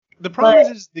The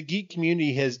problem is the geek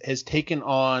community has taken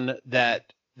on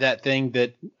that thing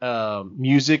that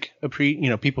music,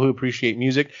 people who appreciate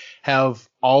music have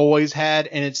always had,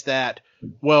 and it's that,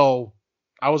 well,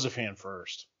 I was a fan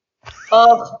first.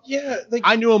 Yeah,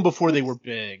 I knew them before they were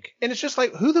big, and it's just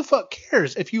like, who the fuck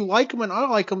cares? If you like them and I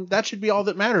like them, that should be all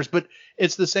that matters. But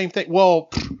it's the same thing.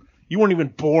 Well, you weren't even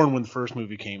born when the first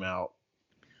movie came out.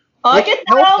 I get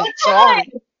that all the time.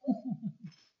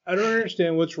 I don't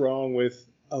understand what's wrong with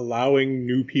allowing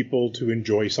new people to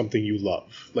enjoy something you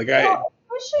love.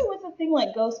 Especially with a thing like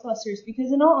Ghostbusters,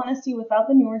 because in all honesty, without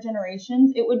the newer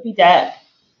generations, it would be dead.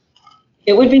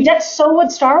 It would be dead. So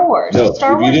would Star Wars. No,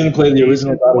 Star if Wars, you didn't play the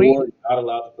original God of War, you're not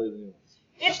allowed to play the new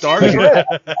ones. Star Trek,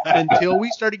 until we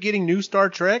started getting new Star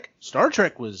Trek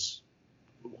was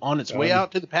on its way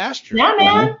out to the pasture. Yeah,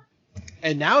 man.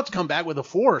 And now it's come back with a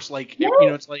force. Like,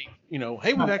 it's like,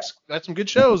 hey, we've got some good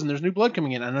shows and there's new blood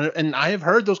coming in. And I have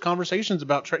heard those conversations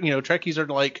about, Trekkies are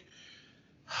like,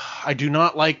 I do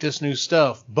not like this new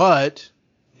stuff, but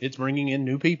it's bringing in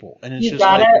new people. And it's you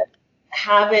gotta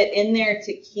have it in there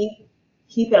to keep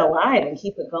it alive and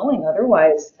keep it going.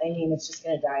 Otherwise, it's just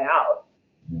going to die out.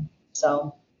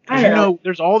 So, I don't know.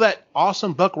 There's all that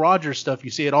awesome Buck Rogers stuff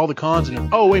you see at all the cons, and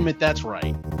oh, wait a minute, that's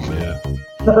right. Yeah.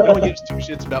 No one gives two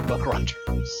shits about Buck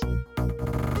Rogers.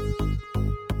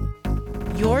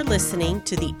 You're listening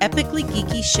to the Epically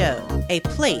Geeky Show, a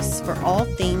place for all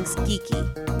things geeky.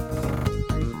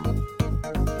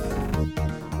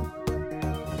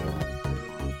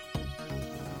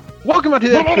 Welcome back to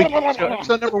the Epically Geeky Show,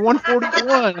 episode number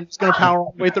 141. I'm just going to power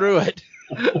all the way through it.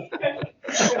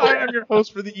 I am your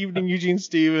host for the evening, Eugene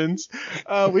Stevens.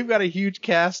 We've got a huge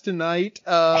cast tonight,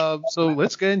 so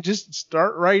let's go and just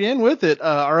start right in with it.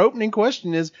 Our opening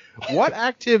question is, what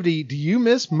activity do you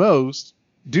miss most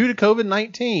due to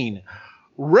COVID-19?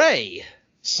 Ray.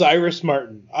 Cyrus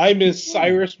Martin. I miss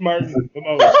Cyrus Martin the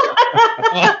most.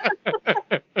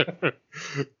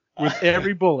 With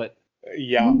every bullet.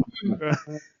 Yeah.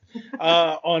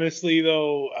 Honestly,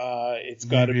 though, it's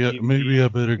got to be. Maybe I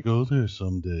better go there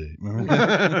someday.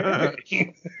 No,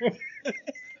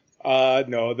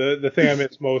 the thing I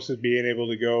miss most is being able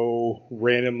to go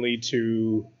randomly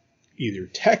to either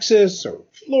Texas or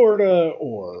Florida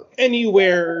or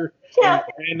anywhere. Yeah.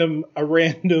 A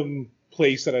random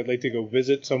place that I'd like to go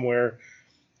visit somewhere.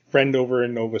 Friend over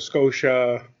in Nova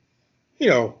Scotia.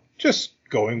 Just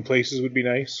going places would be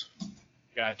nice.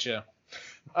 Gotcha.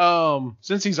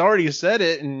 Since he's already said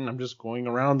it, and I'm just going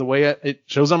around the way it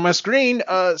shows on my screen,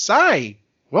 Cy,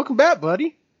 welcome back,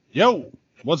 buddy. Yo,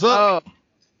 what's up?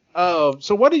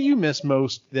 So what do you miss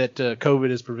most that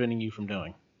COVID is preventing you from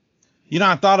doing?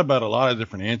 I thought about a lot of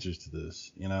different answers to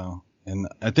this, and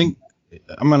I think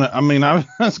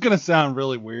it's gonna sound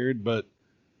really weird, but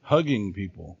hugging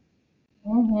people.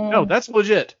 Mm-hmm. No, that's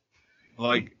legit.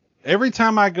 Like, every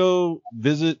time I go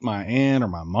visit my aunt or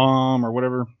my mom or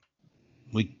whatever,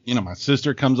 my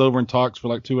sister comes over and talks for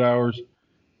like 2 hours.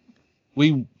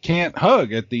 We can't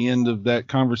hug at the end of that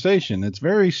conversation. It's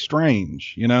very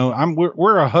strange.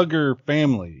 We're a hugger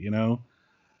family,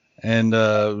 and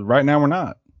right now we're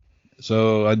not.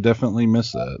 So I definitely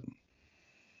miss that.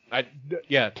 I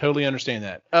totally understand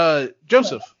that.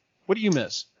 Joseph, what do you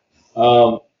miss?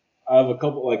 I have a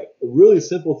couple, a really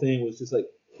simple thing was just going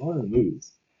to the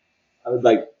movies. I would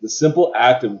like the simple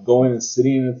act of going and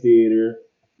sitting in a theater,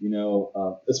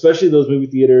 especially those movie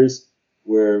theaters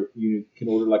where you can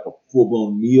order a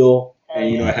full-blown meal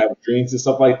and, have drinks and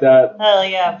stuff like that. Hell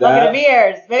yeah. Bucket of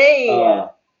beers, baby.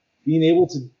 Being able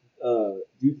to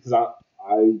do, because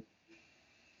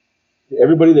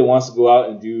everybody that wants to go out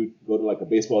and go to a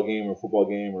baseball game or football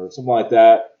game or something like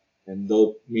that, and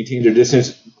they'll maintain their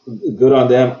distance, good on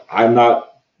them. I'm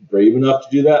not brave enough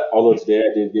to do that, although today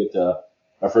I did get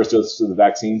my first dose of the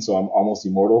vaccine, so I'm almost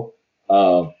immortal.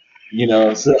 So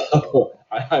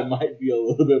I might be a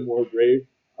little bit more brave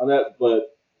on that,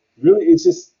 but really it's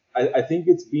just, I think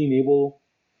it's being able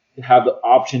to have the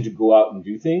option to go out and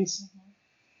do things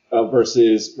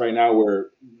versus right now where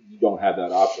you don't have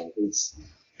that option. It's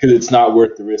because it's not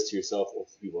worth the risk to yourself or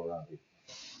to people around you.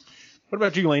 What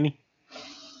about you, Lainey?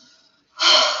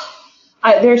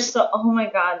 There's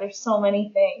so many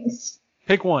things.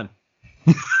 Pick one.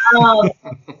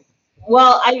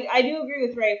 Well, I do agree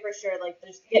with Ray for sure.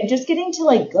 Just getting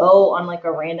to go on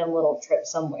a random little trip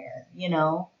somewhere,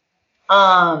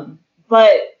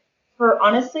 But for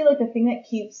honestly, the thing that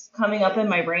keeps coming up in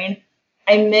my brain,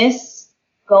 I miss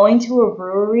going to a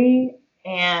brewery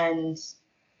and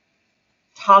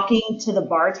talking to the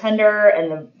bartender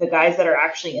and the guys that are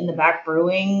actually in the back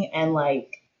brewing and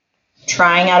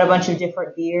trying out a bunch of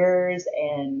different beers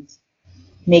and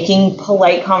making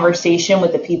polite conversation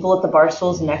with the people at the bar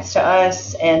stools next to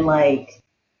us. And like,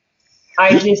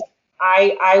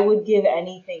 I would give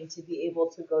anything to be able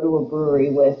to go to a brewery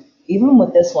even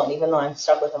with this one, even though I'm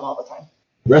stuck with them all the time.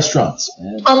 Restaurants,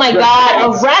 man. Oh my God, a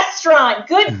restaurant.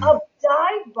 Good, a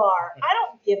dive bar. I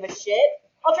don't give a shit.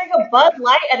 I'll drink a Bud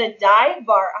Light at a dive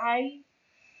bar. I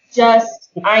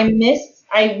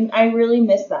really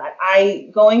miss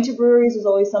that. Going to breweries was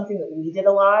always something that we did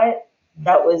a lot.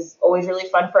 That was always really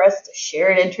fun for us. It's a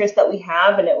shared interest that we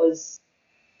have, and it was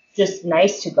just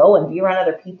nice to go and be around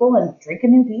other people and drink a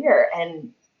new beer.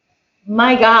 And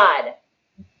my God.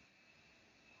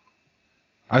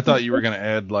 I thought you were gonna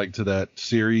add like to that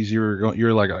series. You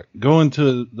were like going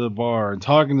to the bar and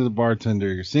talking to the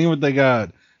bartender, seeing what they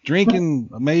got, drinking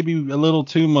maybe a little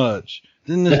too much.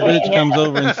 Then this bitch comes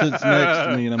over and sits next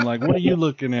to me, and I'm like, "What are you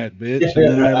looking at, bitch?" And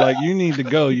then they're like, "You need to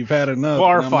go. You've had enough."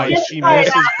 Bar fights. Like, She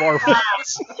misses bar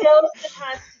fights. Joseph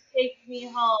has to take me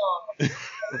home.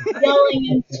 Yelling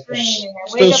and screaming. I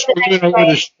Still wake up the swinging next over day.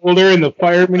 the shoulder and the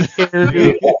fireman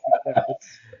carry.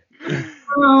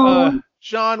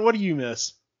 Sean, what do you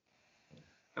miss?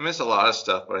 I miss a lot of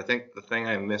stuff, but I think the thing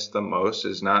I miss the most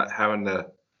is not having to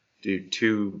do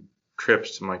 2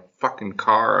 trips to my fucking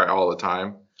car all the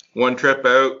time. 1 trip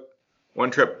out,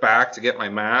 1 trip back to get my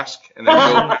mask, and then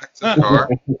go back to the car.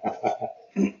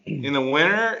 In the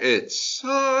winter, it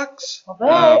sucks.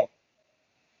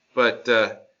 But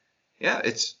yeah,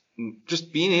 it's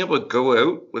just being able to go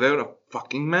out without a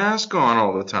fucking mask on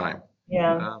all the time.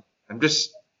 Yeah. I'm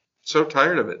just so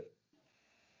tired of it.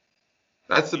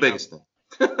 That's the biggest thing.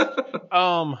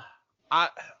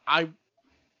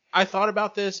 I thought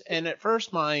about this, and at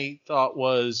first my thought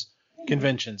was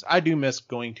conventions. I do miss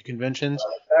going to conventions.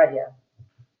 God, yeah.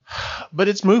 But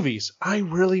it's movies. I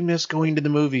really miss going to the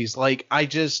movies. Like,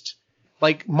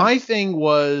 my thing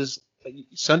was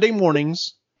Sunday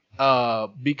mornings,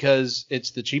 because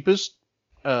it's the cheapest.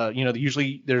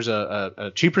 Usually there's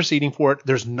a cheaper seating for it.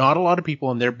 There's not a lot of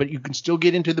people in there, but you can still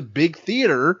get into the big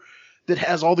theater that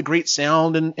has all the great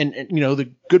sound and the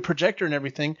good projector and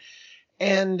everything.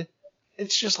 And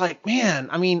it's just like, man,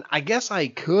 I mean, I guess I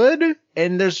could,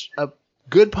 and there's a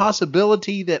good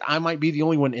possibility that I might be the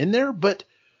only one in there, but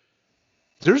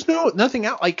there's nothing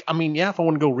out. Like, I mean, yeah, if I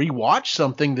want to go rewatch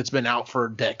something that's been out for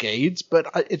decades, but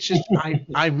it's just,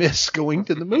 I miss going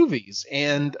to the movies.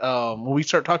 And when we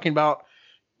start talking about,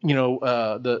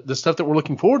 the stuff that we're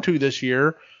looking forward to this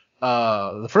year,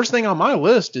 the first thing on my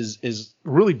list is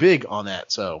really big on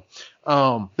that. So,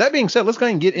 that being said, let's go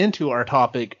ahead and get into our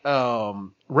topic.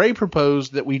 Ray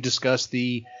proposed that we discuss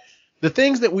the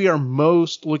things that we are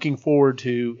most looking forward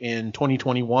to in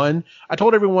 2021. I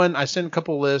told everyone, I sent a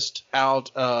couple lists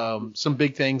out, some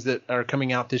big things that are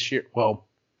coming out this year. Well,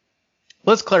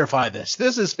 let's clarify this.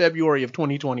 This is February of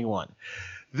 2021.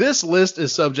 This list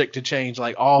is subject to change,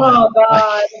 like all. Oh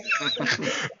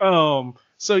God.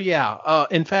 So yeah,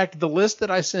 in fact, the list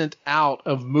that I sent out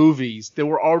of movies, there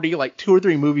were already like 2 or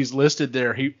 3 movies listed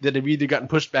there that have either gotten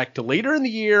pushed back to later in the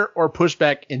year or pushed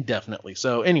back indefinitely.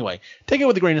 So anyway, take it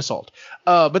with a grain of salt.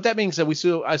 But that being said,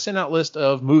 I sent out a list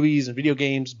of movies and video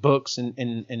games, books, and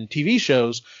TV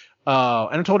shows.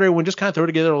 And I told everyone just kind of throw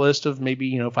together a list of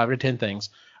maybe 5 or 10 things.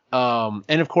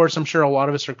 And of course, I'm sure a lot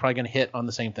of us are probably going to hit on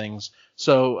the same things.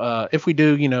 So if we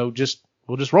do, we'll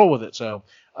just roll with it. So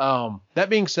that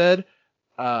being said,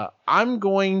 I'm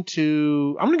going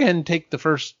to go ahead and take the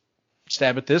first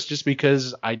stab at this just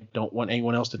because I don't want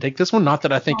anyone else to take this one. Not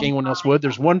that I think anyone else would.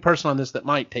 There's one person on this that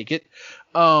might take it.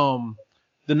 The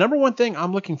number one thing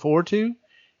I'm looking forward to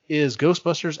is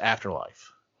Ghostbusters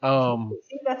Afterlife. I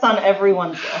think that's on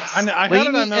everyone's list. How did I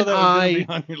know that was going to be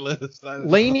on your list?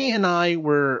 Lainey and I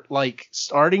were like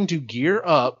starting to gear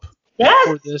up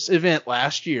for this event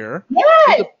last year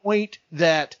to the point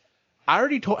that I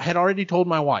had already told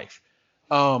my wife,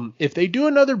 if they do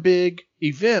another big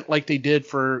event like they did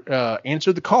for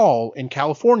Answer the Call in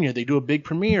California, they do a big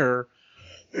premiere,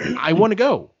 I want to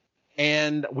go.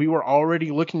 And we were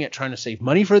already looking at trying to save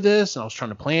money for this, and I was trying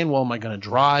to plan, well, am I going to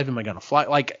drive? Am I going to fly?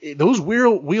 Like, those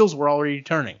wheels were already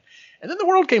turning. And then the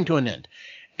world came to an end.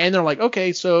 And they're like,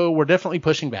 okay, so we're definitely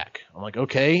pushing back. I'm like,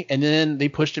 okay. And then they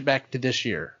pushed it back to this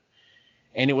year.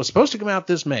 And it was supposed to come out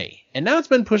this May. And now it's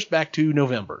been pushed back to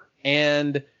November.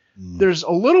 And there's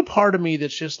a little part of me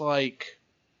that's just like,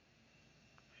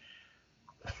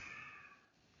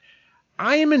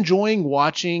 I am enjoying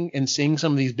watching and seeing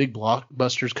some of these big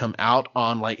blockbusters come out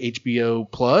on like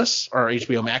HBO Plus or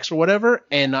HBO Max or whatever,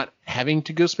 and not having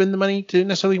to go spend the money to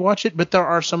necessarily watch it. But there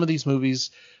are some of these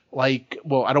movies like,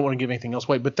 well, I don't want to give anything else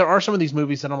away, but there are some of these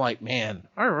movies that I'm like, man,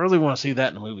 I really want to see that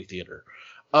in a movie theater.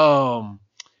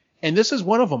 And this is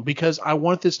one of them because I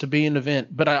want this to be an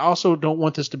event, but I also don't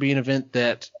want this to be an event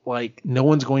that like no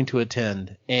one's going to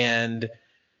attend and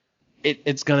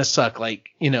it's going to suck. Like,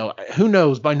 who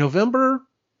knows, by November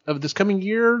of this coming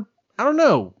year, I don't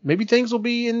know, maybe things will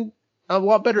be in a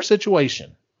lot better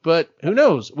situation, but who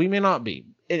knows? We may not be.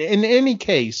 In any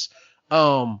case,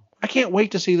 I can't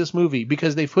wait to see this movie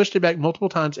because they've pushed it back multiple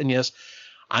times. And yes,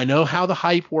 I know how the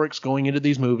hype works going into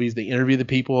these movies. They interview the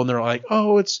people and they're like,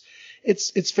 oh, it's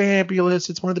fabulous.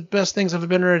 It's one of the best things I've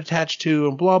been attached to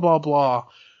and blah, blah, blah.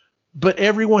 But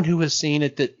everyone who has seen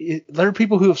it, there are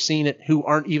people who have seen it who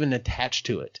aren't even attached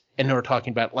to it and who are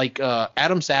talking about it. Like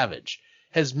Adam Savage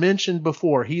has mentioned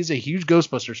before, he's a huge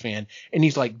Ghostbusters fan. And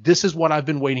he's like, this is what I've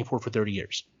been waiting for 30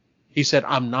 years. He said,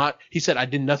 I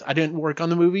didn't work on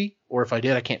the movie, or if I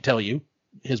did, I can't tell you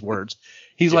his words.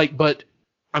 He's like, but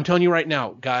I'm telling you right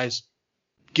now, guys,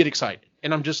 get excited.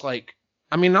 And I'm just like,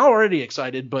 I mean, I'm already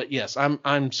excited, but yes,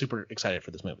 I'm super excited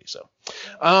for this movie. So,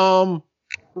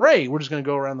 Ray, we're just going to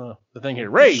go around the thing here.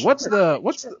 Ray, what's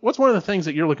one of the things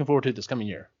that you're looking forward to this coming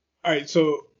year? All right.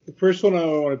 So the first one I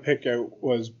want to pick out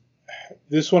was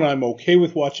this one I'm okay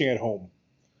with watching at home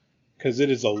because it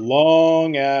is a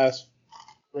long ass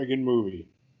friggin' movie,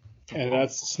 and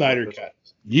that's the Snyder Cut.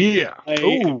 Yeah.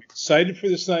 I'm excited for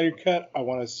the Snyder Cut. I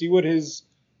want to see what his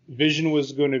vision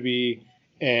was going to be,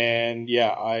 and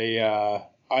yeah,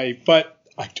 but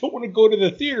I don't want to go to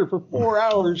the theater for 4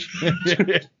 hours.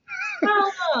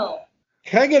 No.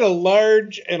 Can I get a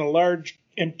large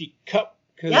empty cup?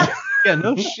 Yeah. Yeah,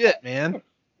 no shit, man.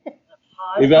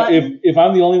 If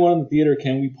I'm the only one in the theater,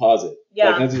 can we pause it?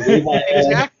 Yeah. Like, just leave my phone.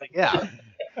 Exactly. Yeah.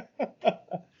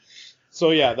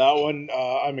 So yeah, that one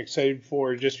I'm excited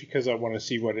for just because I want to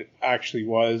see what it actually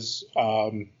was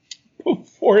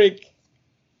before it.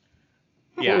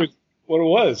 Yeah. What it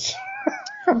was.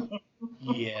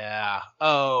 Yeah.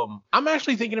 I'm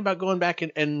actually thinking about going back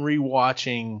and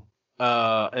rewatching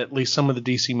at least some of the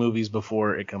DC movies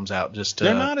before it comes out.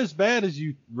 They're not as bad as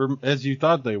you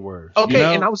thought they were.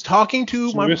 Okay, and I was talking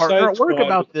to my partner at work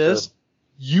about this.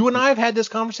 You and I have had this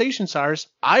conversation, Cyrus.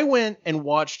 I went and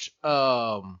watched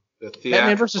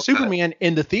Batman vs. Superman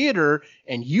in the theater,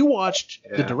 and you watched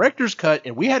the director's cut,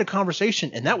 and we had a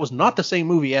conversation, and that was not the same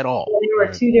movie at all. They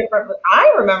were two different.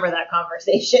 I remember that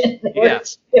conversation.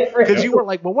 Yes, because you were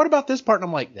like, "Well, what about this part?" And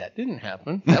I'm like, "That didn't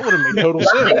happen. That would have made total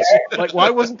sense. Like,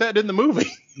 why wasn't that in the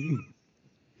movie?"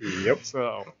 Yep.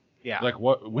 So, yeah. Like,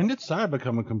 what? When did Cy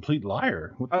become a complete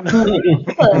liar? I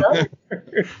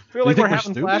feel like we're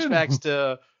having flashbacks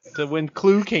to when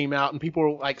Clue came out and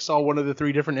people like saw one of the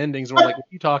 3 different endings and were like, "What are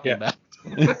you talking about?"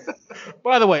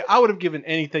 By the way, I would have given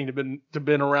anything to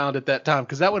been around at that time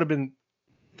because that would have been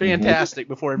fantastic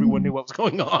before everyone knew what was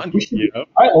going on. Yep.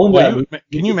 I own that.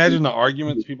 Can you imagine the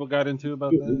arguments people got into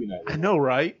about that? I know,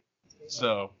 right?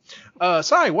 So,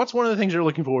 Sai, what's one of the things you're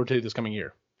looking forward to this coming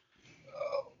year?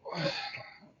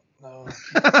 No.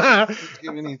 Can't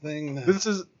give anything. This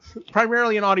is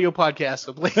primarily an audio podcast,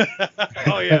 so please.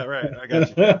 Oh yeah, right. I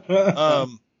got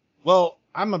you. Well,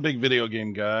 I'm a big video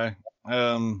game guy.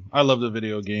 I love the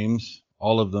video games,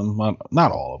 all of them.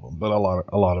 Not all of them, but a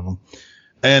lot of them.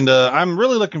 And I'm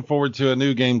really looking forward to a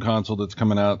new game console that's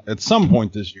coming out at some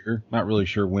point this year. Not really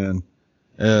sure when.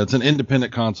 It's an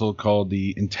independent console called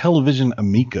the Intellivision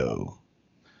Amico.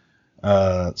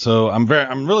 So I'm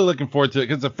really looking forward to it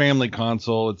because it's a family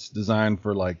console. It's designed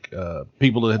for like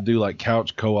people to do like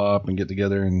couch co-op and get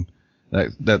together and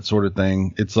that sort of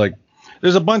thing. It's like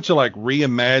there's a bunch of like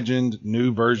reimagined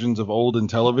new versions of old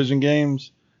Intellivision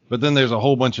games, but then there's a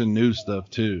whole bunch of new stuff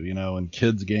too, and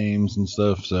kids games and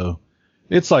stuff. So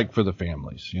it's like for the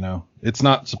families, It's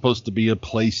not supposed to be a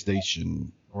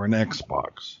PlayStation or an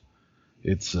Xbox.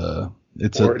 It's a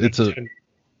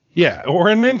yeah, or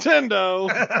a Nintendo.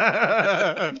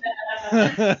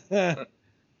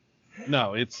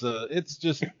 No, it's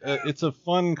just it's a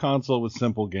fun console with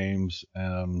simple games.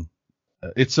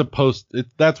 That's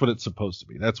what it's supposed to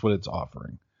be. That's what it's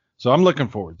offering. So I'm looking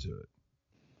forward to it.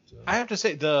 So. I have to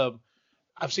say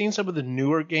I've seen some of the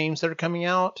newer games that are coming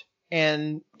out,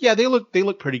 and yeah, they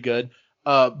look pretty good.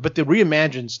 But the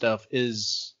reimagined stuff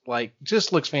is like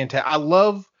just looks fantastic. I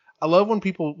love when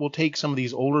people will take some of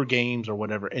these older games or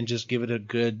whatever and just give it a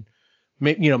good,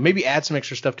 maybe add some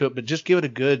extra stuff to it, but just give it a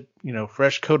good,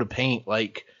 fresh coat of paint.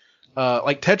 Like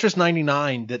Tetris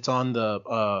 99 that's on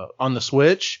the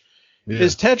Switch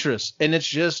is Tetris. And it's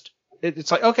just,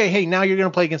 it's like, okay, hey, now you're going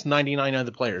to play against 99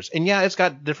 other players. And yeah, it's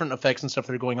got different effects and stuff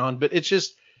that are going on, but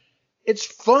it's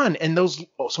fun. And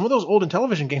some of those old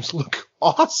Intellivision games look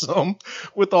awesome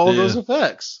with all of those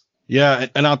effects. Yeah,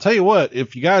 and I'll tell you what,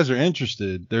 if you guys are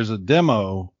interested, there's a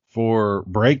demo for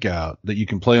Breakout that you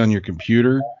can play on your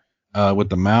computer with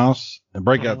the mouse. And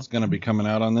Breakout's going to be coming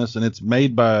out on this, and it's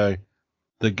made by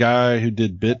the guy who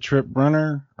did Bit Trip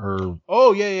Runner.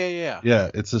 Oh, yeah.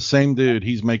 Yeah, it's the same dude.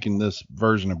 He's making this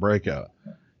version of Breakout.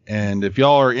 And if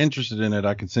y'all are interested in it,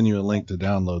 I can send you a link to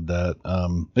download that.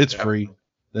 It's free.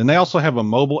 And they also have a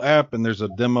mobile app, and there's a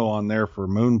demo on there for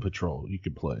Moon Patrol you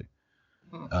could play.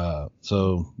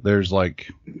 So there's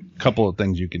like a couple of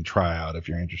things you can try out if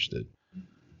you're interested.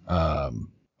 In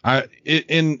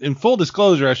full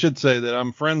disclosure, I should say that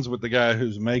I'm friends with the guy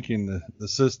who's making the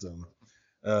system,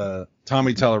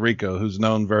 Tommy Tallarico, who's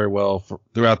known very well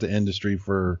throughout the industry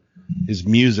for his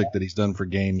music that he's done for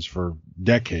games for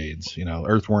decades.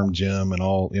 Earthworm Jim and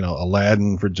all,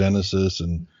 Aladdin for Genesis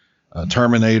and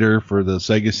Terminator for the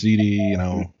Sega CD.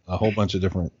 A whole bunch of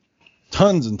different,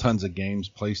 tons and tons of games,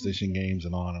 PlayStation games,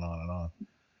 and on and on and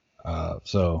on.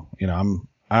 So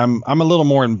I'm a little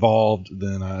more involved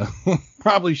than I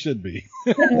probably should be.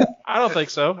 I don't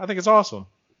think so. I think it's awesome.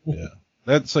 Yeah.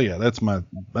 That's my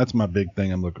big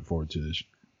thing I'm looking forward to this year.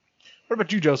 What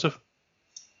about you, Joseph?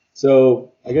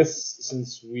 So I guess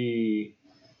since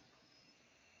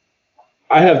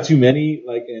I have too many,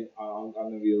 and I'm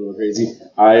gonna be a little crazy.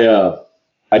 I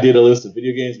did a list of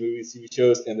video games, movies, TV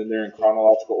shows, and then they're in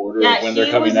chronological order of when they're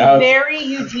coming out. Yeah,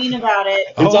 he was very Eugene about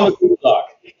it. It's on a Google Doc.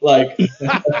 Might as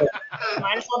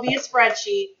well be a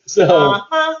spreadsheet. So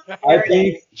I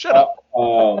think. Shut up.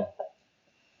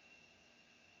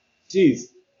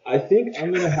 I think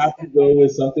I'm gonna have to go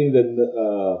with something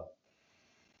that.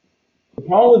 The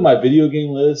problem with my video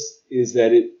game list is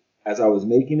that as I was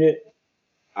making it,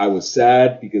 I was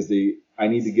sad because I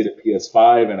need to get a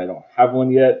PS5 and I don't have one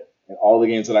yet, and all the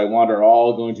games that I want are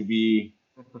all going to be,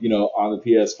 on the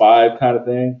PS5 kind of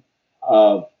thing.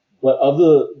 But of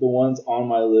the ones on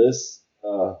my list,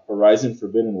 Horizon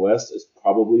Forbidden West is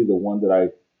probably the one that I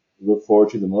look forward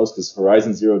to the most, because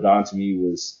Horizon Zero Dawn to me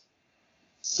was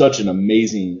such an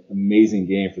amazing, amazing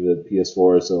game for the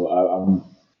PS4. So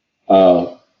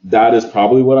that is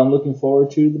probably what I'm looking forward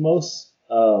to the most,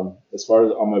 as far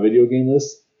as on my video game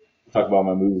list. We'll talk about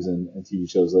my movies and TV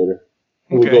shows later.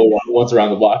 We'll go once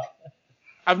around the block.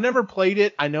 I've never played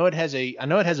it. I know it has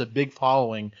a big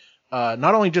following.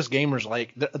 Not only just gamers,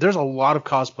 there's a lot of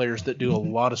cosplayers that do a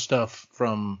lot of stuff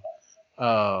from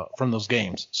those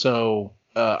games. So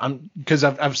because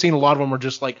I've seen a lot of them are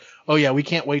just like, oh yeah, we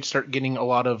can't wait to start getting a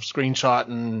lot of screenshot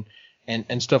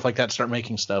and stuff like that to start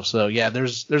making stuff. So yeah,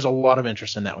 there's a lot of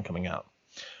interest in that one coming out.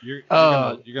 You're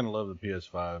gonna love the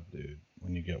PS5, dude,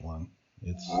 when you get one.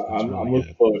 I'm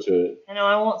looking forward to it. I know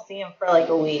I won't see him for like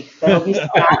a week, but he'll be so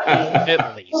happy.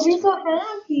 At least. He'll be so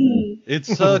happy.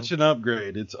 It's such an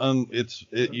upgrade.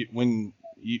 When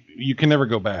you can never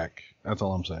go back. That's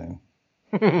all I'm saying.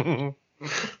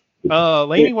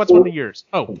 Laney, what's one of yours?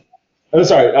 Oh,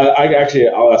 sorry.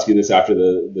 I'll ask you this after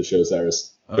the show,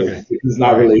 Cyrus. Okay. It's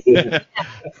not related.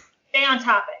 Stay on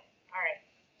topic. All right.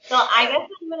 So I guess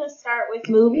I'm gonna start with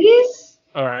movies.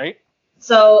 all right.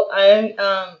 So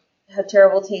I have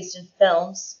terrible taste in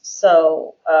films,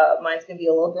 so mine's gonna be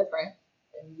a little different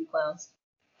than you clowns.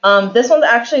 This one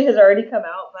actually has already come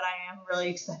out, but I am really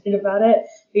excited about it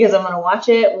because I'm gonna watch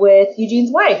it with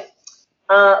Eugene's wife.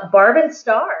 Barb and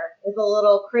Star is a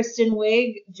little Kristen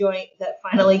Wiig joint that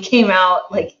finally came out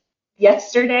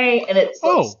yesterday, and it's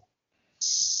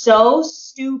so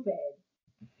stupid.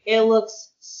 It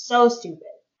looks so stupid,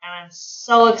 and I'm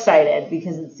so excited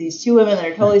because it's these two women that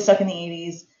are totally stuck in the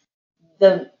 80s.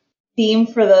 The theme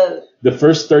for the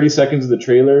first 30 seconds of the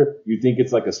trailer, you think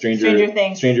it's like a Stranger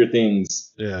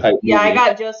Things. Yeah. Type movie. I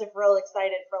got Joseph real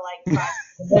excited for 5 minutes.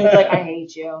 And he's like, I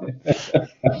hate you.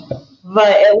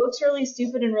 But it looks really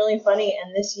stupid and really funny,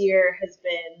 and this year has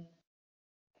been,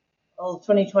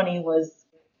 2020 was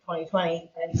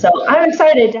 2020, and so I'm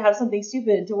excited to have something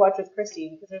stupid to watch with Christy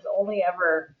because there's only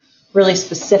ever really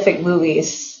specific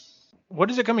movies. What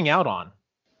is it coming out on?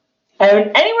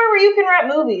 Anywhere where you can rent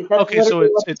movies. That's okay, so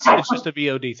it's just a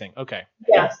VOD thing. Okay.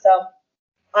 Yeah, so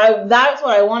that's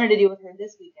what I wanted to do with her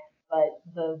this weekend, but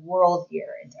the world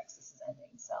here in Texas is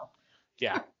ending, so.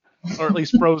 Yeah. Or at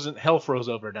least hell froze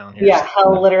over down here. Yeah,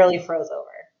 hell literally froze over.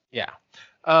 Yeah.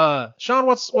 Sean,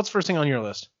 what's first thing on your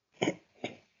list?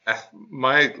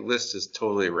 My list is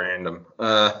totally random.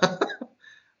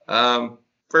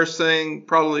 First thing,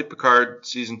 probably Picard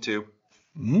season 2.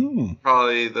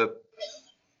 Probably the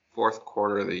fourth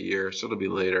quarter of the year, so it'll be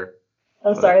later.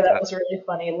 I'm sorry, that was really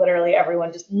funny. Literally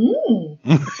everyone just, Oh,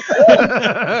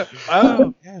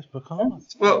 yes, Picard.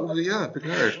 Well, yeah,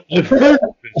 Picard.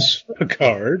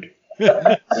 Picard.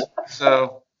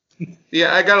 So,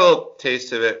 yeah, I got a little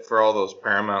taste of it for all those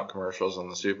Paramount commercials on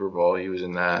the Super Bowl. He was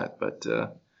in that, but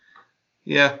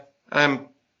yeah, I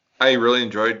really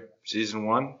enjoyed season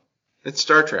 1. It's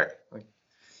Star Trek. Like,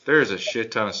 there's a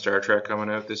shit ton of Star Trek coming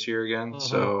out this year again.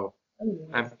 So,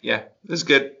 this is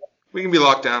good. We can be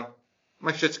locked down.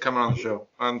 My shit's coming on the show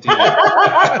on TV.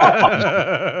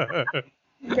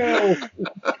 No.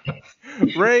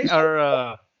 Ray,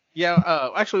 or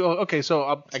actually, okay.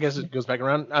 So I guess it goes back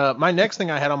around. My next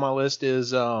thing I had on my list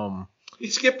is You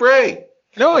skip Ray.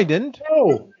 No, I didn't.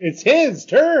 No, it's his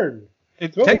turn.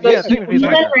 Technically, it's Me, my then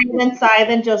turn. Ray, then Cy,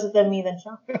 then Joseph, then me, then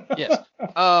Sean. Yes.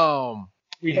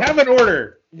 We have an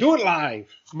order. Do it live.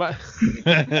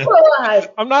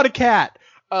 I'm not a cat.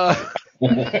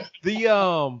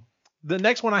 The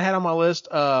next one I had on my list,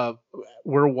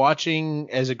 we're watching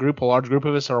as a group, a large group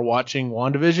of us are watching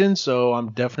WandaVision, so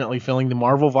I'm definitely feeling the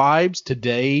Marvel vibes.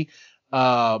 Today,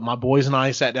 my boys and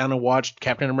I sat down and watched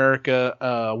Captain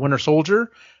America, Winter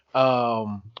Soldier,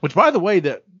 which, by the way,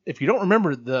 if you don't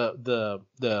remember, the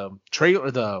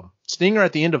trailer, the stinger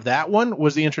at the end of that one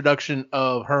was the introduction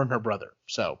of her and her brother.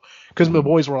 So, because my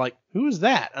boys were like, "Who is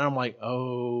that?" And I'm like,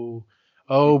 "Oh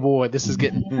boy, this is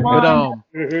getting." But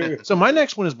so my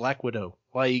next one is Black Widow.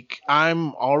 Like,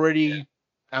 I'm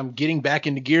getting back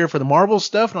into gear for the Marvel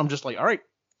stuff, and I'm just like, all right,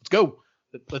 let's go,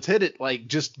 let's hit it. Like,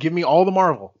 just give me all the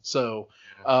Marvel. So,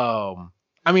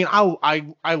 I mean,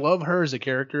 I love her as a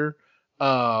character.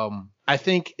 I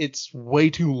think it's way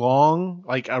too long.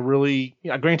 Like,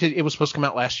 granted, it was supposed to come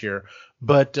out last year,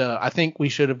 but I think we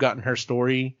should have gotten her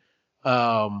story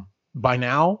by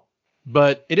now.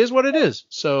 But it is what it is.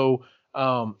 So.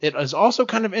 It is also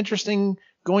kind of interesting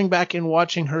going back and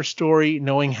watching her story,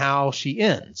 knowing how she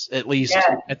ends, at least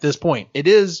at this point. It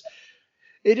is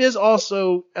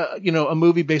also, a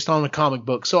movie based on a comic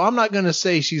book. So I'm not going to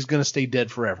say she's going to stay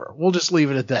dead forever. We'll just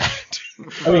leave it at that.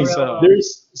 I mean,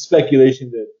 there's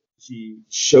speculation that she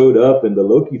showed up in the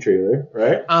Loki trailer,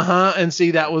 right? And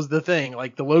see, that was the thing.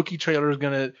 Like, the Loki trailer is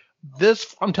going to,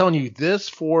 I'm telling you, this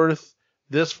fourth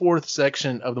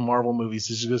section of the Marvel movies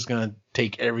is just going to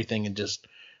take everything and just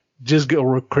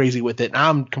go crazy with it. And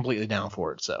I'm completely down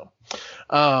for it. So,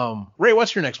 Ray,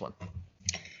 what's your next one?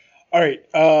 All right.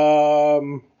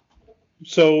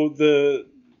 So the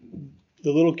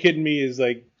little kid in me is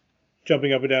like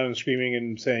jumping up and down and screaming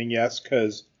and saying yes,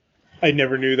 because I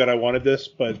never knew that I wanted this,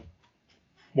 but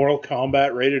Mortal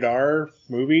Kombat rated R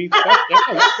movie.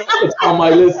 It's on my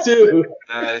list too.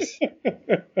 Nice.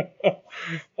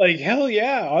 Like, hell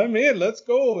yeah, I'm in. Let's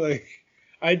go. Like,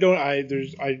 I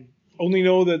only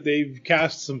know that they've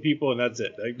cast some people and that's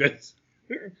it. Like,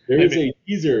 There is a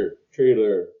teaser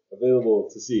trailer available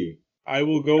to see. I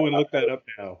will go and look that up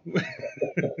now.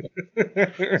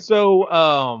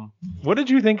 So, what did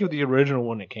you think of the original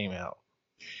when it came out?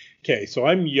 Okay, so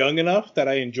I'm young enough that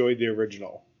I enjoyed the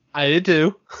original. I did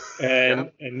too.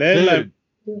 And then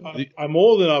I'm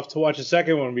old enough to watch the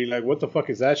second one and be like, what the fuck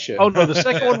is that shit? Oh no, the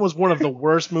second one was one of the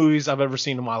worst movies I've ever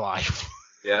seen in my life.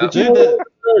 Yeah. Dude,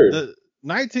 the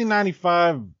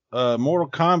 1995 Mortal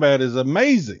Kombat is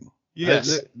amazing.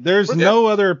 Yes. There's no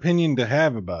other opinion to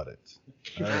have about it.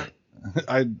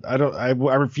 I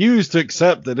refuse to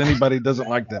accept that anybody doesn't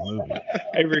like that movie.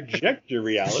 I reject your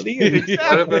reality.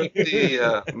 What about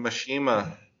the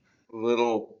Mishima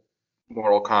little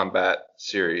Mortal Kombat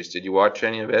series? Did you watch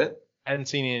any of it? I hadn't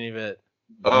seen any of it.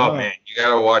 Oh man, you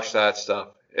gotta watch that stuff.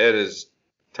 It is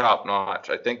top notch.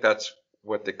 I think that's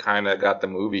what they kind of got the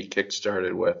movie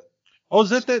kickstarted with. Oh, is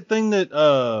that thing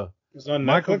that It's on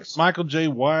Michael Netflix? J.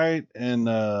 White and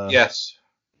Yes.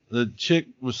 the chick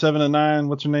was 7 of 9.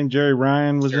 What's her name? Jerry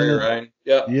Ryan was Jerry in it. Ryan.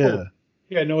 Yeah. Yeah.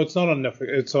 Yeah, no, it's not on Netflix.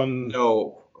 It's on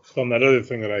that other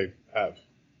thing that I have.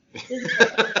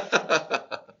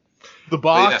 The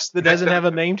box that doesn't have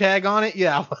a name tag on it?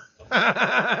 Yeah.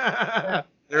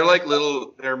 They're like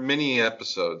they're mini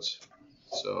episodes.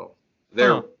 So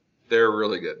they're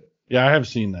really good. Yeah, I have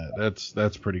seen that.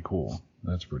 That's pretty cool.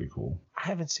 That's pretty cool. I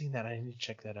haven't seen that. I need to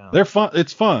check that out. They're fun.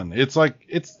 It's fun. It's like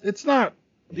it's not,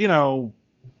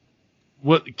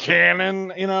 what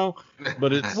canon,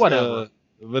 but it's Whatever.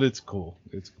 But it's cool.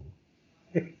 It's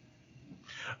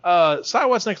cool. Cy,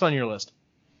 what's next on your list?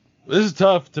 This is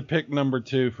tough to pick number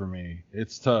 2 for me.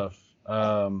 It's tough.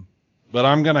 But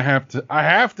I'm gonna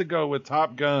have to go with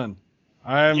Top Gun.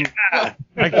 I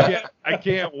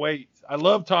can't wait. I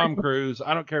love Tom Cruise.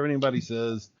 I don't care what anybody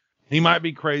says. He might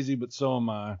be crazy, but so am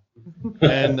I.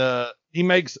 And he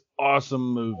makes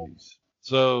awesome movies.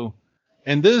 So,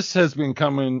 and this has been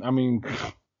coming. I mean,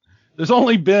 there's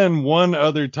only been one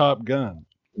other Top Gun.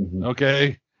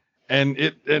 Okay, and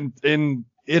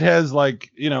it has like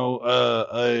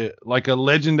a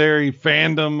legendary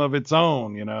fandom of its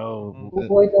own. Oh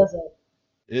boy, does it.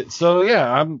 So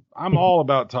yeah, I'm all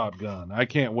about Top Gun. I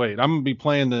can't wait. I'm gonna be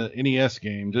playing the NES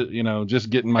game, just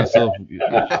getting myself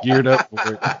geared up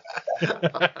for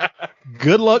it.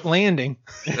 Good luck landing.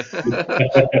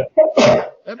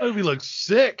 That movie looks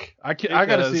sick. I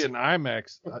gotta see it in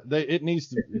IMAX.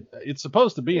 It's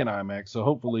supposed to be in IMAX, so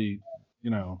hopefully,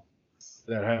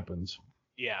 that happens.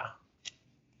 Yeah.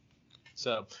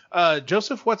 So,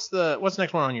 Joseph, what's the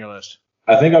next one on your list?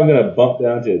 I think I'm gonna bump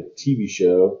down to a TV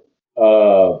show.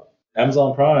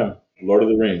 Amazon Prime, Lord of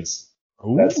the Rings.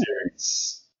 Ooh. That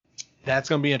series. That's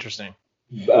gonna be interesting.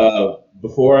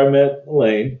 Before I met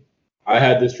Elaine, I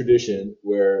had this tradition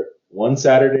where one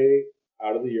Saturday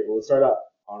out of the year, it started out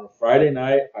on a Friday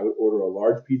night, I would order a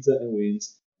large pizza and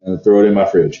wings and throw it in my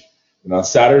fridge. And on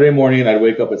Saturday morning, I'd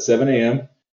wake up at 7 a.m.,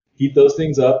 heat those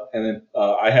things up, and then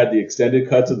I had the extended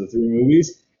cuts of the 3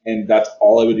 movies, and that's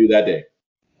all I would do that day.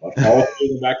 Watch all 3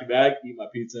 of them back to back, eat my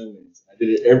pizza and wings. I did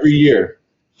it every year.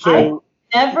 So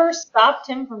I never stopped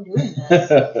him from doing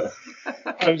this.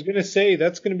 I was gonna say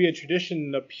that's gonna be a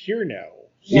tradition up here now.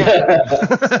 Yeah.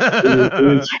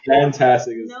 It is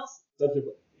fantastic. It's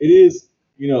it is,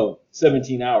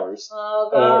 17 hours Oh,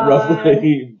 God.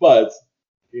 roughly, but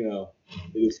it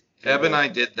is. Eb and I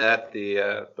did that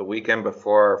the weekend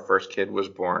before our first kid was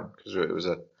born because it was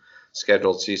a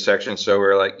scheduled C-section. So we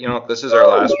were like, this is our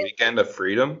last weekend of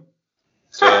freedom.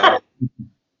 So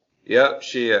yeah,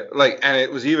 she and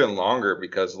it was even longer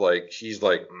because she's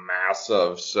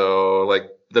massive. So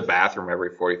the bathroom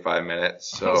every 45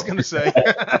 minutes. So I was gonna say.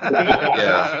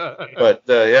 yeah, but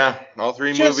all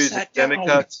 3 Just movies sat extended down.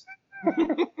 cuts.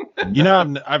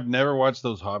 I've never watched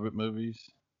those Hobbit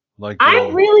movies. I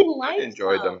really I liked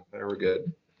enjoyed them. They were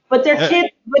good. But they're kids.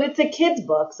 But it's a kid's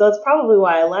book, so it's probably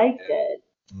why I liked it.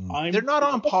 They're not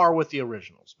on par with the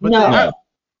originals, but No.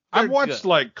 I've they're watched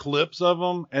good. clips of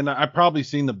them, and I've probably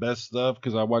seen the best stuff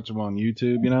because I watch them on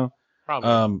YouTube,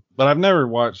 Probably. But I've never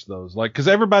watched those, because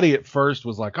everybody at first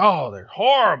was like, "Oh, they're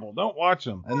horrible, don't watch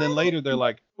them," and then later they're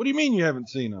like, "What do you mean you haven't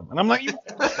seen them?" And I'm like,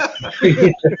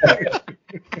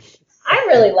 I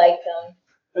really liked them.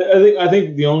 I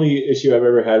think the only issue I've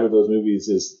ever had with those movies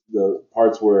is the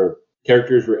parts where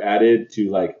characters were added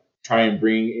to try and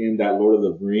bring in that Lord of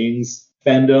the Rings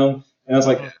fandom, and I was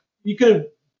like, you could have.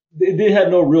 It had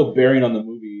no real bearing on the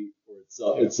movie for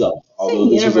itself. Although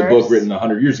this was a book written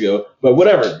 100 years ago, but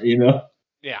whatever,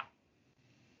 Yeah.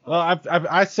 Well,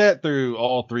 I sat through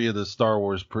all 3 of the Star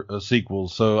Wars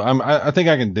sequels, so I think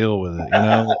I can deal with it.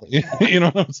 You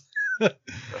know what I'm saying?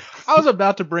 I was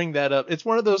about to bring that up. It's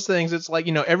one of those things. It's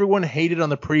everyone hated on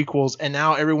the prequels, and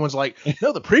now everyone's like,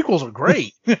 no, the prequels are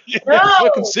great. The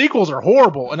fucking sequels are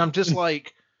horrible. And I'm just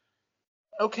like,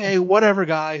 okay, whatever,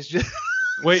 guys. Just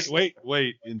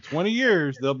Wait. In 20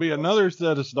 years, there'll be another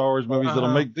set of Star Wars movies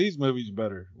that'll make these movies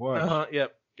better. What?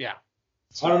 Yep. Yeah.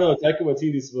 I don't know. Taika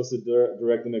Waititi is supposed to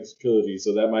direct the next trilogy,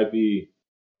 so that might be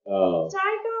a little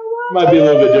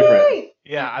bit different.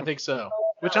 Yeah, I think so.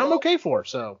 Which I'm okay for.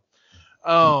 So,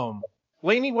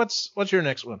 Lainey, what's your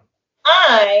next one?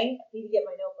 I need to get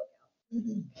my notebook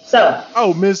out.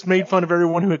 So. Miss made fun of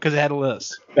everyone because it had a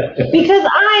list. Because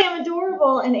I am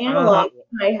adorable and analog.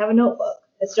 I have a notebook.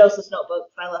 It's Joseph's notebook.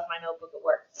 I left my notebook at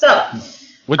work. So.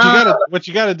 What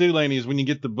you gotta do, Lainey, is when you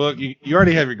get the book, you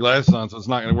already have your glasses on, so it's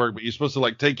not gonna work. But you're supposed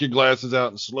to take your glasses out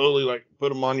and slowly put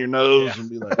them on your nose and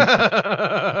be like, Don't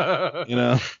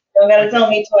gotta tell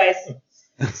me twice.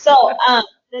 So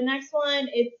the next one,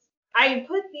 I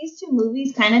put these 2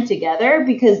 movies kind of together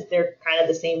because they're kind of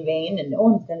the same vein, and no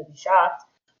one's gonna be shocked.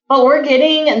 But we're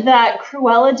getting that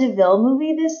Cruella de Vil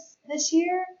movie this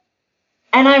year,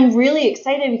 and I'm really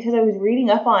excited because I was reading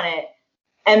up on it,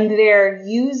 and they're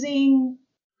using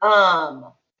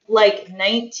late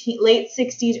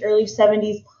 60s, early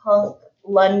 70s punk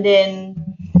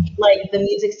London, the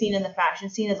music scene and the fashion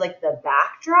scene is the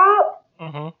backdrop.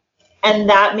 Mm-hmm. And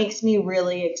that makes me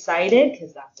really excited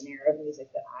because that's an era of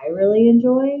music that I really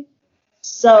enjoy.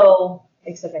 So,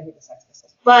 except I hate the Sex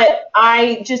Pistols. But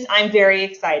I'm very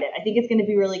excited. I think it's going to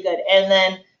be really good. And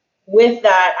then with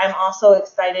that, I'm also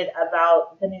excited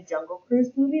about the new Jungle Cruise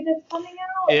movie that's coming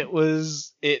out.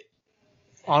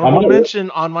 Honorable mention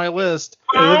on my list.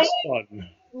 It looks fun.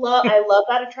 I love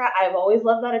that I've always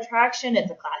loved that attraction.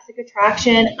 It's a classic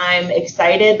attraction. I'm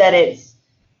excited that it's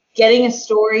getting a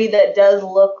story that does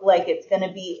look like it's going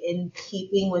to be in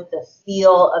keeping with the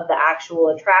feel of the actual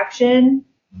attraction.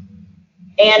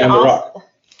 And The also, Rock.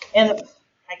 and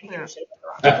I can give a shit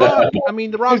about The Rock.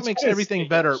 The Rock makes everything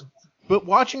better. But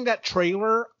watching that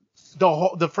trailer,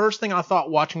 the first thing I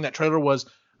thought watching that trailer was,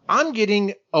 I'm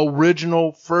getting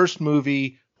original first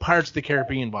movie Pirates of the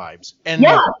Caribbean vibes. And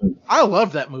I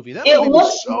love that movie. That movie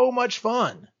was so much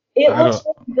fun. It looks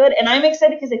really good, and I'm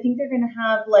excited because I think they're going to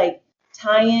have like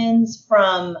tie-ins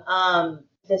from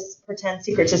this pretend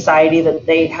secret society that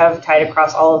they have tied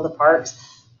across all of the parks.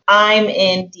 I'm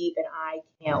in deep, and I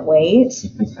can't wait.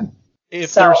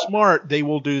 If they're smart, they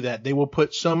will do that. They will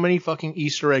put so many fucking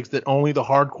Easter eggs that only the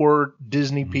hardcore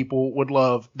Disney people would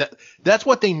love. That's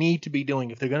what they need to be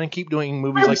doing. If they're going to keep doing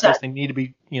movies 100%. like this, they need to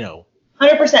be,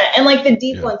 100%, and like the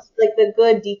deep ones, like the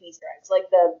good deep Easter eggs, like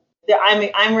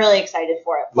I'm really excited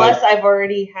for it. Plus, I've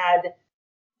already had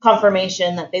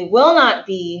confirmation that they will not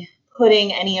be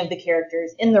putting any of the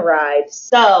characters in the ride,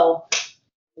 so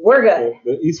we're good.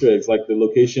 The Easter eggs, like the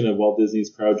location of Walt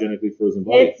Disney's cryogenically frozen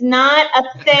body. It's not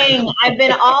a thing. I've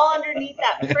been all underneath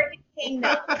that freaking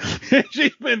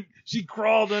kingdom. She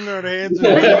crawled under her hands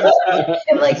and knees.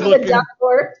 And like the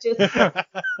ductwork, just.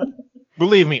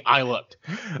 Believe me, I looked.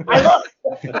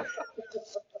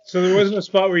 So there wasn't a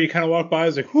spot where you kind of walked by and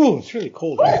was like, "Whew, it's really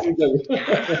cold."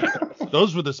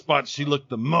 Those were the spots she looked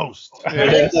the most.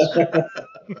 There's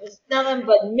nothing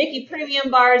but Mickey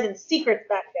Premium bars and secrets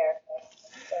back there.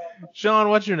 Sean,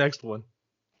 what's your next one?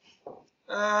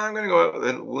 I'm going to go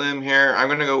with a limb here. I'm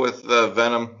going to go with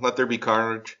Venom, Let There Be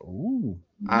Carnage. Ooh.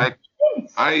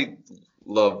 I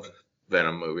love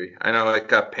Venom movie. I know it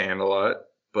got panned a lot,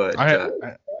 but I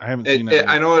haven't seen it.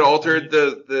 I know it altered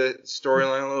the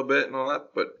storyline a little bit and all that,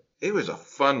 but it was a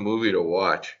fun movie to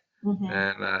watch. Mm-hmm.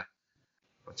 And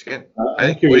once again, I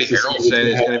think Woody Harrelson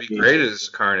is going to be great as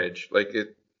Carnage.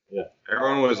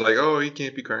 Everyone was like, "Oh, he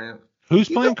can't be Carnage." Who's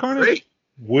playing Carnage? Great.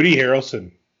 Woody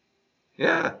Harrelson.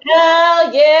 Yeah.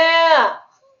 Hell yeah!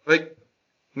 Like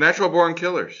Natural Born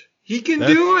Killers. He can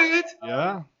do it.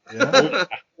 Yeah.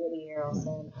 Woody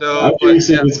Harrelson. So, I'm curious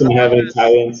if it's going to have any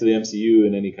tie-in to the MCU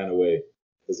in any kind of way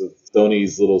because of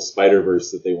Sony's little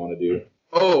Spider-Verse that they want to do.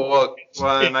 Oh, well,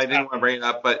 and I didn't want to bring it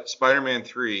up, but Spider-Man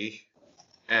 3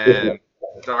 and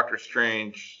Doctor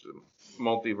Strange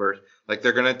multiverse, like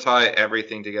they're going to tie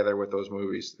everything together with those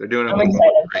movies. They're doing it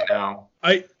right now.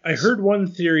 I heard one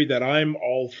theory that I'm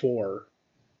all for,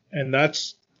 and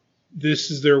this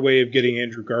is their way of getting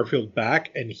Andrew Garfield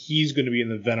back, and he's going to be in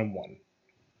the Venom one,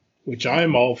 which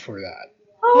I'm all for that.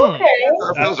 Oh, okay.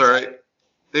 Garfield's all right.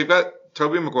 They've got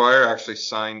Tobey Maguire actually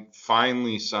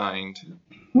finally signed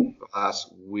the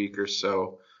last week or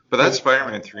so. But that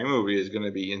Spider-Man 3 movie is going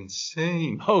to be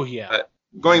insane. Oh, yeah.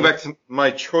 Going back to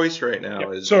my choice right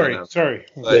now is... Sorry.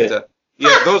 But,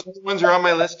 those ones are on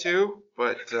my list too,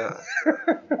 but...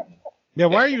 Yeah,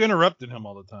 why are you interrupting him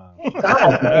all the time?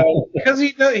 Because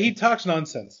he talks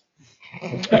nonsense.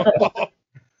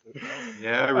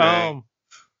 Yeah, right.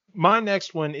 My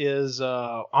next one is,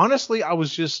 honestly, I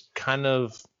was just kind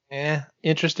of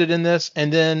interested in this.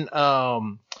 And then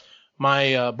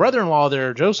my brother-in-law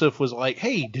there, Joseph, was like,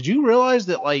 hey, did you realize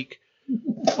that, like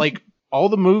all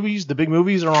the movies, the big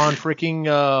movies are on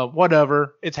freaking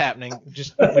whatever. It's happening.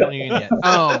 Just we don't need it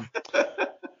yet.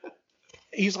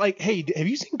 He's like, hey, have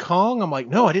you seen Kong? I'm like,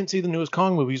 no, I didn't see the newest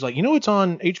Kong movie. He's like, it's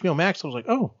on HBO Max. I was like,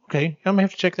 oh, okay, I'm gonna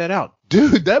have to check that out.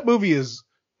 Dude, that movie was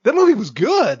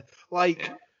good.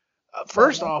 Like,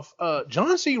 first off,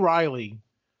 John C. Reilly,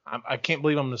 I can't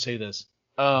believe I'm gonna say this.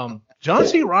 John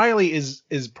C. Reilly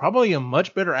is probably a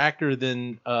much better actor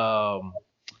than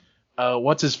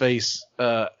what's his face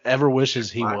ever wishes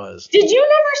he was. Did you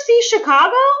never see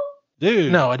Chicago?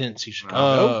 Dude. No, I didn't see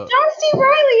Chicago. John C. Reilly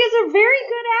is a very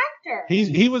good actor.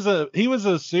 He was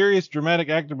a serious dramatic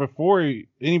actor before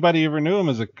anybody ever knew him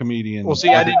as a comedian. Well, see,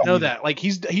 I didn't know that. Like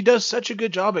he does such a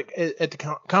good job at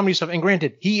the comedy stuff. And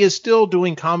granted, he is still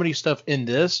doing comedy stuff in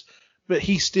this, but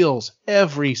he steals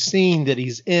every scene that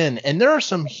he's in. And there are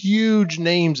some huge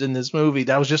names in this movie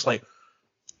that was just like,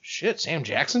 shit, Sam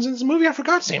Jackson's in this movie? I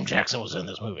forgot Sam Jackson was in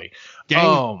this movie.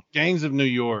 Gangs of New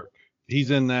York.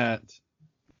 He's in that.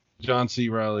 John C.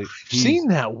 Reilly. Seen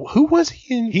that? Who was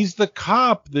he in? He's the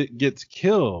cop that gets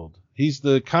killed. He's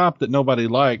the cop that nobody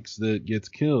likes that gets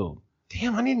killed.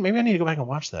 Damn, maybe I need to go back and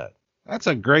watch that. That's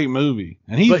a great movie,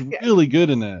 and he's really good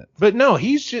in that. But no,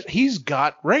 he's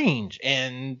got range,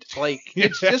 and like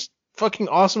it's just fucking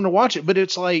awesome to watch it. But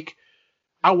it's like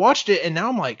I watched it, and now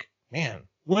I'm like, man.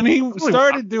 When he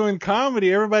started doing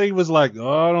comedy, everybody was like,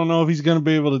 "Oh, I don't know if he's gonna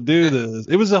be able to do this."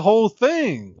 It was a whole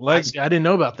thing. Like I didn't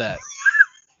know about that.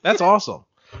 That's awesome.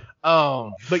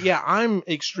 But yeah, I'm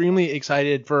extremely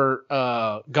excited for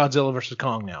Godzilla vs.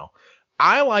 Kong now.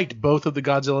 I liked both of the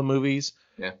Godzilla movies.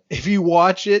 Yeah. If you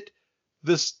watch it,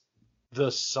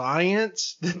 the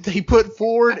science that they put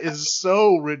forward is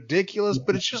so ridiculous,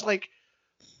 but it's just like,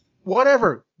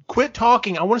 whatever. Quit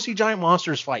talking. I want to see giant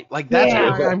monsters fight. Like, that's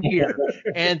why I'm here.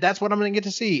 And that's what I'm going to get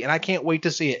to see. And I can't wait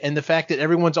to see it. And the fact that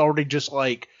everyone's already just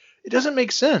like, It doesn't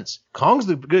make sense. Kong's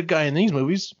the good guy in these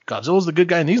movies. Godzilla's the good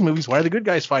guy in these movies. Why are the good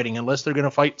guys fighting unless they're going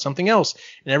to fight something else?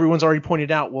 And everyone's already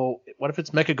pointed out, well, what if it's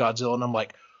Mechagodzilla? And I'm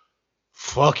like,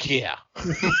 fuck yeah.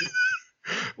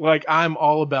 Like, I'm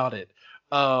all about it.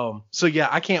 So yeah,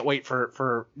 I can't wait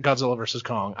for Godzilla versus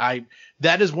Kong.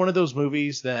 That is one of those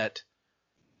movies that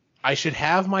I should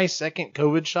have my second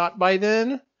COVID shot by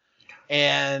then,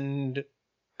 and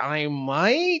I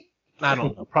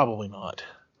don't know, probably not.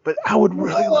 But I would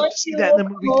really like to see that in the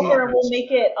movie theater. We'll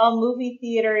make it movie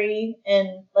theater-y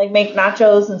and like make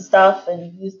nachos and stuff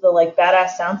and use the like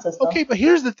badass sound system. Okay, but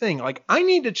here's the thing. Like, I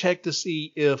need to check to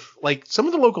see if like some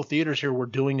of the local theaters here were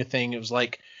doing a thing. It was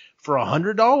like for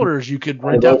 $100 you could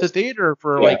rent out the theater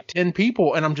for like 10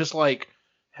 people, and I'm just like,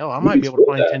 hell, I might be able to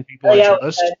find 10 people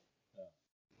interest.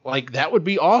 Like, that would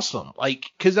be awesome.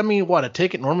 Like, because I mean, what, a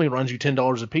ticket normally runs you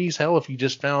 $10 a piece. Hell, if you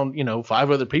just found 5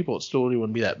 other people, it still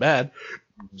wouldn't be that bad.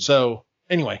 So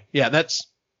anyway, yeah,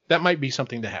 that might be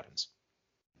something that happens.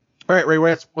 All right, Ray,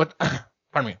 Ray,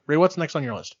 what's next on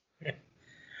your list?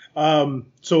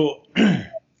 So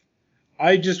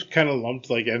I just kind of lumped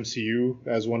like MCU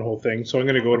as one whole thing. So I'm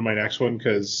going to go to my next one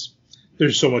because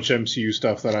there's so much MCU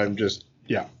stuff that I'm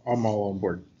all on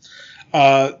board.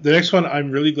 The next one, I'm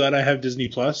really glad I have Disney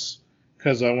Plus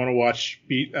because I want to watch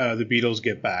the Beatles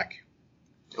Get Back.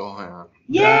 Oh, hang on.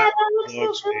 Yeah, that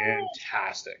looks so good.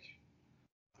 Fantastic.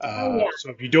 So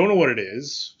if you don't know what it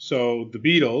is, so the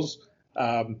Beatles,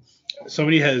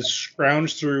 somebody has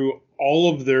scrounged through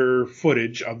all of their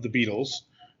footage of the Beatles,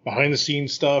 behind the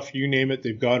scenes stuff, you name it,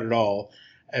 they've got it all,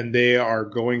 and they are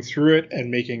going through it and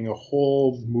making a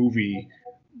whole movie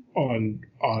on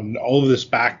all of this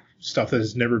back stuff that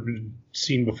has never been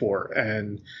seen before.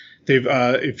 And they've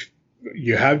if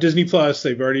you have Disney Plus,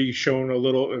 they've already shown a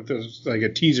little, there's like a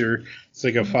teaser. It's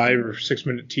like a 5 or 6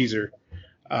 minute teaser.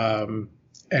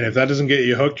 And if that doesn't get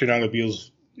you hooked, you're not a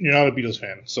Beatles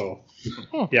fan. So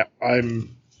yeah, I'm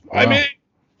in.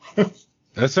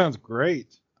 That sounds great.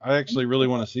 I actually really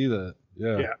want to see that.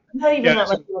 Yeah. I'm not even that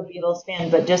much of a Beatles fan,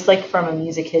 but just like from a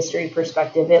music history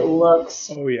perspective, it looks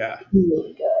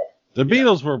really good. The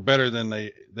Beatles were better than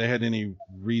they had any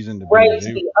reason to be. Right.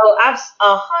 100%.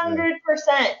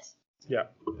 Yeah.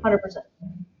 100%.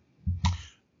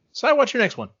 So what's your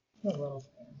next one?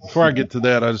 Before I get to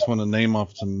that, I just want to name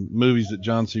off some movies that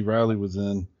John C. Reilly was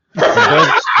in.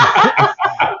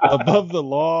 Above the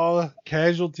Law,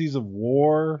 Casualties of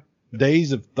War,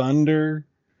 Days of Thunder,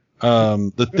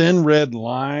 The Thin Red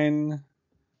Line,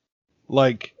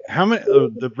 like how many?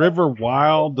 The River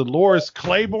Wild, Dolores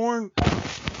Claiborne.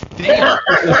 Damn.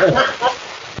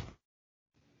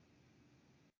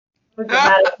 Well,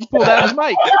 that was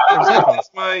Mike. That's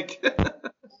Mike.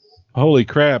 Holy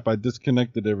crap! I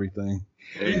disconnected everything.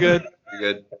 You're good. You're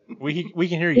good. We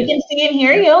can hear you. We can see and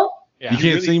hear you. Yeah, you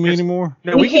can't see me anymore?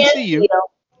 No, we can see you.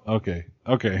 Okay.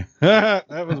 That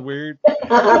was weird.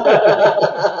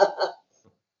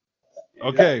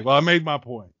 Okay, well, I made my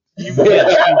point. You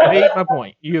made my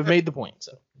point. You have made the point.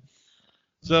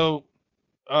 So,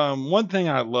 one thing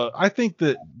I love, I think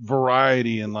that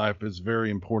variety in life is very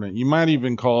important. You might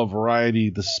even call variety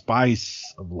the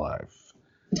spice of life.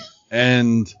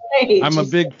 And I'm a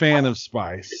big fan of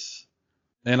spice.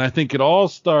 And I think it all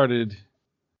started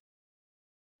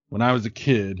when I was a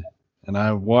kid and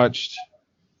I watched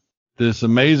this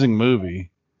amazing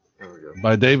movie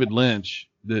by David Lynch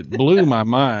that blew my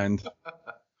mind.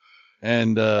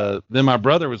 And then my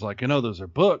brother was like, those are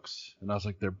books. And I was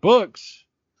like, they're books.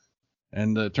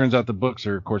 And it turns out the books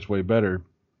are, of course, way better.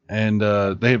 And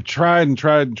they have tried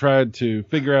to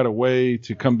figure out a way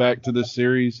to come back to this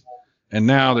series. And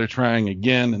now they're trying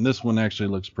again. And this one actually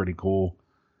looks pretty cool.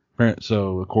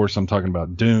 So, of course, I'm talking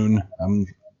about Dune. I'm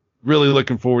really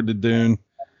looking forward to Dune.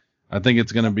 I think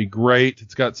it's going to be great.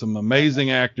 It's got some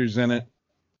amazing actors in it.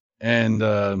 And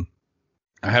I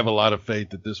have a lot of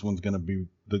faith that this one's going to be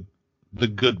the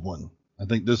good one. I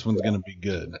think this one's going to be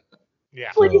good.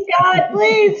 Yeah. Please, God,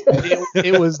 please.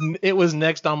 It was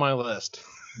next on my list.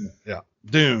 Yeah.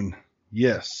 Dune.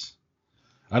 Yes.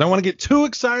 I don't want to get too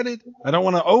excited. I don't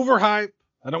want to overhype.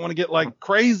 I don't want to get like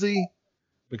crazy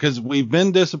because we've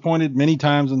been disappointed many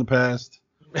times in the past.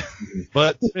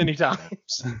 But many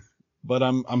times. But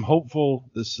I'm hopeful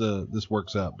this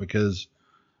works out because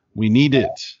we need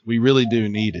it. We really do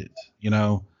need it.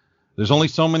 There's only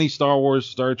so many Star Wars,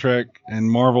 Star Trek,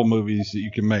 and Marvel movies that you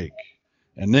can make.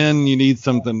 And then you need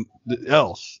something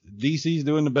else. DC's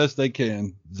doing the best they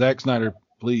can. Zack Snyder,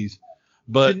 please.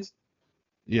 But,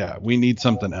 yeah, we need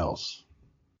something else.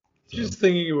 Just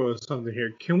thinking about something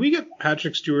here. Can we get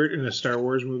Patrick Stewart in a Star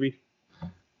Wars movie?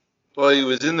 Well, he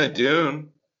was in the Dune.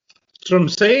 That's what I'm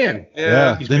saying.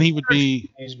 Yeah. Then he would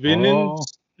be. He's been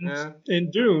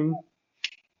in Dune.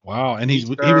 Wow, and he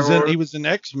was in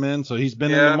X-Men, so he's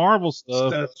been in the Marvel stuff.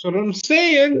 That's what I'm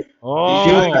saying.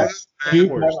 Oh,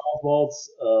 Oswald's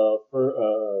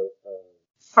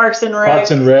Parks and Rec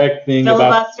thing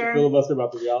Filibuster. about filibuster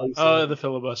about the reality. Oh, the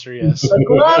filibuster, yes. The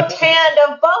gloved hand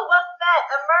of Boba Fett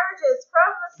emerges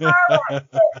from the Star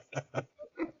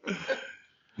Wars.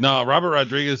 No, Robert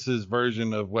Rodriguez's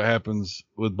version of what happens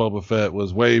with Boba Fett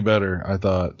was way better, I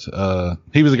thought.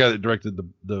 He was the guy that directed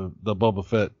the Boba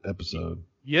Fett episode.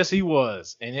 Yes, he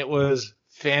was, and it was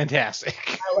fantastic.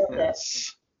 I love it.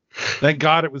 Thank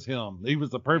God it was him. He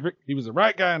was the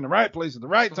right guy in the right place at the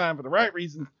right time for the right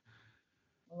reason.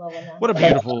 What a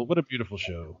beautiful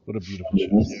show. What a beautiful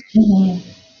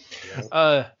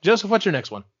show. Joseph, what's your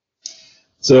next one?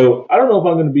 So I don't know if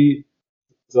I'm going to be.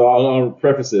 So I'll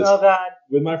preface this. Oh God.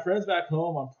 With my friends back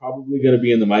home, I'm probably going to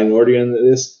be in the minority on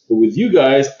this. But with you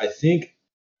guys, I think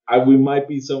we might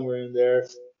be somewhere in there.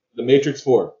 The Matrix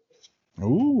 4.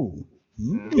 Ooh.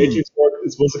 Matrix 4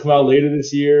 is supposed to come out later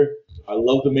this year. I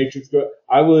love the Matrix.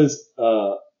 I was,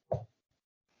 I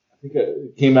think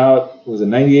it came out, was it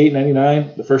 98,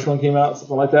 99? The first one came out,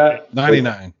 something like that?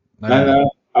 99. I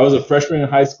was a freshman in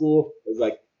high school. It was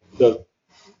like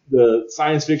the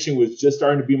science fiction was just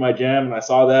starting to be my jam, and I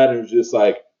saw that, and it was just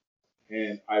like,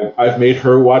 and I've made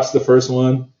her watch the first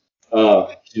one.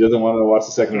 She doesn't want to watch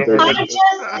the second and third one.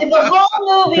 The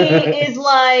whole movie is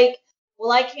like,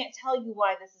 well, I can't tell you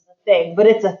why this is a thing, but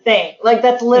it's a thing. Like,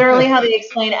 that's literally how they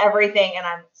explain everything, and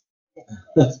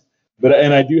I'm...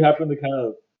 And I do happen to kind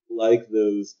of like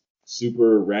those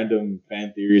super random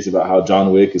fan theories about how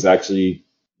John Wick is actually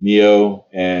Neo,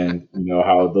 and, you know,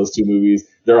 how those two movies,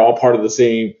 they're all part of the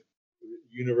same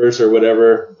universe or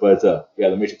whatever, but, yeah,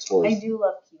 the Matrix 4 I do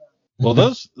love Keanu. Well,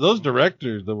 those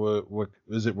directors,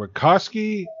 is it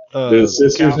Wachowski? The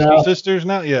sisters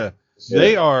now? Yeah.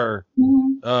 They are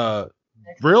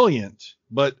brilliant,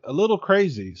 but a little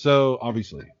crazy. So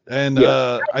obviously, and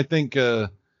I think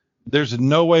there's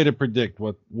no way to predict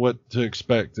what to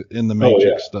expect in the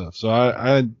Matrix stuff. So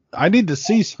I need to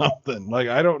see something. Like,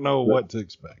 I don't know what to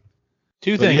expect.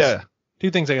 Two things I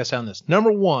got to say on this.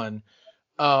 Number one,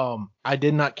 I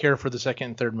did not care for the second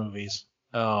and third movies.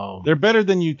 They're better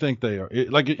than you think they are. You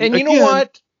know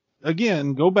what?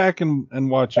 Again, go back and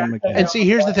watch them again. And see,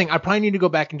 here's the thing. I probably need to go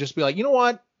back and just be like, you know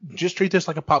what? Just treat this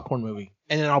like a popcorn movie,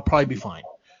 and then I'll probably be fine.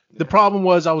 The problem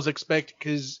was I was expecting,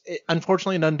 because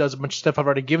unfortunately none does a bunch of stuff. I've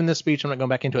already given this speech. I'm not going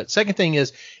back into it. Second thing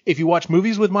is, if you watch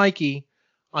Movies with Mikey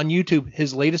on YouTube,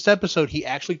 his latest episode, he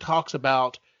actually talks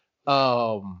about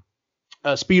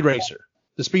Speed Racer,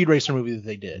 the Speed Racer movie that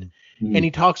they did. Mm-hmm. And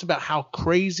he talks about how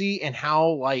crazy and how,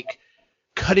 like,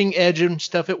 cutting edge and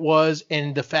stuff it was,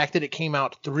 and the fact that it came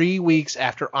out 3 weeks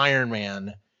after Iron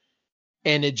Man,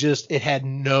 and it had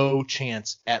no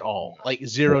chance at all, like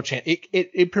zero chance.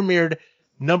 It premiered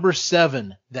number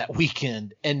 7 that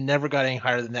weekend and never got any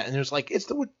higher than that. And it was like,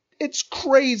 it's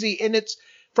crazy, and it's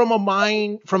from a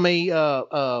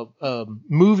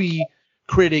movie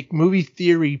critic, movie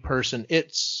theory person.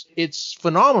 It's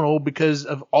phenomenal because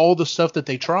of all the stuff that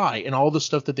they try and all the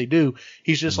stuff that they do.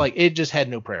 He's just like, it just had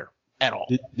no prayer at all.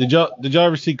 Did y'all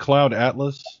ever see Cloud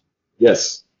Atlas?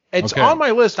 Yes. It's on my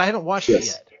list. I haven't watched it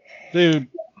yet. Dude,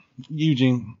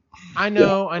 Eugene. I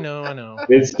know.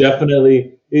 It's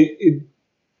definitely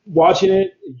watching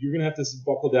it. You're gonna have to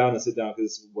buckle down and sit down,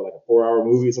 because it's like a 4-hour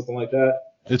movie or something like that.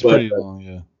 It's pretty long,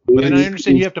 yeah. And I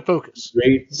understand you have to focus.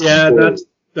 Great. Yeah,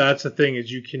 that's the thing, is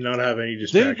you cannot have any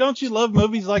distractions. Dude, don't you love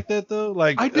movies like that though?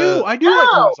 Like, I do. I do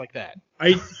like movies like that.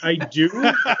 I do.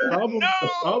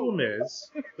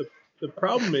 The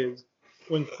problem is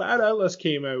when Cloud Atlas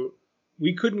came out,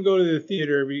 we couldn't go to the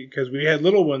theater because we had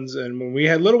little ones, and when we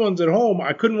had little ones at home,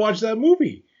 I couldn't watch that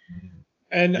movie.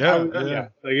 And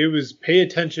like, it was pay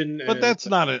attention. But that's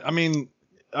not it. I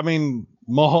mean,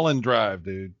 Mulholland Drive,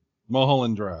 dude.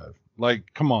 Mulholland Drive.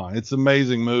 Like, come on, it's an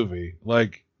amazing movie.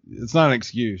 Like, it's not an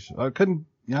excuse. I couldn't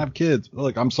have kids.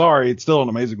 Look, I'm sorry, it's still an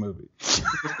amazing movie.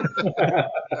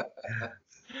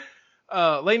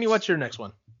 Lainey, what's your next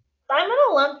one? I'm going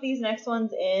to lump these next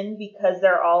ones in because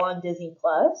they're all on Disney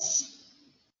Plus.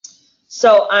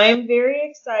 So I'm very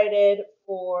excited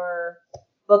for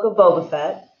Book of Boba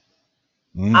Fett.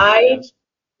 I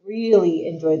really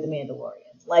enjoyed The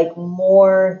Mandalorian, like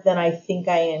more than I think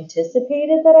I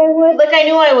anticipated that I would. Like, I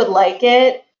knew I would like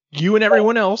it. You and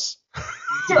everyone else.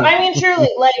 I mean, truly,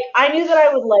 like, I knew that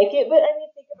I would like it, but I mean,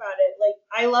 think about it. Like,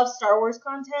 I love Star Wars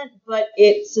content, but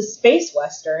it's a space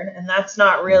western, and that's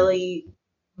not really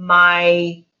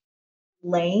my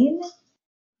lane.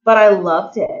 But I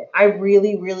loved it. I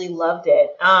really, really loved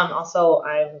it. Also,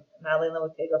 I'm madly in love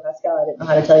with Pedro Pascal. I didn't know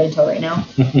how to tell you until right now.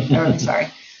 I'm really sorry.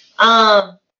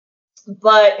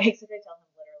 But except I tell him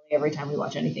literally every time we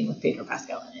watch anything with Pedro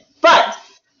Pascal in it. But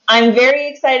I'm very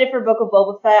excited for Book of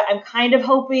Boba Fett. I'm kind of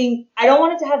hoping, I don't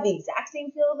want it to have the exact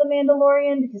same feel of The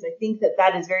Mandalorian because I think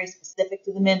that is very specific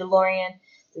to The Mandalorian.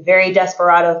 It's a very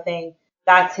Desperado thing.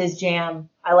 That's his jam.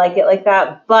 I like it like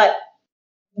that. But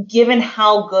given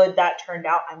how good that turned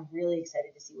out, I'm really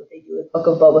excited to see what they do with Book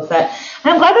of Boba Fett.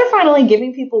 And I'm glad they're finally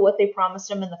giving people what they promised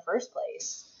them in the first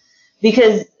place.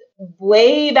 Because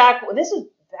way back, this was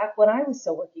back when I was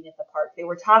still working at the park, they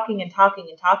were talking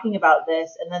about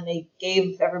this, and then they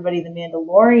gave everybody The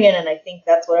Mandalorian, and I think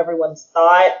that's what everyone's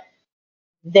thought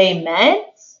they meant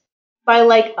by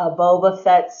like a Boba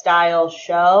Fett style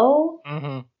show.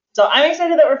 Mm-hmm. So I'm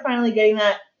excited that we're finally getting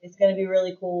that. It's going to be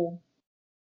really cool.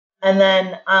 And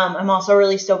then I'm also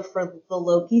really stoked for the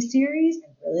Loki series.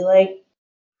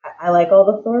 I like all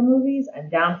the Thor movies. I'm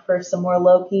down for some more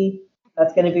Loki.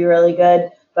 That's going to be really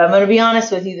good. But I'm going to be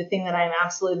honest with you, the thing that I'm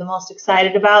absolutely the most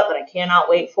excited about, that I cannot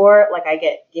wait for, like I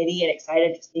get giddy and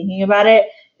excited just thinking about it,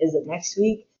 is that next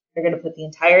week they're going to put the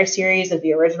entire series of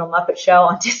the original Muppet Show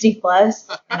on Disney Plus.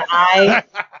 And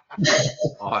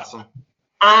Awesome.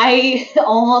 I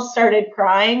almost started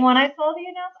crying when I saw the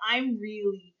announcement. I'm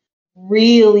really,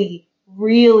 really,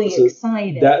 really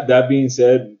excited. That being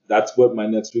said, that's what my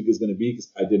next week is going to be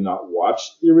because I did not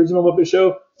watch the original Muppet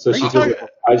Show, so she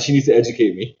needs to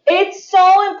educate me. It's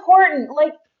so important.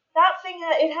 Like that thing,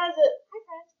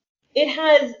 it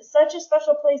has such a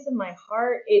special place in my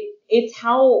heart. It's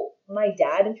how my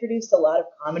dad introduced a lot of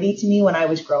comedy to me when I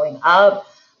was growing up.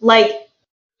 Like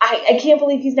I can't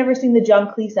believe he's never seen the John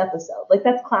Cleese episode. Like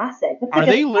that's classic. That's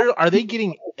Are they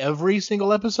getting every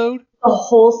single episode? The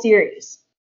whole series.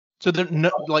 So they're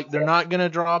not gonna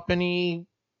drop any.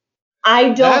 I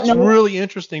don't know. That's know. really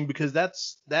interesting because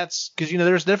that's because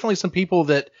there's definitely some people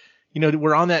that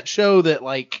were on that show that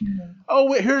like, oh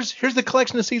wait, here's the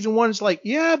collection of season 1. It's like,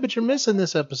 yeah, but you're missing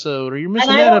this episode or you're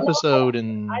missing that episode,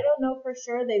 and I don't know for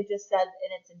sure. They've just said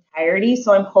in its entirety,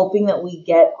 so I'm hoping that we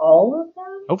get all of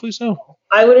them. Hopefully so.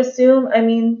 I would assume. I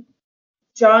mean,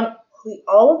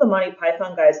 all of the Monty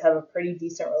Python guys have a pretty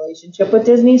decent relationship with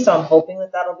Disney, so I'm hoping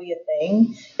that that'll be a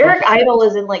thing. Eric Idle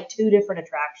is in like 2 different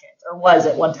attractions, or was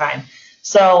at one time,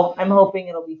 so I'm hoping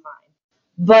it'll be fine.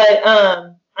 But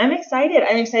I'm excited.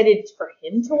 I'm excited for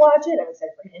him to watch it. I'm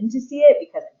excited for him to see it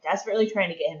because I'm desperately trying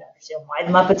to get him to understand why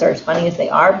the Muppets are as funny as they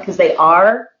are, because they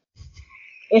are.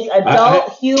 It's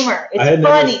adult humor. It's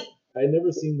funny. I had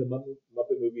never seen the Muppet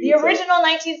movie. The original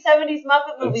 1970s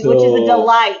Muppet movie, which is a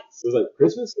delight. It was like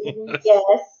Christmas?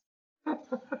 Yes.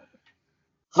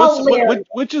 Hilarious.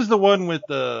 Which is the one with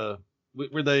the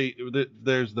where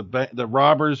there's the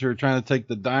robbers who are trying to take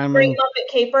the diamond? Bring Muppet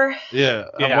Caper. Yeah,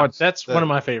 that's one of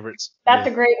my favorites. That's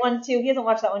a great one too. He hasn't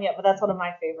watched that one yet, but that's one of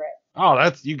my favorites.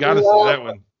 Oh, you got to see that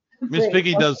one. Miss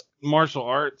Piggy does martial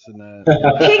arts and that.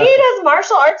 Piggy does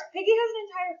martial arts. Piggy has an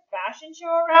entire fashion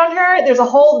show around her. There's a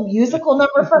whole musical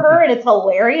number for her, and it's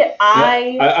hilarious.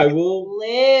 I will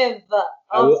live.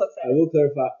 I'm so excited. I will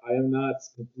clarify. I am not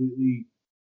completely.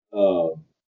 I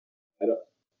don't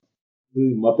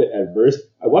really Muppet adverse.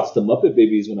 I watched the Muppet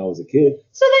Babies when I was a kid.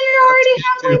 So then you're already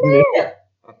halfway there.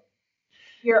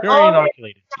 You're already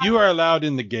inoculated. You are allowed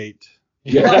in the gate.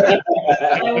 Yeah.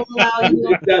 I will allow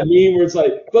you. That meme where it's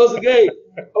like, close the gate,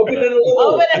 open it a little.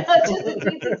 Open it just a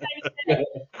teensy tiny bit.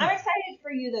 I'm excited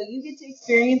for you though. You get to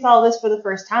experience all this for the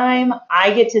first time.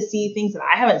 I get to see things that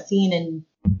I haven't seen in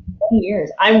 20 years.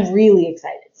 I'm really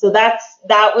excited. So that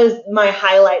was my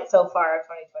highlight so far of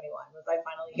 2021 was I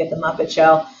finally get the Muppet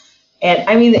Show. And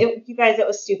I mean, you guys, it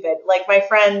was stupid. Like my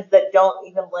friends that don't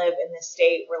even live in this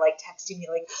state were like texting me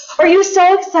like, "Are you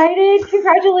so excited?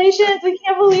 Congratulations! We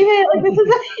can't believe it! Like this is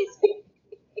amazing."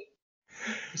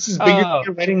 This is bigger than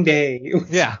your wedding day.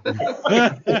 Yeah.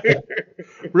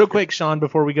 Real quick, Sean,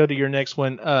 before we go to your next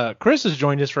one, Chris has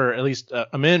joined us for at least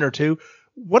a minute or two.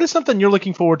 What is something you're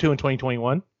looking forward to in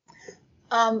 2021?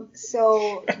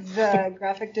 So the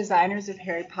graphic designers of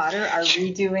Harry Potter are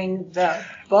redoing the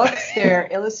books. They're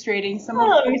illustrating some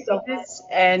of the books,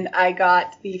 and I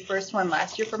got the first one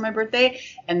last year for my birthday,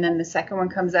 and then the second one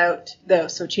comes out.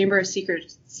 So Chamber of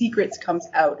Secrets comes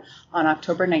out on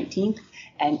October 19th,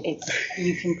 and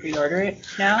you can pre-order it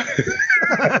now.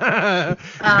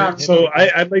 So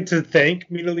I'd like to thank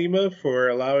Mina Lima for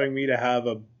allowing me to have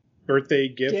a birthday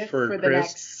gift for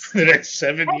Chris for the next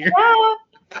 7 years.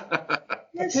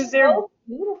 Because they're so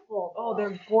beautiful. Oh,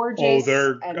 they're gorgeous. Oh,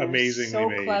 they're and amazingly so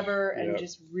made. clever and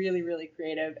just really, really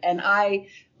creative. And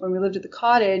when we lived at the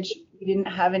cottage, we didn't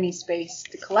have any space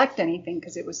to collect anything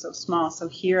because it was so small. So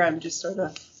here I'm just sort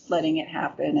of letting it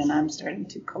happen, and I'm starting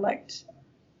to collect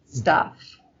stuff.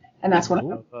 And that's one of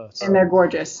them. And they're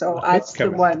gorgeous. So that's the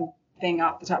one thing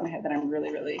off the top of my head that I'm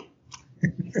really, really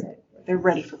excited for. They're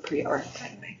ready for pre-order,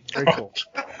 by the way. Very cool.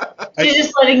 She's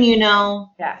just letting you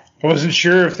know. Yeah. I wasn't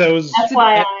sure if that was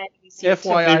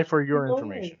FYI for your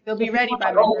information. They'll be ready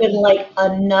by open like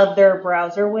another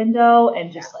browser window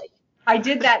and just like. I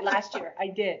did that last year. I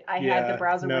did. I had the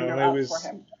browser window up for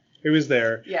him. It was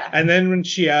there. Yeah. And then when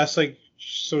she asked, like,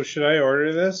 so should I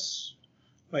order this?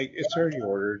 Like, it's already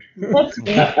ordered. That's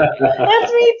me.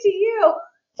 That's me to you.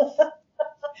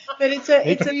 But it's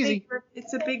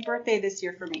a big birthday this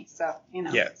year for me, so you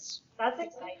know. Yes. That's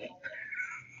exciting.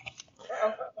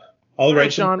 All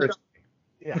right, Sean.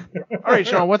 Yeah. All right,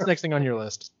 Sean. What's the next thing on your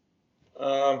list?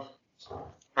 I'm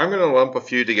gonna lump a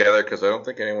few together because I don't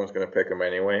think anyone's gonna pick them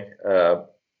anyway.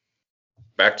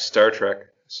 Back to Star Trek.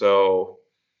 So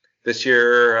this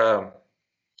year,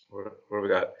 what do we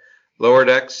got? Lower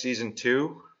Decks season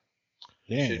 2.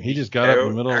 Damn, he just got up in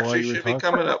the middle of while you were talking. Should be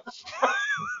coming up.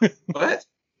 What?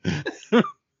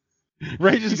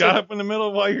 Ray just got up in the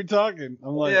middle while you're talking.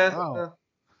 I'm like, wow.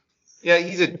 Yeah,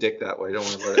 he's a dick that way. Don't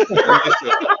worry about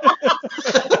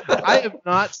it. I have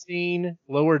not seen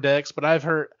Lower Decks, but I've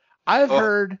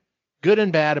heard good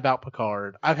and bad about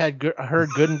Picard. I've heard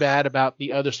good and bad about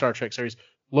the other Star Trek series.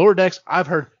 Lower Decks, I've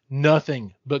heard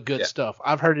nothing but good stuff.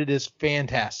 I've heard it is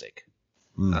fantastic.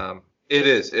 It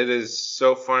is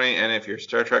so funny, and if you're a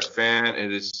Star Trek fan,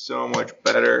 it is so much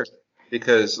better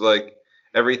because like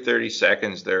every 30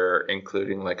 seconds they're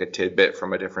including like a tidbit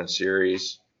from a different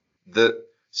series. The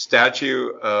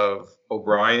statue of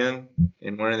O'Brien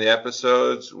in one of the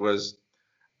episodes was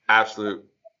absolute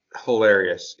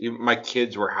hilarious. Even my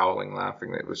kids were howling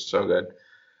laughing. It was so good.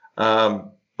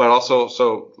 But also,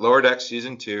 so Lower Decks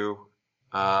season 2,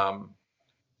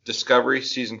 Discovery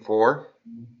season 4,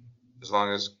 as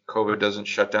long as COVID doesn't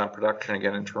shut down production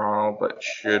again in Toronto, but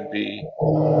should be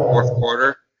fourth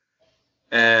quarter.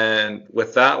 And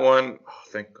with that one,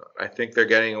 thank God, I think they're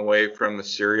getting away from the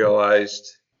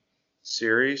serialized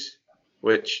series,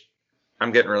 which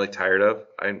I'm getting really tired of.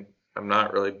 I'm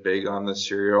not really big on the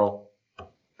serial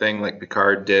thing. Like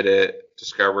Picard did it,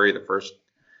 Discovery, the first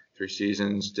 3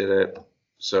 seasons did it.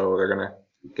 So they're going to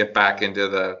get back into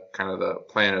the kind of the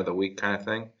Planet of the Week kind of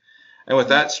thing. And with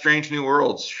that, Strange New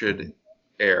Worlds should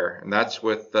air, and that's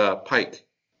with Pike,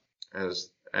 and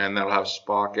that'll have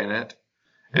Spock in it.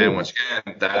 And once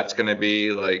again, that's going to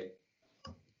be like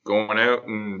going out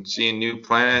and seeing new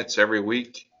planets every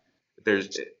week.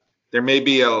 There may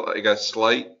be a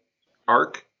slight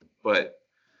arc, but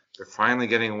they're finally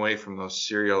getting away from those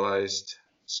serialized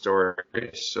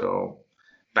stories. So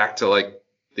back to like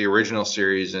the original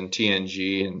series and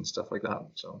TNG and stuff like that.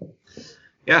 So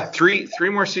yeah, three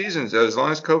more seasons. As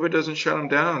long as COVID doesn't shut them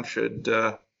down,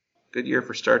 good year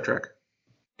for Star Trek.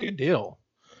 Good deal.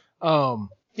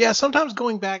 Yeah, sometimes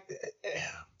going back,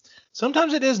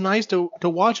 sometimes it is nice to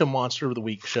watch a Monster of the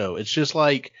Week show. It's just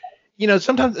like,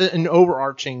 sometimes an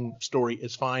overarching story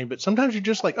is fine, but sometimes you're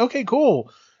just like, okay,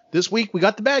 cool. This week we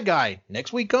got the bad guy.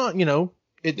 Next week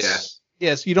yes,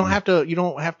 you don't have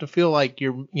to feel like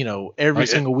you're, every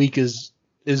single week is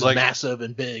like, massive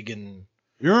and big. And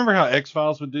you remember how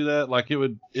X-Files would do that? Like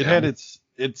it had its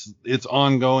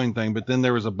ongoing thing, but then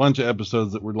there was a bunch of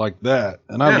episodes that were like that,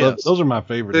 and I love those are my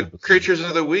favorite. The episodes. Creatures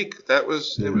of the Week, it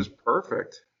was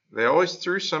perfect. They always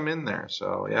threw some in there,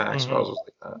 so yeah, X-Files was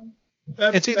like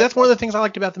that. And see, that's one of the things I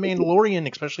liked about The Mandalorian,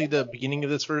 especially the beginning of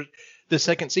the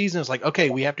second season. Is like, okay,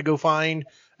 we have to go find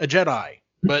a Jedi,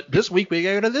 but this week we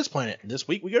go to this planet, and this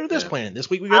week we go to this planet, this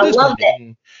week we go to this planet.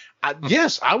 And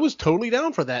I was totally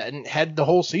down for that. And had the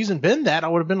whole season been that, I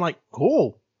would have been like,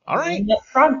 cool, all right,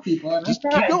 frog people, just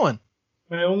keep going.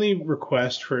 My only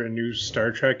request for a new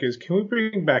Star Trek is, can we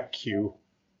bring back Q?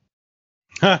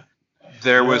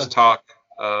 There was talk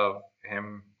of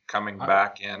him coming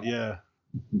back in. Yeah.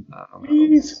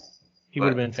 He would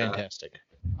have been fantastic.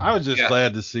 I was just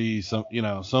glad to see so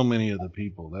many of the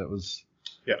people. That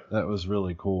was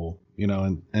really cool.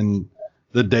 And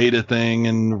the Data thing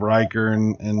and Riker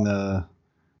and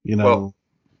Well,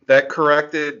 that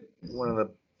corrected one of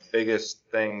the biggest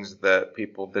things that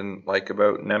people didn't like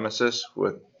about Nemesis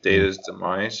with Data's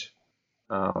demise.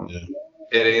 It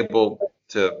able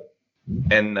to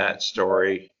end that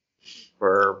story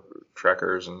for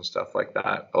Trekkers and stuff like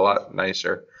that a lot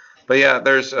nicer. But yeah,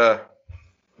 there's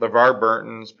LeVar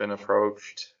Burton's been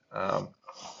approached.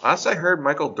 Last I heard,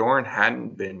 Michael Dorn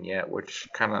hadn't been yet, which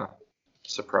kind of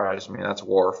surprised me. That's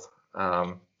Worf.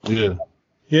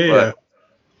 Yeah,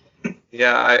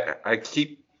 I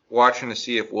keep watching to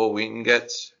see if Will Wheaton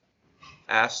gets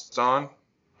asked on,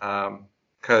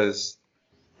 because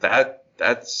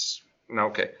that's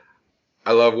okay.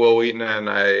 I love Will Wheaton, and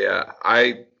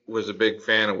I was a big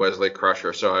fan of Wesley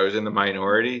Crusher, so I was in the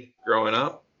minority growing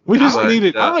up. We just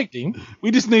needed. I liked him.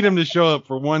 We just need him to show up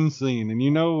for one scene, and you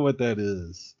know what that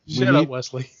is. Shut up,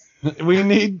 Wesley. We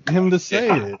need him to say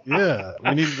it. Yeah,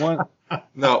 we need one.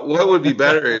 No, what would be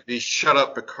better? It'd be Shut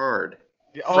Up, Picard.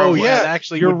 Oh yeah,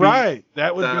 actually, you're right.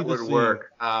 That would that be the would scene.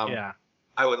 work. Yeah,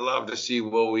 I would love to see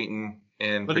Will Wheaton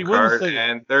in But he wouldn't Picard, say-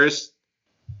 and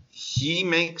he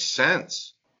makes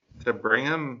sense to bring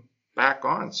him back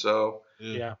on. So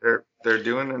yeah. they're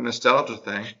doing a nostalgia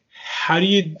thing. How do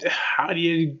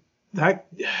you that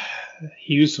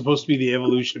he was supposed to be the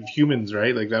evolution of humans,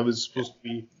 right? Like that was supposed to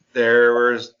be. There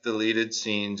was deleted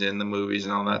scenes in the movies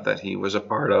and all that he was a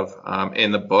part of.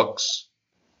 In the books,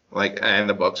 and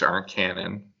the books aren't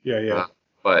canon. Yeah.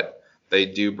 But they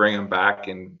do bring him back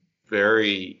in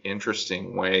very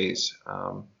interesting ways.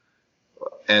 And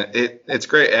it's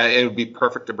great. It would be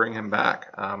perfect to bring him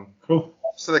back. Cool.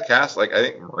 So the cast, I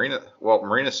think Marina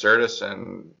Sirtis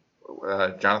and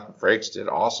Jonathan Frakes did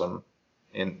awesome.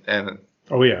 And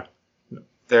Oh yeah.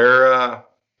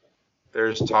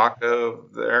 there's talk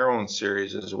of their own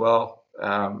series as well,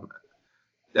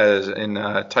 as in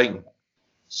Titan.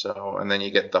 So, and then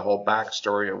you get the whole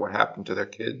backstory of what happened to their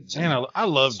kids. Man, I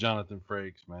love Jonathan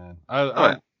Frakes, man.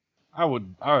 I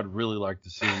would really like to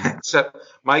see him. Except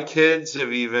my kids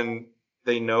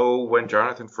they know when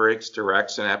Jonathan Frakes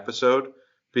directs an episode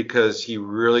because he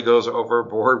really goes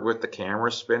overboard with the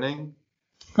camera spinning.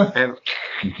 And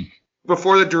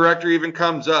before the director even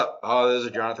comes up, there's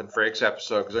a Jonathan Frakes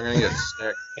episode because I'm going to get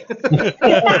sick.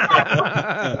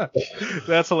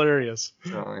 That's hilarious.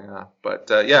 So, yeah. But,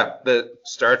 the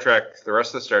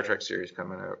rest of the Star Trek series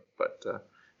coming out. But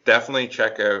definitely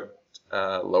check out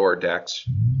Lower Decks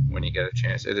when you get a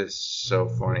chance. It is so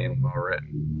funny and well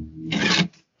written.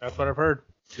 That's what I've heard.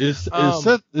 Is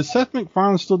Seth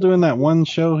MacFarlane still doing that one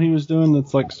show he was doing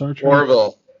that's like Star Trek?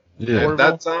 Orville. Yeah. Orville?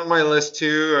 That's on my list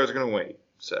too. I was going to wait.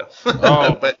 So.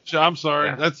 Oh, but I'm sorry.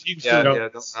 Yeah. That's you.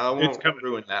 I won't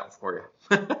ruin that for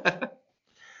you.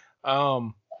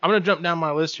 I'm gonna jump down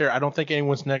my list here. I don't think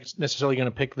anyone's necessarily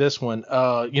gonna pick this one.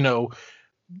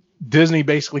 Disney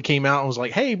basically came out and was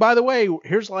like, "Hey, by the way,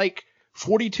 here's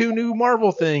 42 new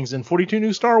Marvel things and 42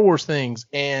 new Star Wars things."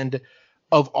 And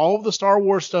of all of the Star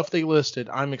Wars stuff they listed,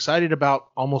 I'm excited about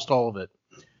almost all of it.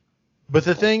 But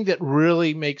the thing that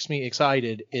really makes me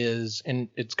excited is, and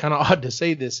it's kind of odd to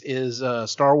say this, is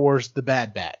Star Wars The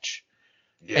Bad Batch.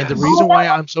 Yes. And the reason why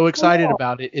I'm so excited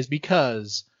about it is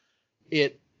because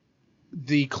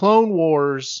the Clone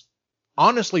Wars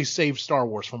honestly saved Star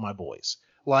Wars for my boys.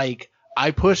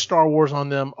 I pushed Star Wars on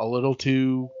them a little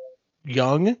too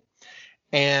young,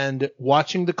 and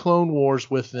watching the Clone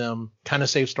Wars with them kind of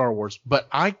saved Star Wars. But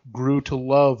I grew to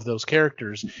love those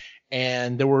characters.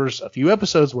 And there was a few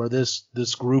episodes where this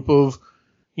group of,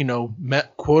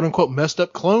 quote unquote messed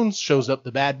up clones shows up,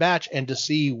 the Bad Batch, and to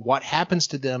see what happens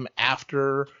to them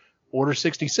after Order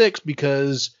 66,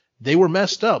 because they were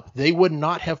messed up. They would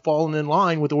not have fallen in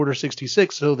line with Order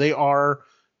 66. So they are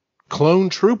clone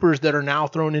troopers that are now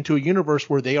thrown into a universe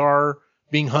where they are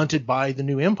being hunted by the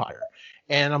new Empire.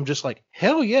 And I'm just like,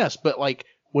 hell yes. But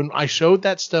when I showed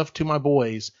that stuff to my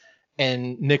boys,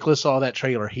 and Nicholas saw that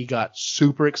trailer, he got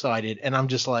super excited, and I'm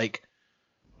just like,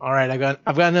 all right, I've got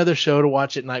another show to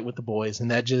watch at night with the boys, and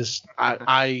that just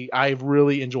I've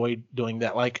really enjoyed doing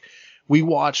that. We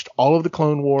watched all of the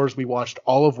Clone Wars, we watched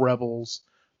all of Rebels,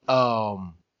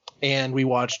 and we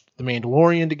watched The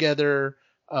Mandalorian together.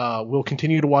 We'll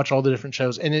continue to watch all the different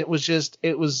shows, and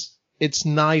it's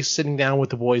nice sitting down with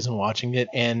the boys and watching it,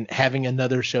 and having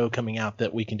another show coming out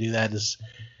that we can do that is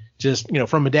just,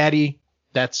 from a daddy.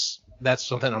 That's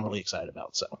something I'm really excited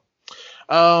about.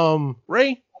 So,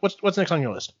 Ray, what's next on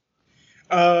your list?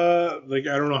 I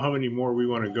don't know how many more we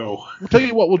want to go. I'll tell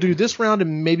you what, we'll do this round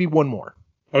and maybe one more.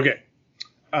 Okay.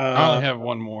 I only have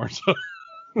one more. So.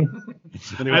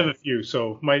 Anyway. I have a few.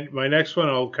 So my next one,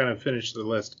 I'll kind of finish the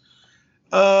list.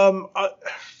 You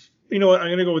know what? I'm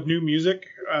gonna go with new music.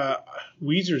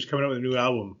 Weezer's coming out with a new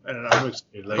album, and I'm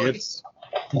excited.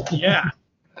 Yeah.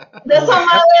 That's on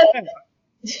my list.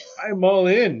 I'm all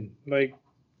in.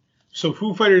 So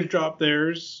Foo Fighters dropped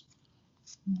theirs.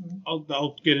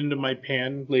 I'll get into my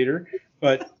pan later,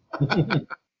 but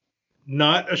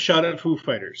not a shot at Foo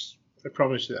Fighters. I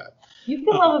promise you that. You can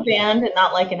love a band and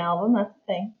not like an album. That's the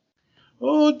thing.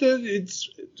 Oh,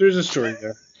 there's a story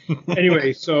there.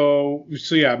 Anyway, so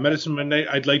yeah, Medicine Midnight.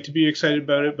 I'd like to be excited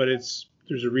about it, but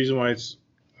there's a reason why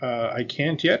I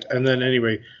can't yet. And then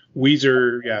anyway,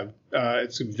 Weezer,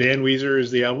 it's Van Weezer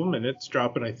is the album, and it's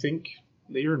dropping, I think,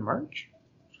 later in March.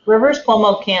 Rivers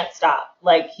Cuomo can't stop.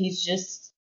 Like, he's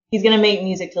going to make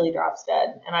music till he drops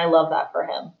dead. And I love that for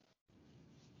him.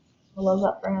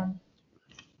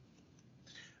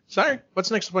 Sorry,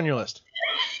 what's next up on your list?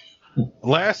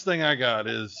 Last thing I got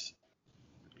is,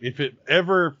 if it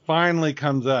ever finally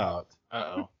comes out,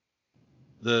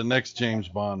 the next James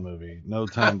Bond movie, No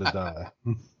Time to Die.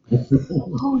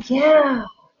 Oh, yeah.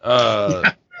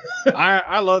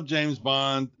 I love James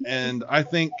Bond, and I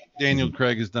think Daniel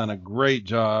Craig has done a great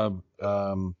job.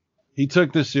 He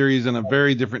took this series in a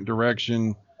very different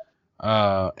direction,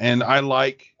 and I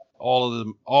like all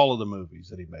of the movies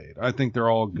that he made. I think they're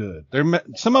all good.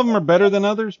 Some of them are better than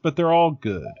others, but they're all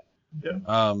good.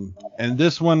 Yeah. And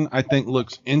this one I think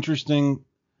looks interesting.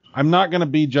 I'm not going to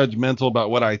be judgmental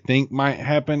about what I think might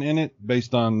happen in it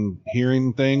based on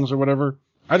hearing things or whatever.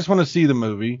 I just want to see the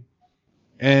movie.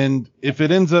 And if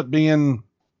it ends up being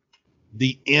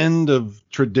the end of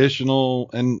traditional,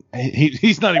 and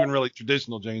he's not even really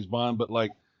traditional James Bond, but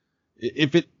like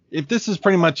if this is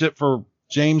pretty much it for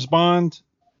James Bond,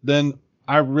 then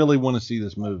I really want to see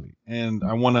this movie, and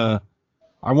I want to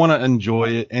enjoy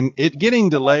it. And it getting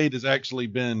delayed has actually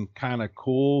been kind of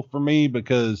cool for me,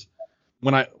 because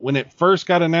when it first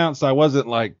got announced, I wasn't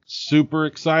like super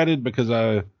excited, because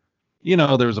there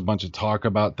was a bunch of talk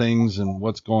about things and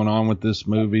what's going on with this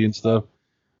movie and stuff.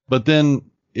 But then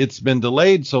it's been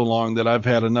delayed so long that I've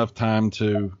had enough time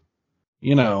to,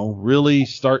 really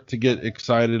start to get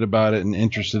excited about it and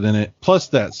interested in it. Plus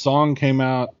that song came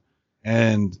out,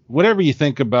 and whatever you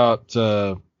think about,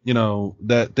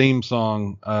 that theme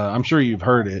song, I'm sure you've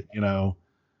heard it,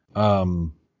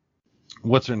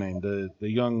 what's her name? The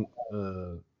young,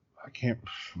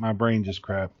 my brain just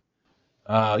crapped.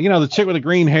 The chick with the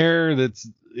green hair that's,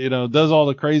 does all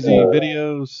the crazy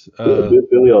videos.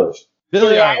 Billie Eilish.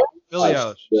 Billie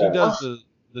Eilish. Yeah. She does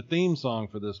the theme song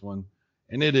for this one,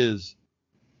 and it is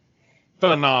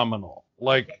phenomenal.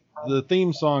 Like, the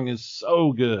theme song is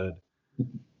so good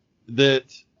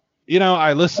that,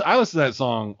 I listen to that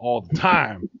song all the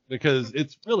time because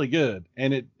it's really good,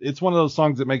 and it's one of those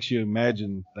songs that makes you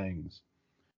imagine things,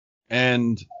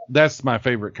 and that's my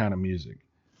favorite kind of music.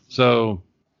 So,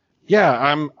 yeah,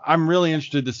 I'm really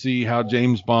interested to see how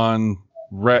James Bond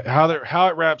how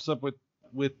it wraps up with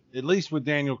at least with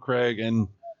Daniel Craig, and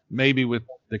maybe with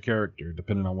the character,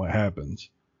 depending on what happens.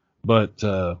 But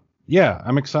yeah,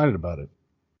 I'm excited about it.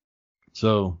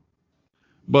 So,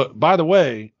 but by the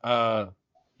way,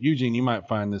 Eugene, you might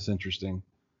find this interesting.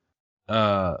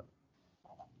 Video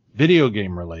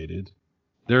game related.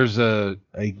 There's a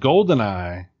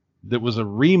GoldenEye that was a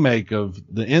remake of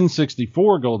the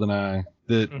N64 GoldenEye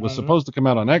that was supposed to come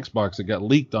out on Xbox. It got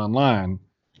leaked online,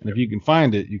 and if you can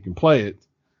find it, you can play it,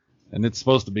 and it's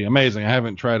supposed to be amazing. I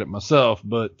haven't tried it myself,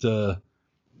 but they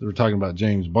were talking about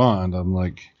James Bond. I'm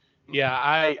like, yeah,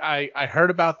 I heard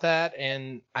about that,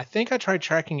 and I think I tried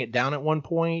tracking it down at one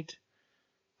point.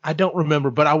 I don't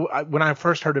remember, but I when I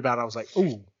first heard about it, I was like,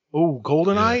 ooh,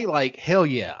 GoldenEye, like hell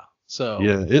yeah. So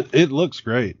yeah, it looks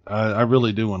great. I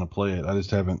really do want to play it. I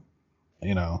just haven't.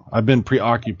 I've been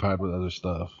preoccupied with other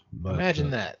stuff. But,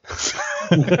 imagine that.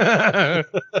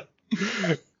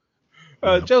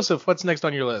 Joseph, what's next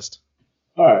on your list?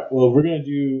 All right. Well, we're going to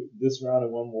do this round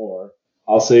and one more.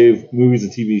 I'll save movies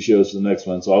and TV shows for the next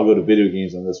one, so I'll go to video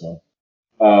games on this one.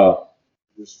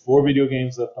 There's 4 video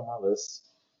games left on my list.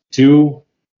 2,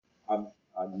 I'm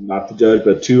not the judge,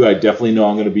 but 2 I definitely know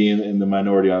I'm going to be in the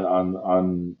minority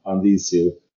on these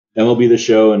 2. MLB The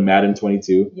Show and Madden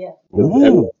 22. Yeah.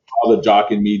 All the jock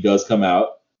in me does come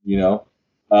out,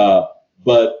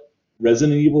 but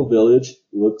Resident Evil Village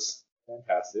looks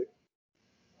fantastic.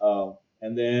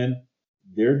 And then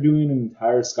they're doing an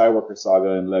entire Skywalker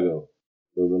saga in Lego.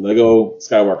 So the Lego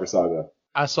Skywalker saga.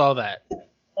 I saw that.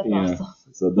 That's awesome.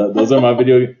 So those are my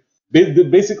video.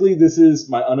 Basically, this is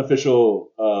my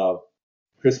unofficial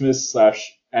Christmas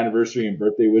 / anniversary and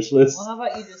birthday wish list. Well, how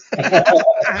about you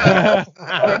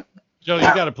just? Joe, you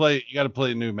gotta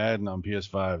play new Madden on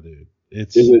PS5, dude.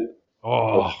 Is it?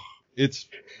 Oh, it's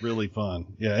really fun.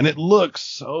 Yeah, and it looks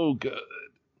so good.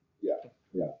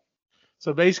 Yeah.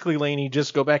 So basically, Laney,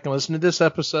 just go back and listen to this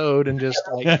episode and just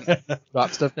like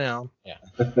jot stuff down. Yeah.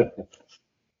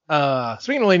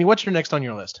 Speaking of Laney, what's your next on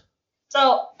your list?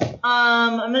 So,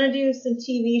 I'm gonna do some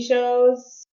TV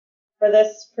shows for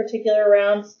this particular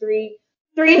round. Three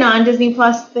non-Disney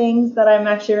Plus things that I'm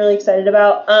actually really excited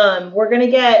about. We're gonna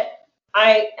get.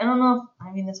 I don't know.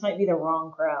 This might be the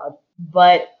wrong crowd,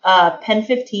 but Pen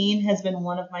 15 has been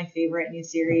one of my favorite new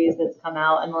series that's come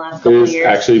out in the last couple of years.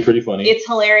 It's actually pretty funny. It's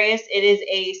hilarious. It is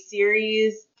a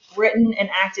series written and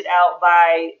acted out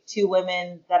by 2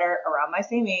 women that are around my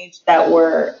same age that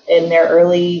were in their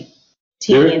early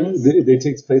teens. They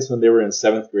takes place when they were in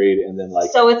 7th grade, and then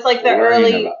like. So it's like the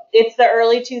early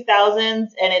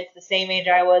 2000s, and it's the same age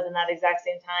I was in that exact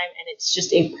same time, and it's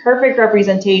just a perfect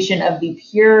representation of the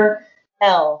pure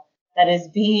hell that is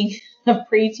being a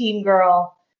preteen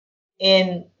girl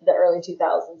in the early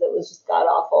 2000s. It was just god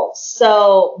awful.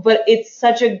 So, but it's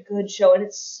such a good show, and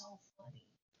it's so funny.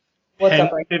 What's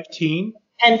up, right? 15?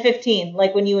 10-15,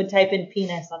 like when you would type in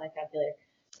penis on a calculator.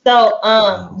 So,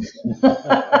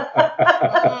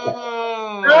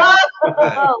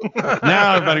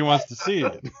 Now everybody wants to see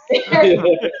it.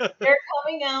 they're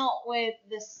coming out with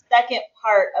the second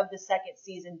part of the second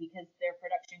season because their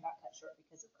production got cut short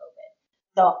because of COVID.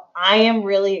 So I am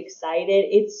really excited.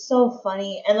 It's so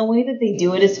funny, and the way that they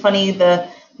do it is funny. The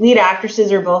lead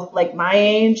actresses are both like my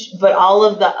age, but all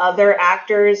of the other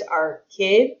actors are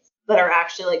kids that are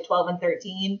actually like 12 and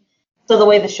 13. So the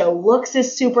way the show looks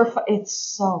is super fun. It's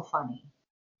so funny.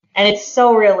 And it's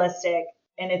so realistic.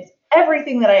 And it's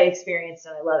everything that I experienced,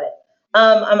 and I love it.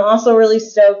 I'm also really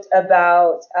stoked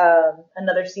about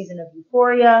another season of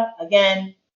Euphoria.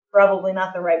 Again, probably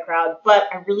not the right crowd, but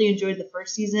I really enjoyed the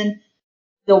first season.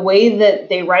 The way that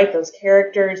they write those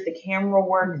characters, the camera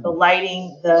work, the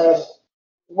lighting,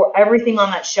 everything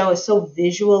on that show is so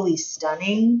visually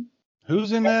stunning.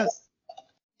 Who's in that?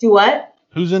 Do what?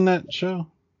 Who's in that show?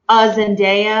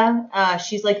 Zendaya.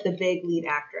 She's like the big lead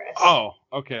actress. Oh,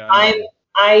 okay.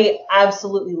 I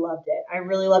absolutely loved it. I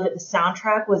really loved it. The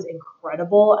soundtrack was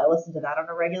incredible. I listened to that on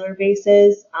a regular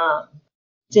basis.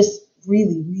 Just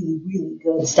really, really, really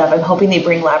good stuff. I'm hoping they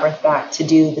bring Labyrinth back to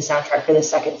do the soundtrack for the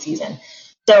second season.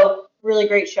 So, really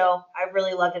great show. I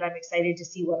really loved it. I'm excited to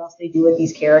see what else they do with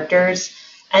these characters.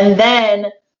 And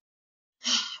then,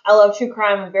 I love true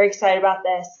crime. I'm very excited about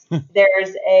this.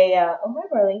 There's a hi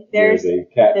Barley. There's a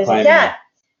cat. There's a cat.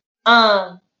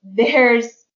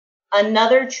 There's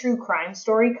another true crime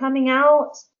story coming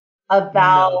out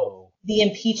about the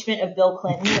impeachment of Bill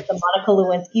Clinton with the Monica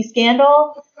Lewinsky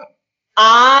scandal.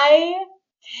 I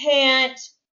can't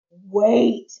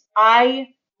wait.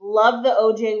 I love the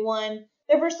OJ one.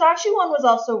 The Versace one was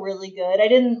also really good. I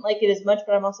didn't like it as much,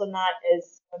 but I'm also not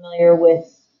as familiar with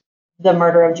the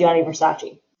murder of Gianni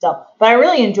Versace. So, but I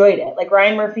really enjoyed it. Like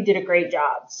Ryan Murphy did a great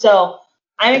job. So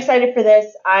I'm excited for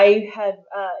this. I have,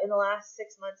 in the last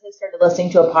 6 months, I started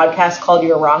listening to a podcast called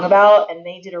You're Wrong About, and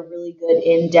they did a really good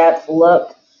in-depth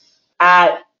look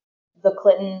at the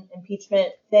Clinton impeachment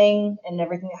thing and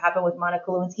everything that happened with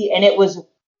Monica Lewinsky. And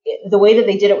the way that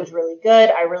they did it was really good.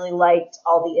 I really liked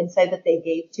all the insight that they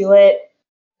gave to it.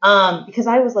 Because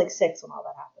I was like 6 when all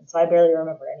that happened, so I barely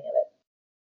remember any of it.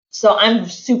 So I'm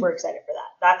super excited for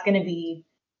that. That's going to be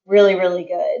really, really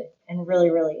good and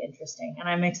really, really interesting. And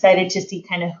I'm excited to see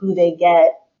kind of who they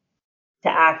get to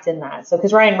act in that. So,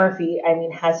 because Ryan Murphy, I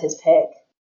mean, has his pick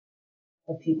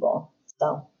of people.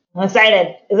 So I'm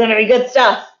excited. It's going to be good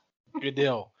stuff. Good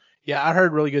deal. Yeah, I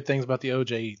heard really good things about the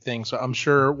OJ thing. So I'm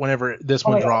sure whenever this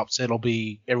one drops,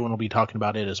 everyone will be talking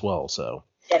about it as well. So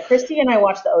yeah, Christy and I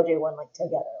watched the OJ one like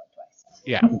together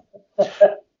like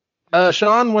twice. Yeah.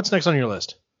 Sean, what's next on your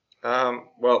list?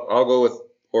 Well, I'll go with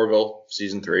Orville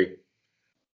season 3.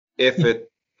 If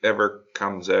it ever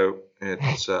comes out,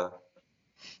 it's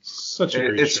such a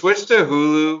great it show. switched to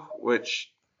Hulu,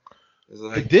 which is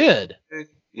like it did.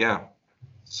 Yeah.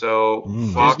 So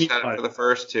Fox had it for the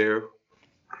first 2,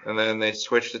 and then they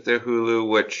switched it to Hulu,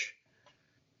 which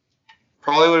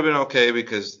probably would have been okay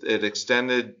because it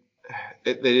extended.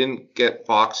 They didn't get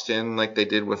boxed in like they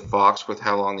did with Fox with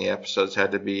how long the episodes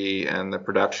had to be, and the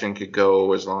production could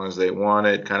go as long as they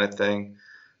wanted, kind of thing.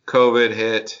 COVID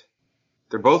hit.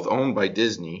 They're both owned by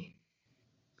Disney,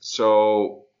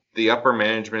 so the upper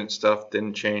management stuff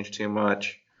didn't change too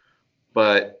much,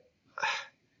 but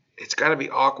it's got to be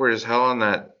awkward as hell on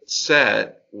that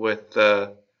set with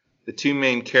the two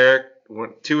main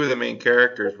two of the main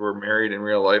characters were married in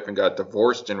real life and got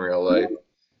divorced in real life,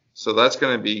 so that's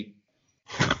going to be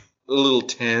a little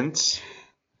tense.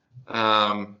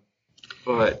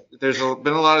 But there's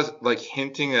been a lot of like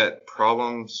hinting at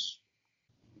problems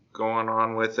going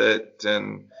on with it,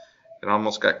 and it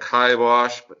almost got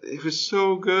kiboshed, but it was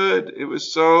so good. It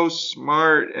was so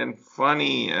smart and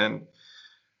funny, and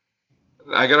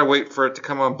I gotta wait for it to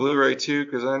come on Blu-ray too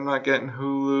because I'm not getting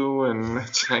Hulu, and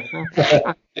it's like,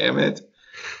 oh, damn it.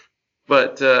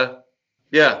 But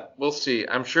yeah, we'll see.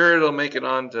 I'm sure it'll make it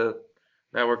on to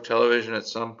network television at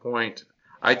some point.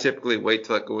 I typically wait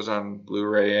till it goes on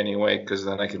Blu-ray anyway because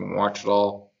then I can watch it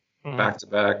all back to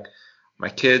back. My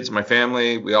kids, my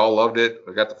family, we all loved it.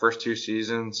 We got the first 2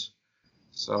 seasons.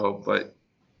 So, but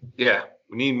yeah,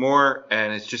 we need more,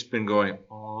 and it's just been going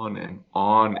on and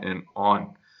on and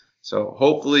on. So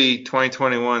hopefully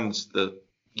 2021's the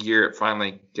year it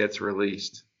finally gets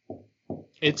released.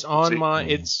 It's on my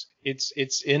it's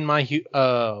in my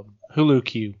Hulu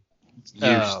queue.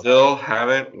 You still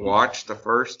haven't watched the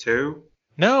first two?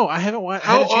 No, I haven't watched.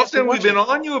 How often we've been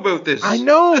on you about this? I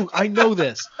know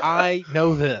this.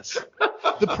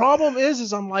 The problem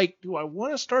is I'm like, do I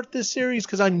want to start this series?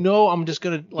 Because I know I'm just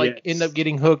gonna end up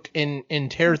getting hooked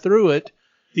and tear through it.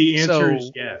 The answer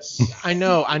is yes. I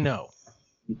know.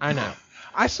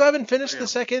 I still haven't finished the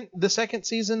second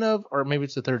season of, or maybe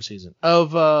it's the third season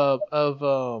of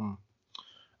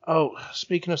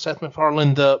speaking of Seth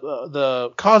MacFarlane,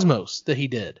 the Cosmos that he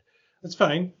did. That's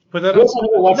fine. Put that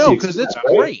on. No, because it's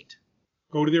great.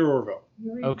 Go to the Orville.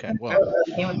 Okay, well.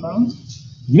 Game of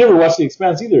Thrones? You never watched The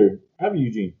Expanse either, have you,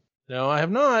 Eugene? No, I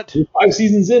have not. You're 5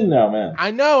 seasons in now, man.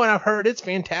 I know, and I've heard it's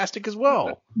fantastic as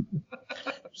well.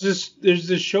 There's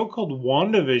this show called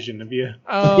WandaVision. Have you?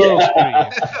 Oh,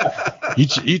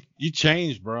 you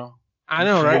changed, bro. I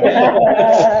know, right?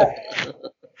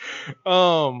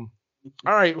 All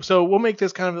right, so we'll make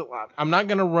this kind of. I'm not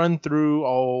gonna run through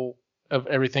all of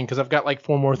everything because I've got like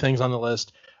 4 more things on the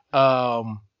list.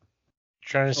 Trying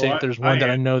to see if there's one that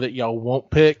I know that y'all won't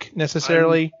pick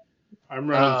necessarily. I'm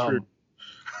running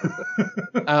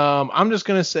through. I'm just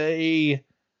gonna say.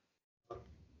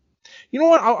 You know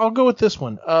what? I'll go with this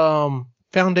one.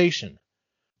 Foundation.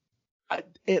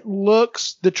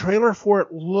 The trailer for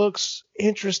it looks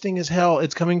interesting as hell.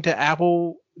 It's coming to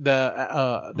Apple,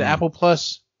 the Apple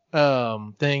Plus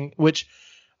thing, which,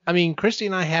 I mean, Christy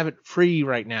and I have it free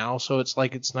right now, so it's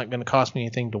like it's not going to cost me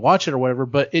anything to watch it or whatever.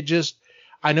 But it just,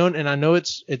 I know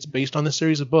it's based on the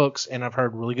series of books, and I've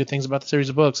heard really good things about the series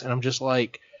of books, and I'm just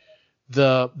like,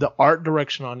 the art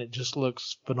direction on it just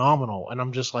looks phenomenal, and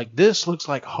I'm just like, this looks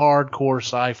like hardcore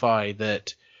sci-fi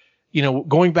that, you know,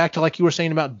 going back to like you were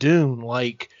saying about Dune,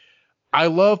 like I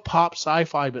love pop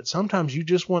sci-fi, but sometimes you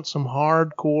just want some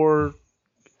hardcore,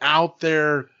 out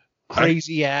there,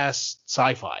 crazy ass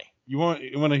sci-fi. You want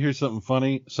to hear something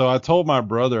funny? So I told my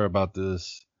brother about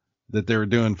this, that they were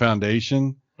doing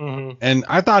Foundation. Mm-hmm. And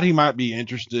I thought he might be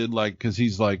interested, like, cause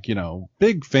he's like, you know,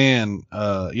 big fan,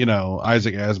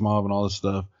 Isaac Asimov and all this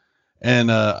stuff.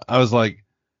 And, I was like,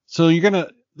 so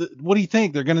what do you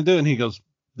think they're going to do? And he goes,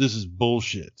 this is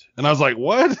bullshit. And I was like,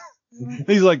 what?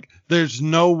 He's like, there's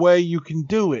no way you can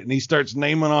do it. And he starts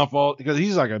naming off because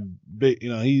he's like a big,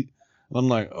 I'm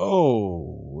like,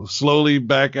 slowly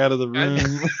back out of the room.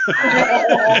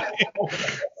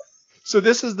 So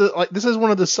this is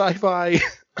one of the sci-fi,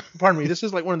 pardon me, this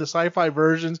is like one of the sci-fi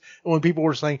versions when people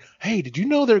were saying, hey, did you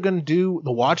know they're going to do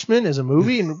The Watchmen as a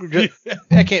movie? And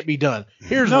that can't be done.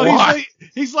 Here's why.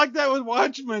 He's like that with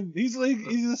Watchmen. He's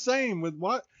the same with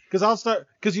what? Because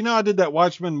I did that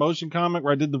Watchmen motion comic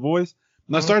where I did the voice.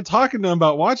 And I started talking to him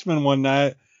about Watchmen one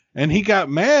night, and he got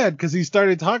mad because he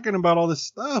started talking about all this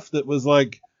stuff that was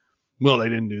like, well, they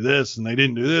didn't do this and they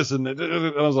didn't do this. And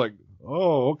I was like,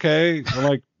 oh, okay. I'm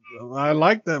like, I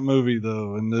like that movie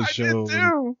though in this show. Did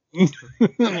too.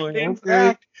 Like,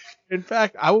 in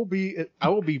fact, I will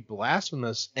be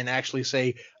blasphemous and actually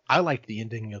say I liked the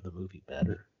ending of the movie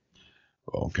better.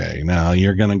 Okay, now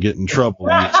you're gonna get in trouble.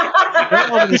 I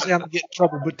don't want to say I'm gonna get in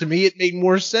trouble, but to me it made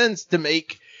more sense to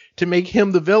make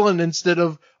him the villain instead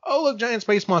of, oh look, giant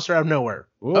space monster out of nowhere.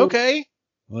 Ooh. Okay.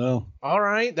 Well, all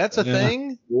right, that's a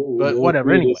thing. But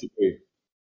whatever. Anyway,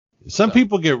 some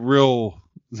people get real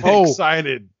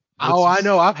excited. Oh, I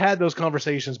know. I've had those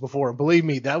conversations before. And believe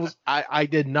me, that was I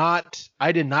did not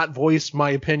voice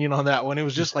my opinion on that one. It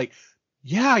was just like,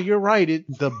 yeah, you're right.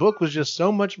 The book was just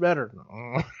so much better.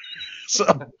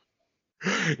 So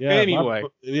anyway,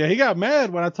 he got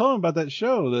mad when I told him about that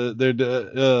show.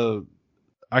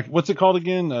 What's it called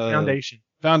again?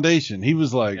 Foundation. He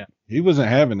was like, he wasn't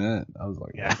having it. I was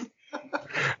like, yeah.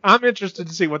 I'm interested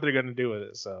to see what they're going to do with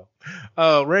it. So,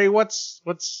 Ray, what's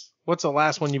the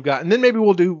last one you've got? And then maybe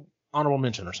we'll do honorable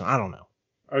mention or something. I don't know.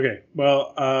 Okay.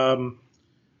 Well,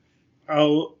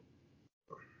 I'll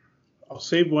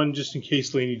save one just in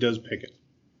case Lainey does pick it,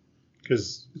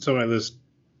 because it's on my list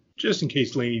just in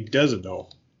case Lainey doesn't know.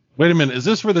 Wait a minute. Is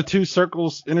this where the two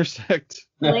circles intersect?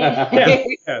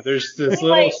 Yeah. There's this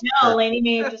little. No, Lainey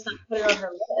may have just not put it on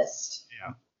her list.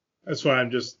 Yeah. That's why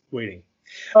I'm just waiting.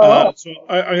 Oh. So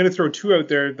I'm going to throw 2 out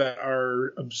there that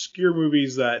are obscure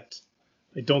movies that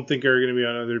I don't think are going to be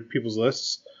on other people's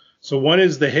lists. So one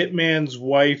is The Hitman's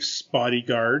Wife's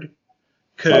Bodyguard,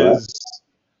 because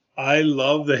I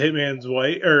love The Hitman's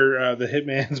Wife, or The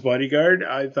Hitman's Bodyguard.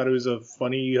 I thought it was a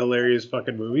funny, hilarious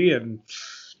fucking movie, and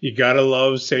you gotta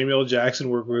love Samuel Jackson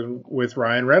working with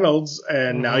Ryan Reynolds,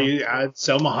 and now you add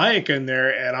Selma Hayek in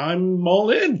there, and I'm all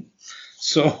in.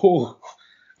 So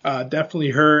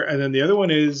Definitely her. And then the other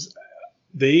one is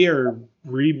they are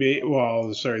they're going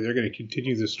to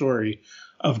continue the story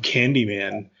of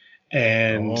Candyman.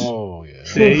 And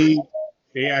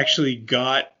they actually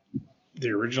got the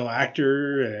original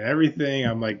actor and everything.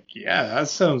 I'm like, yeah, that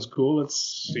sounds cool.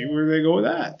 Let's see where they go with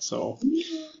that. So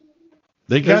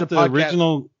they got the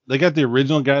original. They got the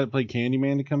original guy that played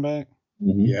Candyman to come back.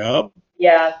 Mm-hmm. Yep.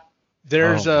 Yeah.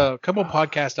 There's a couple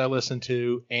podcasts I listen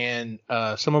to, and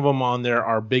some of them on there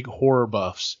are big horror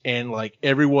buffs, and like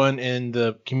everyone in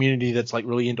the community that's like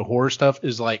really into horror stuff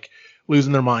is like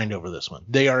losing their mind over this one.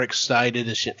 They are excited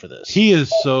as shit for this. He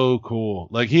is so cool.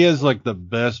 Like he has like the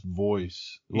best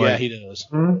voice. Yeah, he does.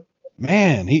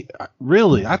 Man,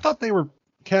 I thought they were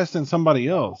casting somebody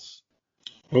else.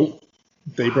 Oh,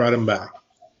 they brought him back.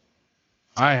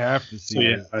 I have to see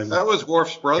it. That was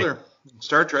Worf's brother in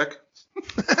Star Trek.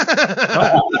 Just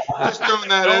throwing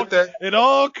that out there. It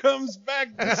all comes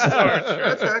back to Star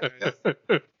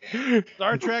Trek.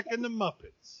 Star Trek and the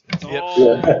Muppets. It's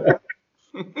all...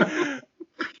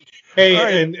 Hey,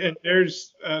 right. and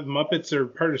there's Muppets are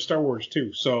part of Star Wars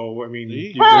too. So I mean,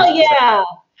 hell yeah.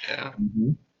 Yeah.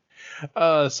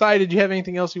 Mm-hmm. Sai, did you have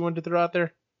anything else you wanted to throw out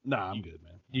there? Nah, I'm good,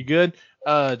 man. You good?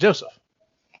 Joseph.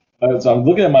 So I'm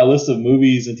looking at my list of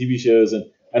movies and TV shows, and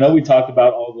I know we talked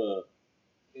about all the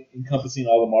encompassing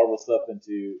all the Marvel stuff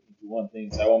into one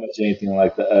thing, so I won't mention anything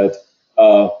like that.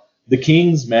 The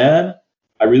King's Man,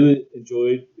 I really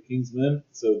enjoyed The King's Man,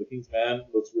 so The King's Man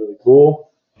looks really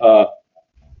cool.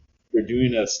 They're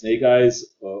doing a Snake Eyes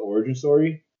origin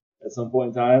story at some point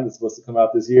in time. It's supposed to come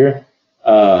out this year,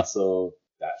 so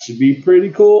that should be pretty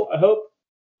cool, I hope.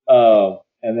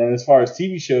 And then as far as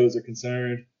TV shows are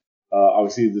concerned,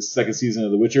 obviously the second season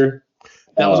of The Witcher.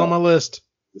 That was on my list.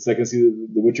 The second season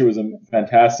of The Witcher was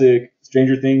fantastic.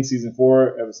 Stranger Things season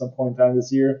 4 at some point in time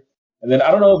this year. And then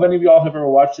I don't know if any of y'all have ever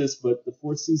watched this, but the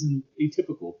 4th season,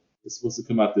 Atypical, is supposed to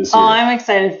come out this year. Oh, I'm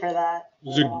excited for that.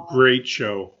 It's a great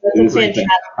show. It is a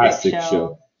fantastic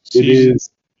show. It is,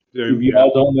 if you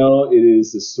all don't know, it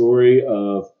is the story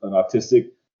of an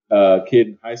autistic kid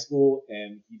in high school,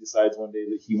 and he decides one day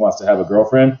that he wants to have a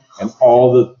girlfriend, and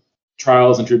all the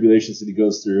trials and tribulations that he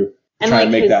goes through to try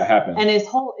and make that happen. And it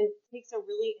takes a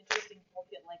really interesting look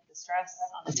at like the stress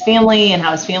on his family and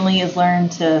how his family has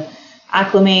learned to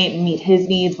acclimate and meet his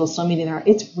needs while still meeting their.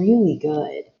 It's really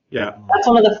good. Yeah. That's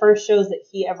one of the first shows that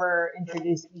he ever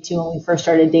introduced me to when we first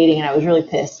started dating, and I was really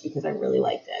pissed because I really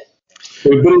liked it.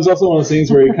 But it was also one of those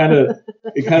things where it kind of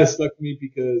stuck to me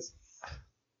because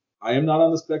I am not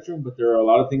on the spectrum, but there are a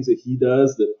lot of things that he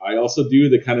does that I also do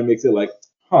that kind of makes it like,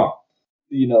 huh.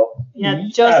 You know. Yeah,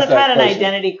 Joseph had an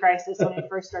identity crisis when he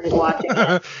first started watching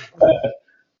it.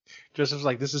 Joseph's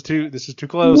like, this is too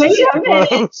close. Wait a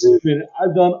minute.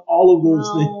 I've done all of those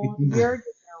things. You're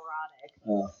just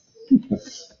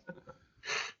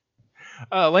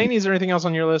neurotic. Lainey, is there anything else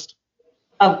on your list?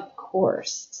 Of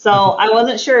course. So I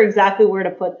wasn't sure exactly where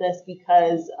to put this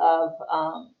because of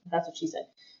that's what she said.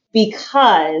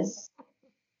 Because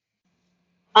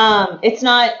it's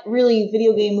not really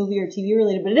video game, movie, or TV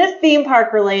related, but it is theme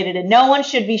park related, and no one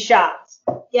should be shocked.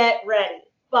 Get ready.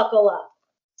 Buckle up.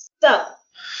 So,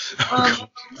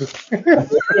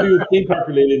 theme park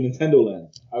related Nintendo Land.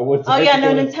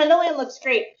 Nintendo Land looks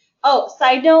great. Oh,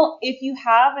 side note, if you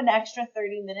have an extra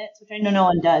 30 minutes, which I know no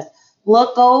one does,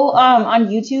 go on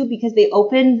YouTube because they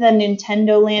opened the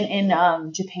Nintendo Land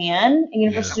in Japan, in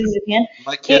Universal Studios Japan.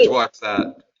 My kids watch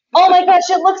that. Oh my gosh,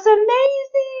 it looks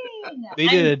amazing! They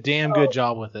did a damn good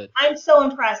job with it. I'm so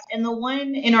impressed. And the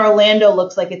one in Orlando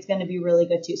looks like it's going to be really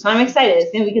good too. So I'm excited.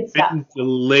 It's going to be good stuff. Been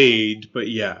delayed, but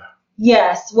yeah.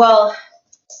 Yes. Well,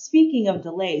 speaking of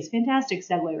delays, fantastic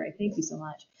segue, right? Thank you so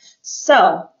much.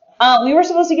 So we were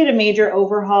supposed to get a major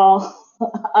overhaul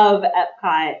of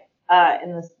Epcot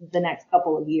in the next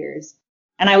couple of years.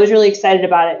 And I was really excited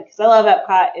about it because I love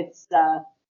Epcot. It's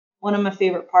one of my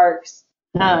favorite parks.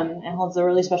 It holds a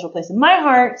really special place in my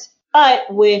heart.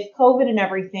 But with COVID and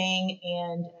everything,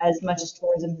 and as much as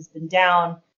tourism has been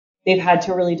down, they've had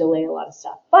to really delay a lot of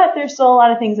stuff. But there's still a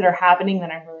lot of things that are happening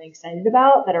that I'm really excited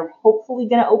about that are hopefully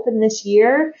going to open this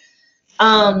year.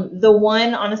 The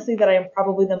one, honestly, that I'm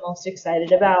probably the most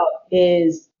excited about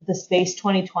is the Space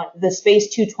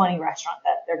 220 restaurant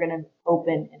that they're going to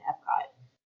open in Epcot.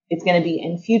 It's going to be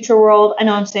in Future World. I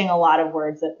know I'm saying a lot of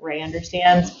words that Ray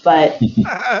understands, but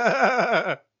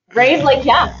Ray's like,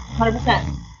 yeah,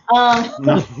 100%.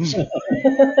 But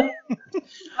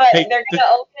hey, they're going to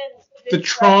open. The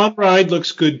Tron ride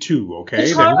looks good too, okay?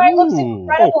 The Tron ride looks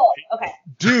incredible. Okay.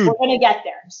 Dude. We're going to get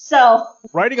there. So.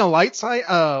 Riding a light cycle?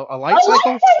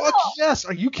 Fuck yes.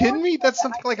 Are you kidding me? That's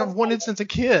something like I've wanted since a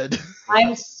kid.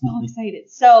 I'm so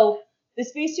excited. So, the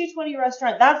Space 220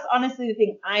 restaurant, that's honestly the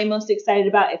thing I'm most excited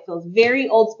about. It feels very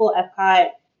old school Epcot.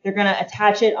 They're going to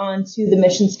attach it onto the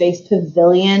Mission Space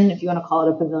Pavilion. If you want to call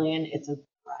it a pavilion, it's a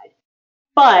ride.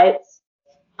 But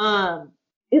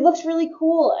it looks really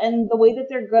cool. And the way that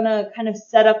they're going to kind of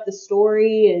set up the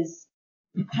story is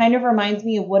kind of reminds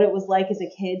me of what it was like as a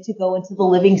kid to go into the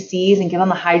living seas and get on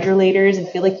the hydrolators and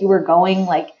feel like you were going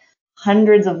like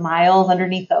hundreds of miles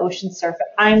underneath the ocean surface.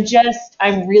 I'm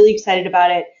really excited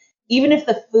about it. Even if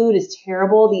the food is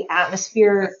terrible, the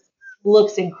atmosphere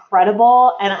looks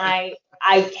incredible, and I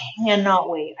cannot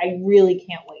wait. I really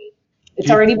can't wait.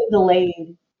 It's already been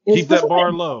delayed. Keep that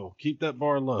bar low. Keep that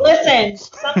bar low. Listen,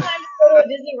 sometimes you go to a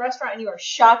Disney restaurant and you are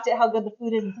shocked at how good the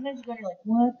food is, and sometimes you go and you're like,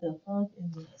 what the fuck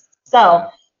is this? So.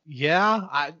 Yeah,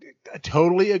 I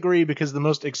totally agree, because the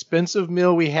most expensive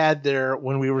meal we had there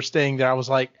when we were staying there, I was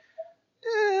like,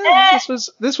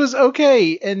 this was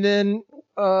okay. And then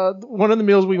one of the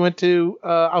meals we went to,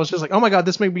 I was just like, oh my God,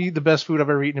 this may be the best food I've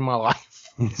ever eaten in my life.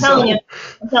 I'm telling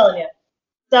you.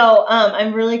 So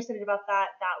I'm really excited about that.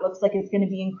 That looks like it's going to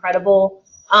be incredible.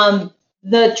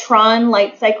 The Tron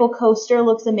Light Cycle coaster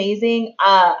looks amazing.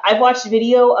 I've watched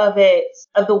video of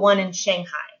the one in Shanghai,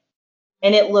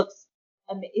 and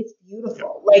it's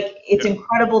beautiful. Like, it's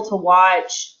incredible to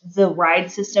watch. The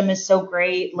ride system is so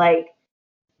great. Like,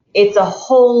 it's a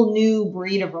whole new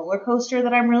breed of roller coaster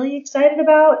that I'm really excited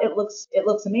about. It looks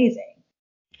amazing.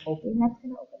 Hoping that's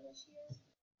going to open this year.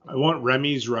 I want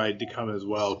Remy's ride to come as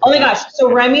well. Oh my gosh. So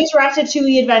Remy's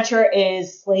Ratatouille Adventure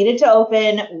is slated to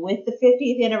open with the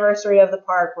 50th anniversary of the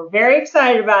park. We're very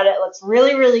excited about it. It looks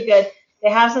really, really good. They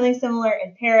have something similar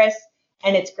in Paris,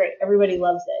 and it's great. Everybody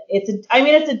loves it.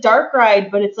 It's a dark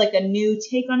ride, but it's like a new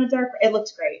take on a dark ride. It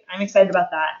looks great. I'm excited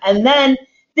about that. And then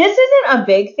this isn't a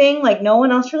big thing. Like, no one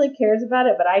else really cares about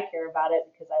it, but I care about it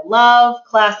because I love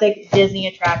classic Disney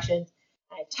attractions.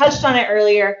 I touched on it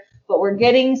earlier, but we're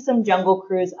getting some Jungle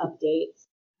Cruise updates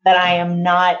that I am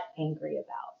not angry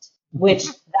about, which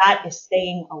that is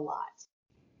saying a lot.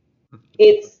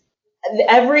 It's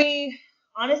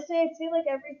honestly, I'd say like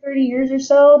every 30 years or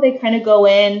so, they kind of go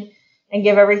in and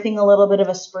give everything a little bit of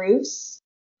a spruce.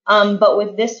 But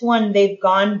with this one, they've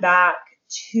gone back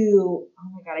to, oh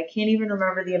my God, I can't even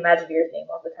remember the Imagineer's name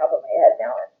off the top of my head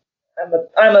now.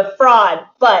 I'm a fraud,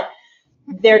 but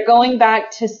they're going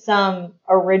back to some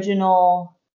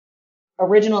original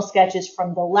sketches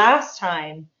from the last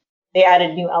time they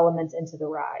added new elements into the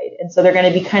ride. And so they're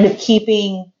going to be kind of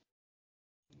keeping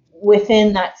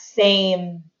within that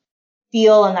same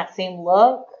feel and that same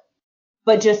look,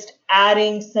 but just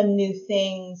adding some new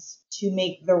things to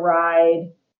make the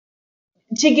ride,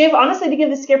 to give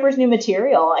the skippers new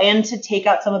material and to take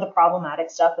out some of the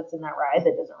problematic stuff that's in that ride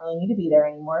that doesn't really need to be there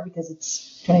anymore because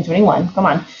it's 2021. Come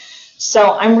on.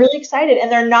 So I'm really excited,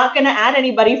 and they're not going to add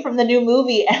anybody from the new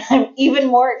movie, and I'm even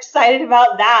more excited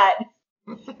about that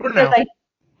because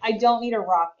I don't need a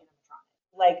rock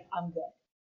animatronic. Like, I'm good.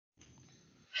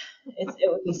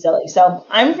 It would be silly. So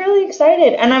I'm really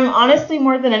excited, and I'm honestly,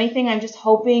 more than anything, I'm just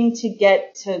hoping to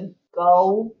get to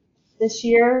go this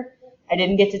year. I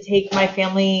didn't get to take my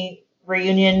family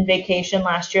reunion vacation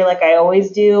last year like I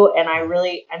always do, and I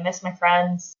miss my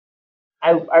friends.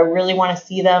 I really want to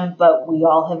see them, but we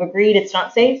all have agreed it's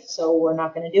not safe, so we're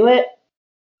not going to do it.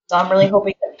 So I'm really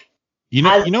hoping that. You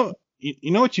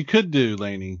know what you could do,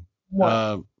 Lainey?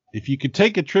 What? If you could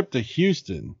take a trip to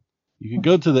Houston, you could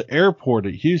go to the airport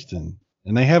at Houston,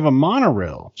 and they have a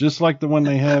monorail just like the one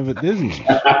they have at Disney.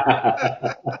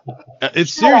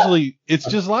 It's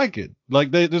just like it.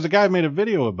 Like there's a guy who made a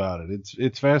video about it.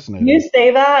 It's fascinating. You say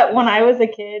that. When I was a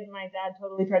kid, my dad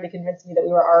totally tried to convince me that we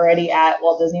were already at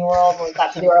Walt Disney World when we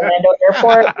got to the Orlando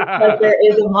airport because there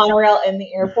is a monorail in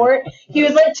the airport. He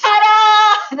was like,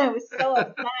 ta-da! And I was so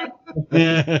upset.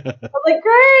 I was like,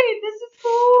 great, this is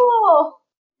cool.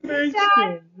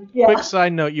 Yeah. Quick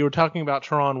side note, you were talking about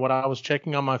Tron. What I was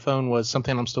checking on my phone was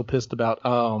something I'm still pissed about.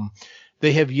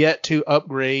 They have yet to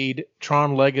upgrade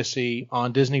Tron Legacy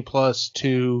on Disney Plus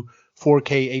to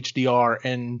 4K HDR,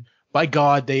 and by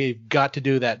God, they've got to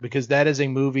do that because that is a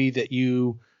movie that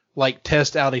you like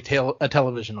test out a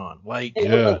television on. Like,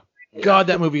 yeah. God,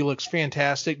 that movie looks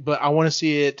fantastic, but I want to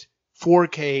see it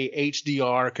 4K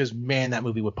HDR because man, that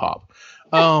movie would pop.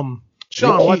 Sean,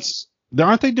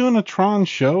 aren't they doing a Tron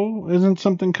show? Isn't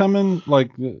something coming?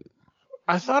 Like,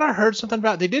 I thought I heard something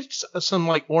about it. They did some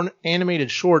like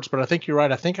animated shorts, but I think you're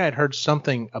right. I think I had heard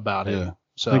something about it. Yeah.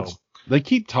 So they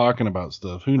keep talking about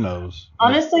stuff. Who knows?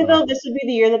 Honestly, though, this would be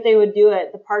the year that they would do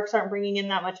it. The parks aren't bringing in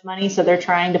that much money, so they're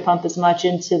trying to pump as much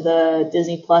into the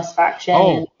Disney Plus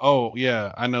faction. Oh,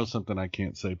 yeah. I know something I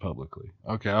can't say publicly.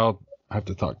 Okay, I'll have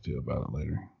to talk to you about it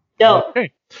later. Dope.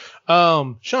 Okay.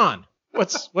 Sean,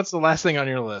 what's the last thing on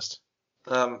your list?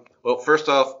 Well, first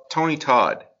off, Tony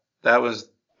Todd. That was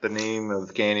the name of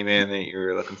the Candyman that you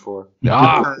were looking for.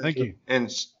 Thank you. In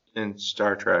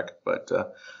Star Trek, but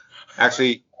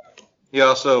actually, he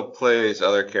also plays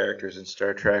other characters in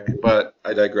Star Trek. But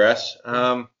I digress.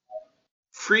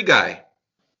 Free Guy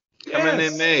coming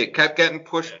in May. Kept getting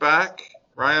pushed back.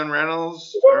 Ryan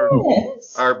Reynolds,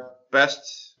 our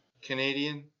best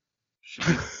Canadian. Should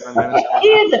be Prime Minister. He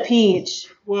is a peach.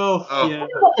 Well, I don't know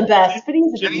about the best, but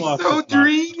he's a And peach. he's so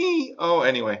dreamy. Oh,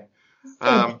 anyway.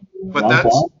 But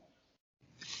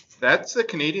that's the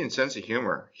Canadian sense of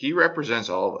humor. He represents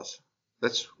all of us.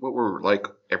 That's what we're like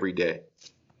every day.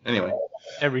 Anyway.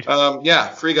 Every time.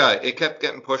 Free Guy. It kept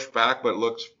getting pushed back, but it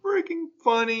looks freaking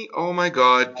funny. Oh my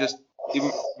god. Just even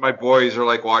my boys are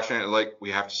like watching it like,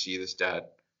 we have to see this, Dad.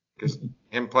 Because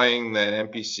him playing the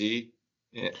NPC,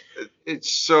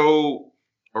 it's so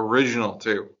original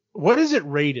too. What is it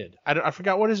rated? I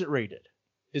forgot. What is it rated?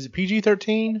 Is it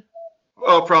PG-13?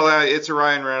 Oh, probably. It's a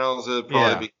Ryan Reynolds. It'll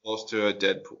probably be close to a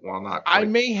Deadpool. Well, not quite. I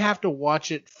may have to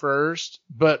watch it first,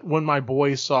 but when my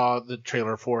boys saw the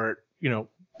trailer for it,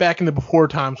 back in the before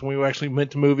times when we actually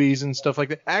went to movies and stuff like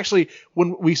that. Actually,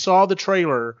 when we saw the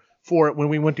trailer for it when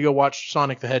we went to go watch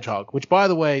Sonic the Hedgehog, which, by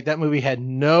the way, that movie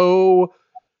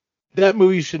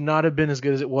should not have been as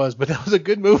good as it was, but that was a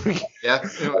good movie. Yeah.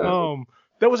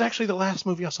 That was actually the last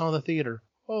movie I saw in the theater.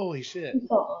 Holy shit.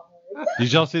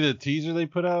 Did y'all see the teaser they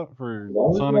put out for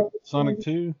Sonic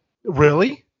 2?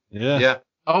 Really? Yeah. Yeah.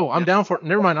 Oh, I'm down for it.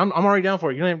 Never mind. I'm already down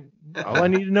for it. All I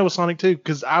need to know is Sonic 2,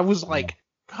 because I was like,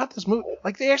 God, this movie,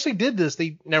 like, they actually did this.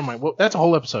 Never mind. Well, that's a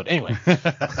whole episode. Anyway.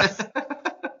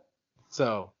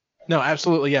 So, no,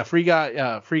 absolutely. Yeah. Free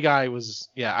Guy was,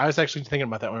 I was actually thinking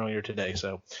about that one earlier today.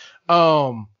 So,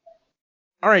 all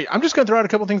right. I'm just going to throw out a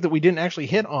couple things that we didn't actually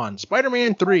hit on.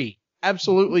 Spider-Man 3.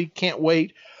 Absolutely can't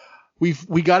wait.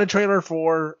 We got a trailer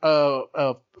for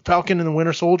Falcon and the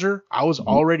Winter Soldier. I was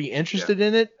already interested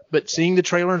in it, but seeing the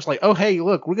trailer, it's like, oh, hey,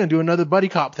 look, we're going to do another buddy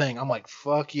cop thing. I'm like,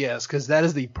 fuck yes, because that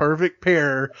is the perfect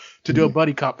pair to do a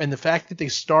buddy cop. And the fact that they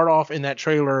start off in that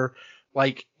trailer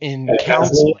like in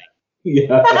counseling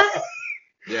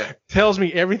tells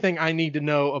me everything I need to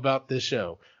know about this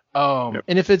show. And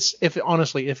if it's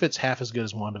half as good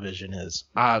as WandaVision is,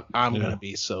 I'm gonna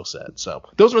be so sad. So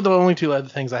those were the only two other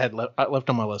things I had left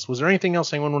on my list. Was there anything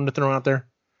else anyone wanted to throw out there?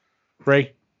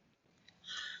 Ray?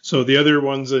 So the other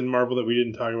ones in Marvel that we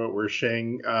didn't talk about were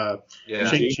Shang-Chi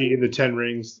and the Ten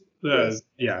Rings.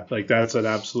 Like that's an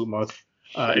absolute must.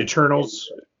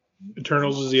 Eternals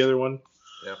is the other one.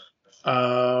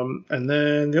 And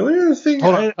then the only other thing.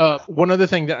 Hold on. One other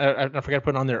thing that I forgot to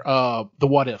put on there. The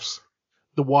What Ifs.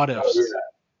 The What Ifs.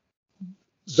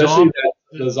 Especially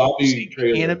the zombie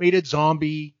trailer. Animated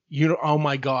zombie. Oh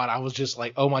my god. I was just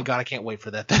like, oh my god, I can't wait for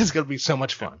that. That's gonna be so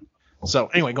much fun. So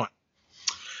anyway, go on.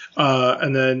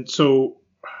 And then so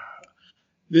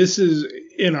this is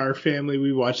in our family.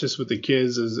 We watched this with the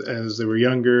kids as they were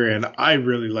younger, and I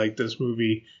really like this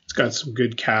movie. It's got some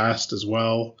good cast as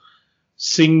well.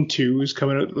 Sing 2 is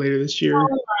coming out later this year. Oh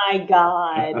my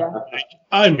god.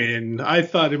 I'm in. I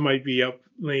thought it might be up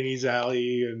Lainey's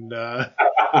alley, and I've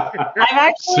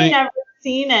actually never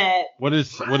seen it. What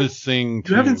is Sing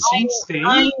 2? You haven't seen Sing?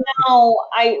 I know.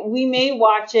 We may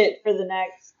watch it for the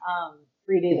next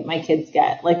free day that my kids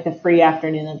get, like the free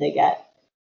afternoon that they get.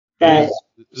 But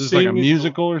is this like a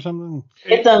musical or something?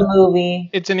 It's a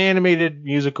movie. It's an animated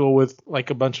musical with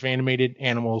like a bunch of animated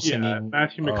animals singing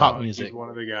Matthew pop McConaughey music. is one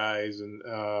of the guys, and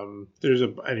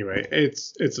anyway,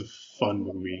 it's a fun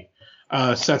movie.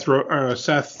 Seth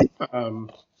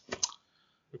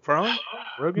MacFarlane?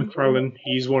 MacFarlane,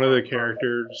 he's one of the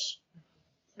characters.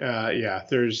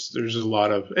 There's a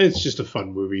lot of. It's just a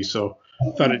fun movie, so I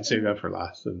thought I'd save that for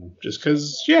last, and just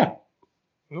because,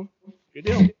 Good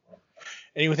deal.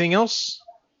 Anything else?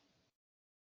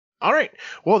 All right.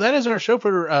 Well, that is our show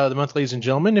for the month, ladies and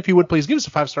gentlemen. If you would please give us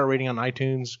a 5-star rating on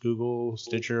iTunes, Google,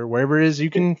 Stitcher, wherever it is you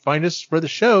can find us for the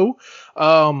show.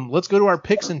 Let's go to our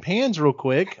picks and pans real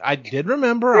quick. I did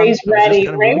remember. Ray's ready.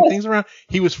 Kind of moving things around.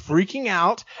 He was freaking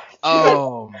out.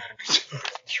 I'm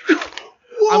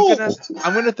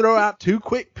gonna throw out two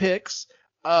quick picks.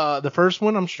 The first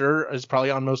one I'm sure is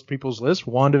probably on most people's list.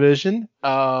 WandaVision.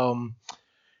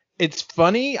 It's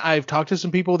funny. I've talked to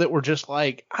some people that were just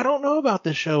like, I don't know about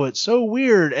this show. It's so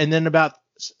weird. And then about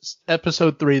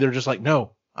episode 3, they're just like,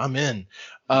 no, I'm in.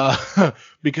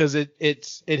 Because it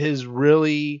has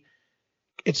really,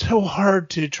 it's so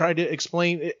hard to try to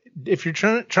explain. if you're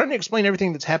trying to explain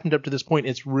everything that's happened up to this point,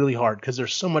 it's really hard because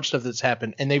there's so much stuff that's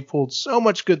happened, and they've pulled so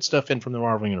much good stuff in from the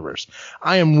Marvel Universe.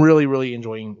 I am really, really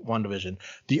enjoying WandaVision.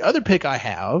 The other pick I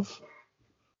have,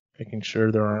 making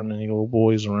sure there aren't any little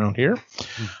boys around here.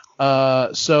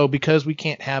 So because we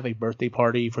can't have a birthday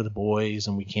party for the boys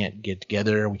and we can't get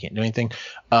together, we can't do anything,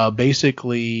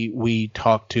 basically we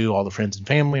talked to all the friends and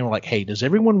family and we're like, hey, does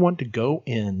everyone want to go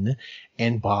in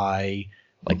and buy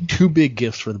like 2 big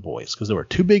gifts for the boys? Because there were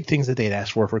 2 big things that they had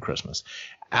asked for Christmas.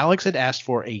 Alex had asked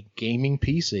for a gaming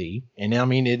PC, and I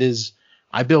mean,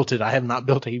 I built it. I have not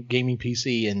built a gaming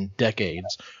PC in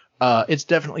decades. It's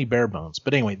definitely bare bones.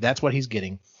 But anyway, that's what he's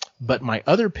getting. But my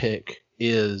other pick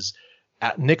is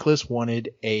Nicholas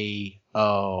wanted a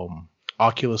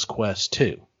Oculus Quest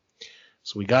 2.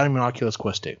 So we got him an Oculus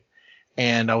Quest 2.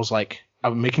 And I was like,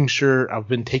 I'm making sure I've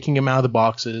been taking them out of the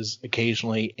boxes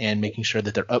occasionally and making sure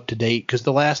that they're up to date. Because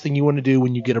the last thing you want to do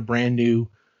when you get a brand new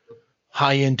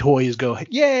high-end toy is go,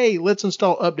 yay, let's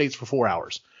install updates for 4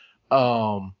 hours.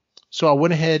 So I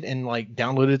went ahead and like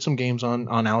downloaded some games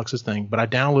on Alex's thing, but I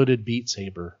downloaded Beat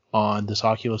Saber on this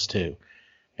Oculus 2.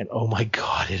 And oh my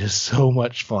God, it is so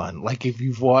much fun. Like if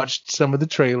you've watched some of the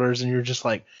trailers and you're just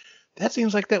like, that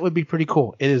seems like that would be pretty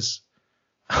cool. It is.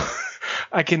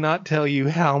 I cannot tell you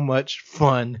how much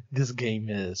fun this game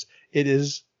is. It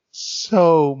is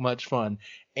so much fun.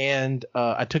 And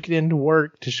I took it into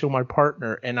work to show my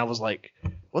partner, and I was like,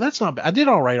 well, that's not bad. I did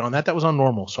all right on that. That was on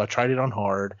normal. So I tried it on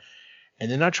hard.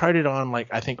 And then I tried it on, like,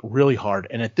 I think really hard.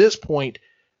 And at this point,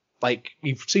 like,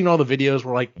 you've seen all the videos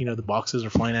where, like, you know, the boxes are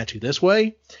flying at you this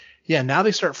way. Yeah, now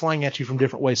they start flying at you from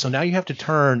different ways. So now you have to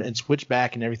turn and switch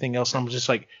back and everything else. And I'm just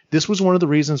like, this was one of the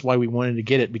reasons why we wanted to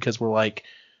get it, because we're like,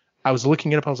 I was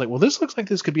looking it up. I was like, well, this looks like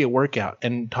this could be a workout.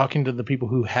 And talking to the people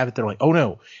who have it, they're like, oh,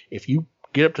 no, if you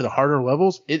get up to the harder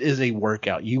levels, it is a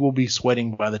workout. You will be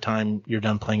sweating by the time you're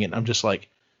done playing it. And I'm just like,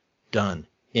 done,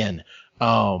 in.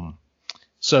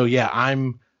 So, yeah,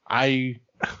 I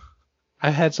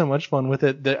had so much fun with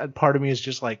it that part of me is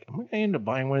just like, I'm going to end up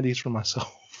buying one of these for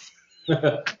myself.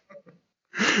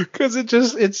 Because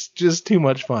it's just too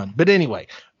much fun. But anyway,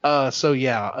 so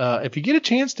yeah, if you get a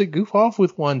chance to goof off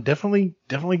with one, definitely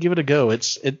give it a go.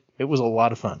 It was a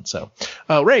lot of fun. So,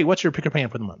 Ray, what's your pick or pan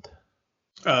for the month?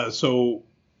 So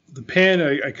the pan,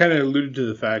 I kind of alluded to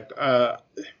the fact.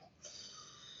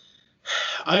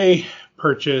 I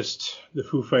purchased the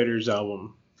Foo Fighters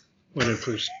album when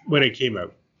it came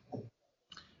out.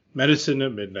 Medicine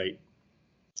at Midnight.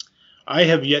 I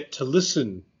have yet to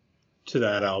listen to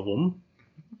that album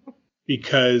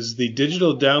because the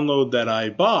digital download that I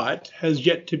bought has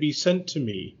yet to be sent to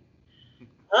me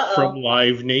from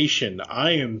Live Nation.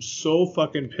 I am so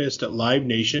fucking pissed at Live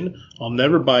Nation. I'll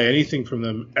never buy anything from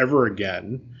them ever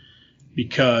again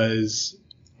because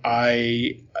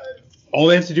all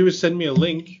they have to do is send me a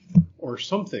link or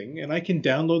something and I can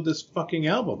download this fucking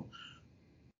album.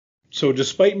 So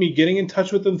despite me getting in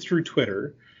touch with them through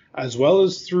Twitter, as well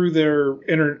as through their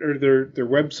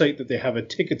website that they have a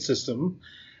ticket system,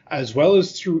 as well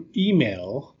as through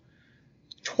email,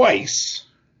 twice,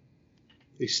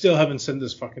 they still haven't sent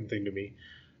this fucking thing to me.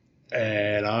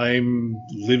 And I'm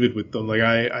livid with them. Like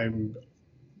I'm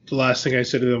the last thing I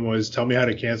said to them was, tell me how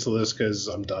to cancel this because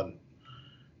I'm done.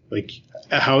 Like,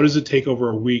 how does it take over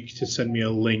a week to send me a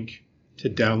link to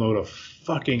download a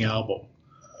fucking album?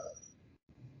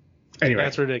 Anyway,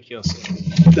 that's ridiculous.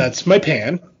 That's my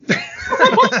pan.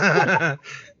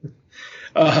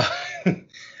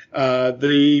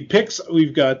 The picks,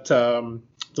 we've got the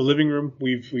living room.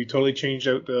 We totally changed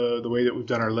out the way that we've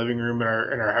done our living room in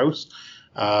our house.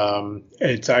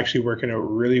 It's actually working out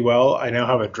really well. I now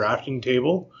have a drafting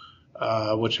table,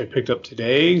 which I picked up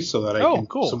today so that I can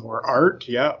do some more art.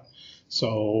 Yeah.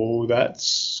 So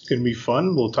that's going to be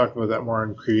fun. We'll talk about that more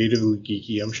on Creatively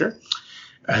Geeky, I'm sure.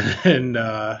 And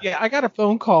yeah, I got a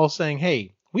phone call saying,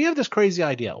 hey, we have this crazy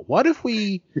idea. What if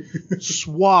we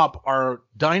swap our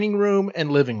dining room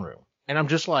and living room? And I'm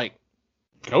just like,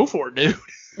 go for it, dude.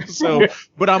 So,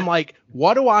 but I'm like,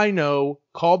 what do I know?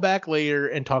 Call back later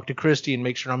and talk to Christy and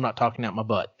make sure I'm not talking out my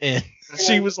butt. And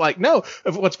she was like, no.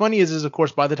 What's funny is of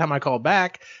course, by the time I call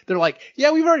back, they're like,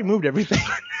 yeah, we've already moved everything.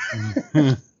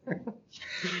 It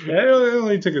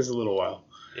only took us a little while.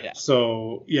 Yeah.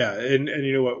 So yeah, and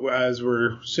you know what? As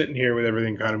we're sitting here with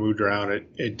everything kind of moved around,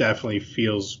 it definitely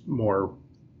feels more.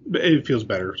 It feels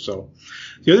better. So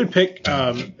the other pick,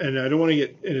 and I don't want to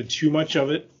get into too much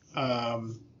of it,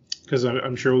 because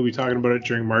I'm sure we'll be talking about it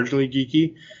during Marginally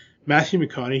Geeky. Matthew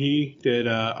McConaughey did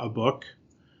a book,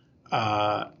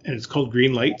 and it's called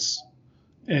Green Lights,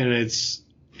 and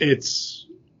it's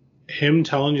him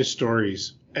telling you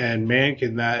stories, and man,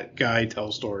 can that guy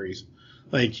tell stories.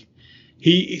 like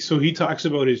he talks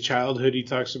about his childhood. He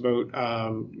talks about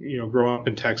growing up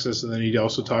in Texas, and then he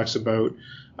also talks about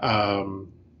how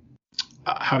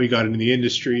he got into the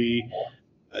industry.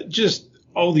 Just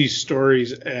all these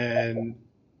stories, and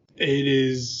it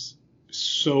is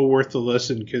so worth the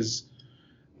listen because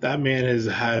that man has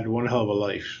had one hell of a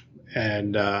life,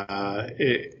 and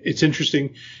it's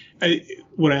interesting.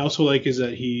 What I also like is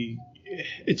that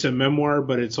it's a memoir,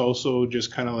 but it's also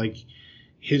just kind of like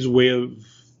his way of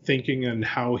thinking and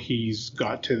how he's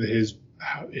got to his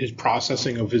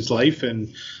processing of his life,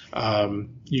 and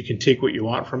you can take what you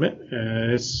want from it,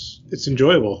 and it's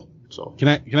enjoyable. So can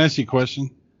I ask you a question?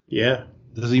 Yeah.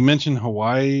 Does he mention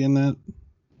Hawaii in that?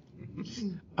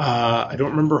 I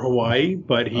don't remember Hawaii,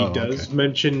 but he does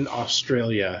mention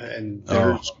Australia, and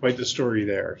there's quite the story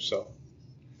there. So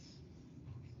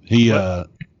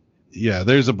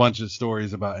there's a bunch of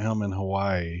stories about him in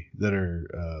Hawaii that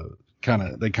are kind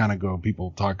of go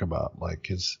people talk about, like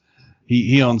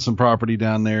he owns some property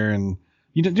down there, and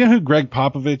do you know who Greg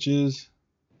Popovich is?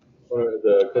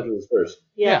 The Cousins first.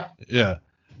 Yeah. Yeah.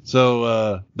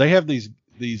 So they have these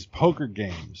poker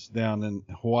games down in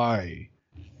Hawaii,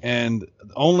 and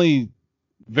only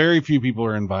very few people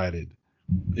are invited.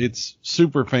 It's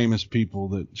super famous people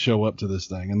that show up to this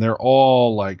thing, and they're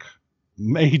all like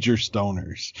major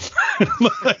stoners.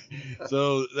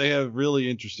 So they have really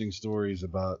interesting stories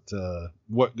about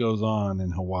what goes on in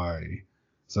Hawaii.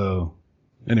 So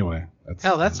anyway,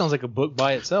 that sounds like a book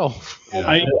by itself.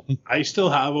 Yeah. I still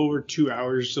have over 2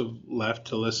 hours left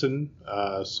to listen,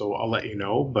 so I'll let you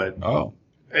know. But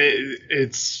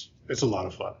it's a lot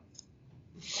of fun.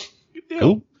 Good deal.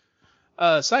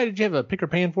 Cool. Si, did you have a pick or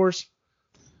pan for us?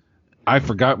 I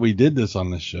forgot we did this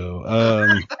on this show.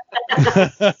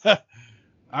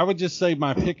 I would just say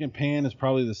my pick and pan is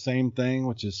probably the same thing,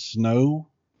 which is snow,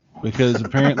 because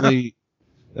apparently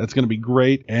that's going to be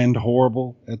great and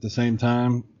horrible at the same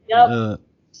time. Yep.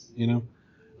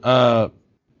 I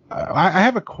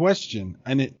have a question,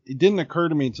 and it didn't occur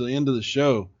to me until the end of the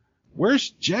show. Where's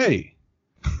Jay?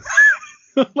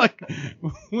 Like,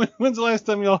 when's the last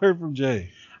time y'all heard from Jay?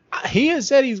 He has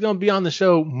said he's going to be on the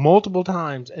show multiple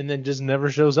times and then just never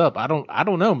shows up. I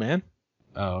don't know, man.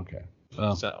 Oh, okay.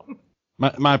 Well, so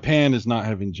my pan is not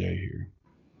having Jay here.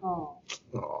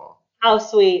 Oh. How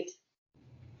sweet.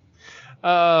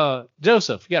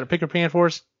 Joseph, you got a pick or pan for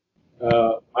us?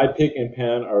 My pick and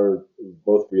pan are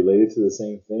both related to the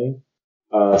same thing.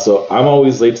 So I'm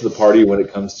always late to the party when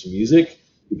it comes to music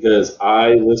because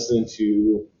I listen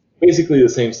to basically the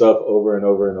same stuff over and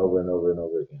over and over and over and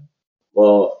over again.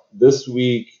 Well, this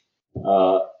week,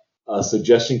 a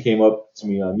suggestion came up to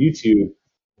me on YouTube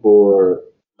for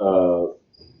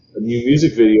a new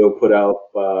music video put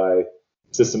out by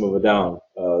System of a Down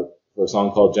for a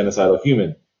song called Genocidal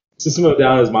Human. System of a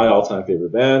Down is my all-time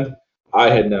favorite band. I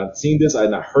had not seen this. I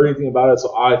had not heard anything about it,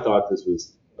 so I thought this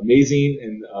was amazing.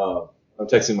 And I'm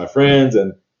texting my friends,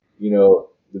 and the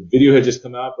video had just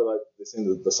come out, but like they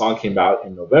saying the song came out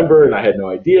in November, and I had no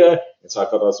idea, and so I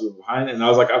thought I was super behind. And I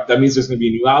was like, that means there's going to be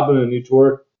a new album and a new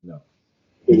tour. No,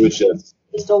 it was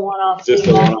just a one-off. Just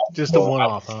a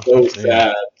one-off. Huh? So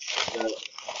sad.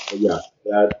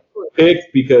 That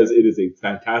picked because it is a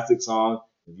fantastic song.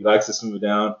 If you like System of a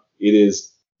Down, it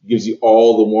gives you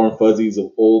all the warm fuzzies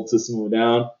of old System of a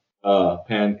Down.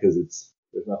 Pan because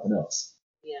there's nothing else.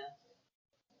 Yeah.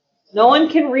 No one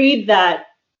can read that.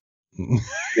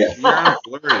 Yeah.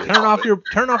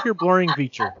 Turn off your blurring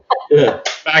feature. Yeah.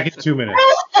 Back in 2 minutes.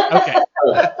 Okay.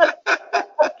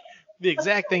 The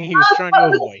exact thing he was trying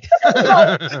to avoid.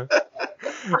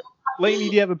 Lainey,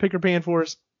 do you have a pick or pan for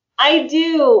us? I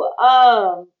do.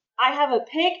 I have a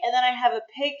pick, and then I have a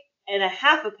pick and a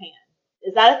half a pan.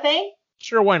 Is that a thing?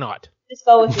 Sure, why not? Just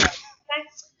go with it.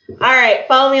 Okay. All right,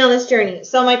 follow me on this journey.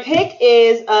 So my pick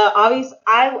is obvious.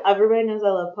 Everybody knows I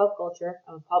love pop culture.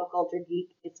 I'm a pop culture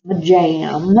geek. It's my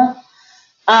jam.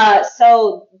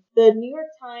 So the New York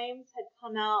Times had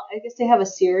come out. I guess they have a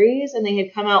series, and they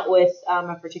had come out with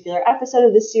a particular episode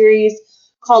of the series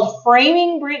called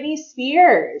 "Framing Britney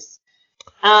Spears."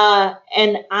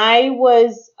 And I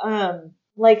was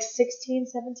like 16,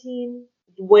 17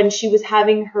 when she was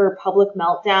having her public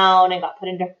meltdown and got put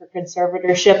into her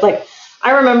conservatorship. Like,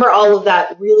 I remember all of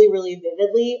that really, really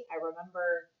vividly. I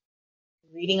remember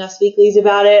reading Us Weeklies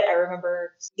about it. I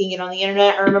remember seeing it on the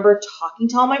internet. I remember talking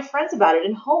to all my friends about it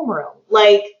in homeroom.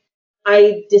 Like,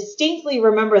 I distinctly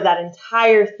remember that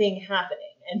entire thing happening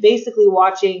and basically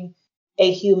watching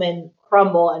a human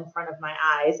crumble in front of my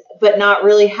eyes, but not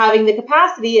really having the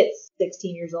capacity at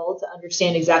 16 years old to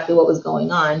understand exactly what was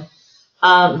going on.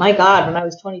 My God, when I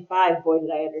was 25, boy, did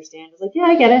I understand. I was like, yeah,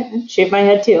 I get it. I shaved my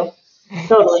head too.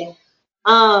 Totally.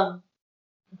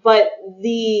 But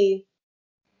the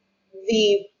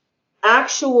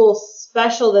actual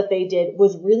special that they did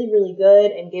was really, really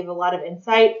good and gave a lot of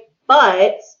insight,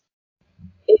 but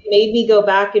it made me go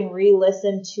back and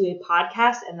re-listen to a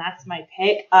podcast, and that's my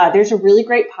pick. There's a really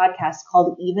great podcast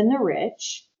called Even the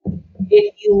Rich.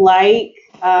 If you like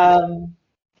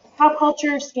pop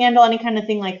culture, scandal, any kind of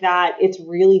thing like that, it's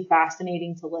really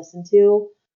fascinating to listen to.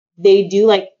 They do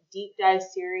like deep dive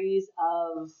series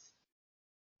of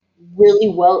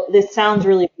this sounds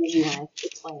really bougie when I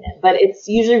explain it, but it's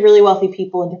usually really wealthy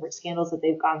people and different scandals that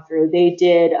they've gone through. They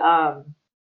did a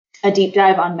deep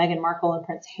dive on Meghan Markle and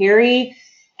Prince Harry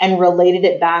and related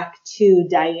it back to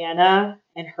Diana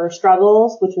and her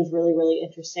struggles, which was really, really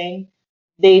interesting.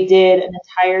 They did an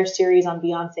entire series on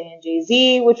Beyonce and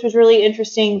Jay-Z, which was really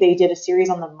interesting. They did a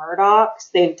series on the Murdochs.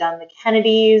 They've done the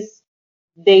Kennedys.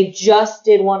 They just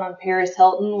did one on Paris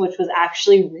Hilton, which was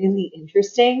actually really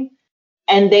interesting.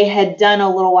 And they had done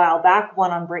a little while back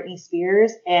one on Britney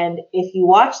Spears. And if you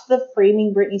watched the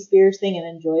Framing Britney Spears thing and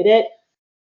enjoyed it,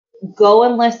 go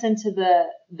and listen to the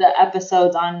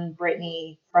episodes on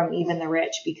Britney from Even the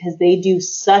Rich, because they do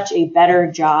such a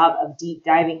better job of deep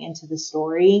diving into the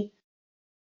story.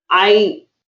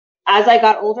 As I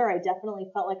got older, I definitely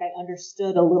felt like I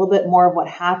understood a little bit more of what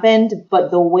happened,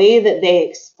 but the way that they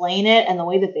explain it and the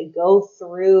way that they go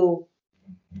through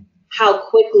how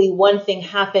quickly one thing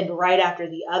happened right after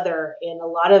the other and a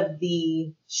lot of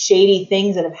the shady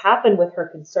things that have happened with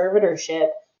her conservatorship,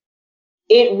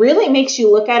 it really makes you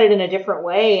look at it in a different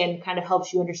way and kind of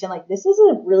helps you understand, like, this is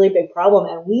a really big problem.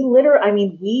 And we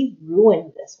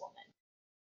ruined this woman.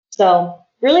 So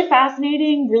really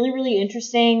fascinating, really, really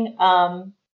interesting.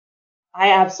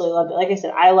 I absolutely loved it. Like I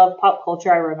said, I love pop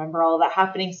culture. I remember all of that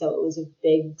happening. So it was a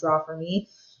big draw for me.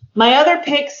 My other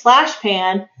pick /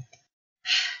 pan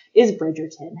is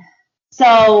Bridgerton.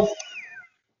 So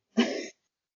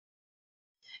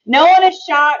no one is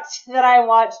shocked that I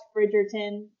watched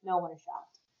Bridgerton. No one is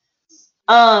shocked.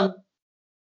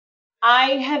 I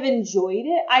have enjoyed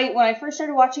it. When I first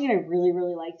started watching it, I really,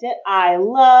 really liked it. I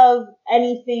love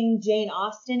anything Jane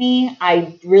Austen-y.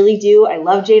 I really do. I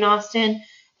love Jane Austen.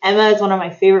 Emma is one of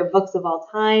my favorite books of all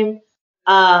time.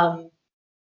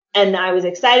 And I was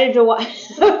excited to watch.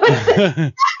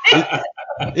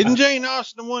 Isn't Jane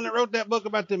Austen the one that wrote that book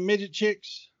about the midget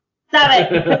chicks? Stop it.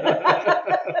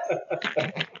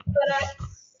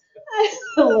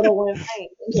 The little one. I hate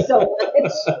them so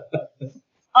much.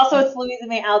 Also, it's Louisa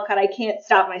May Alcott. I can't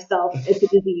stop myself. It's a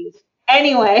disease.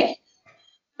 Anyway.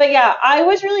 But yeah, I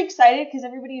was really excited because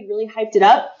everybody had really hyped it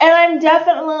up. And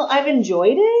I've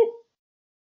enjoyed it.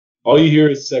 All you hear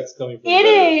is sex coming from It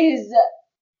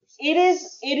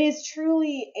is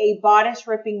truly a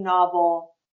bodice-ripping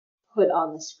novel put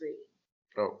on the screen.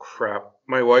 Oh, crap.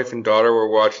 My wife and daughter were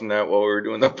watching that while we were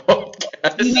doing the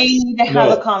podcast. You may need to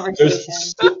have a conversation.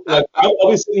 I'll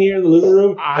be sitting here in the living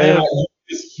room, and I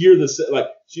just hear it's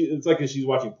like she's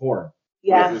watching porn.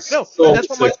 Yeah. No, so that's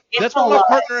what my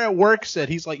partner at work said.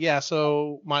 He's like, yeah,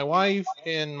 so my wife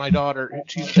and my daughter,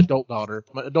 she's an adult daughter,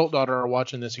 my adult daughter are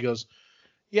watching this. He goes,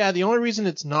 yeah, the only reason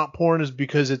it's not porn is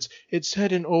because it's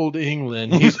set in old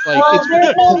England. He's like, well,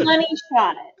 there's no money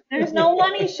shot. There's no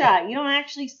money shot. You don't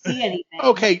actually see anything.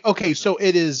 Okay, so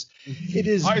it is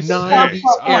 90s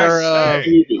era.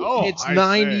 It's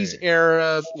 90s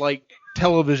era like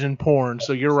television porn.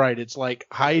 So you're right. It's like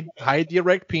hide the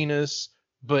erect penis,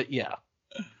 but yeah.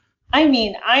 I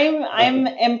mean, I'm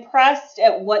impressed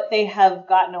at what they have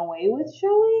gotten away with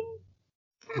showing.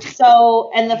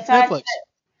 So, and the fact that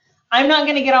I'm not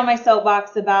going to get on my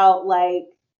soapbox about, like,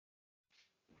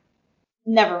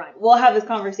 never mind. We'll have this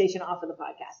conversation off of the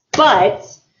podcast. But,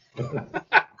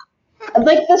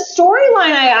 like, the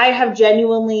storyline I have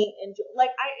genuinely enjoyed. Like,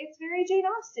 it's very Jane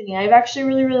Austen-y. I've actually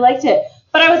really, really liked it.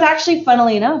 But I was actually,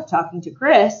 funnily enough, talking to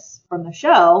Chris from the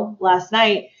show last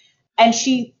night, and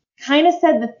she kind of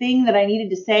said the thing that I needed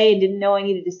to say and didn't know I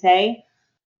needed to say.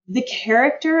 The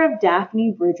character of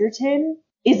Daphne Bridgerton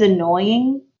is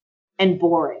annoying and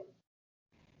boring.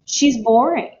 She's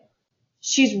boring.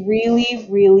 She's really,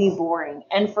 really boring.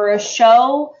 And for a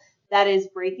show that is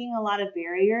breaking a lot of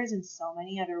barriers in so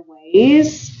many other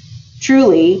ways,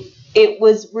 truly, it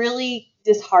was really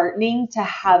disheartening to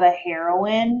have a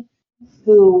heroine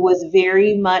who was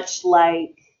very much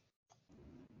like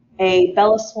a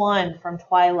Bella Swan from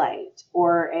Twilight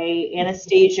or a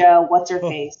Anastasia,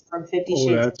 what's-her-face from 50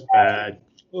 Shades of Grey.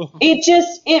 Oh, that's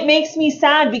bad. It makes me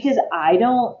sad because I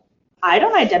don't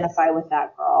identify with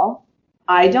that girl.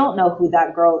 I don't know who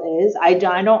that girl is. I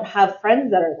don't have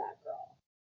friends that are that girl.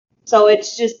 So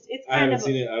it's I kind haven't of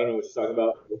seen it. I don't know what you're talking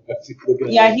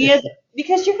about. yeah, he is,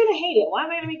 because you're gonna hate it. Why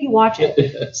am I gonna make you watch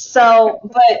it? So,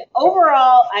 but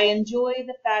overall, I enjoy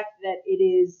the fact that it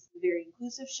is a very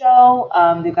inclusive show.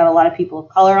 They've got a lot of people of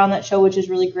color on that show, which is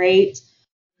really great.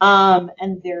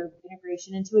 And their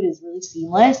integration into it is really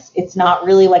seamless. It's not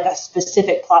really like a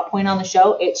specific plot point on the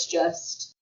show. It's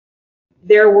just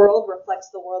their world reflects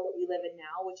the world that we live in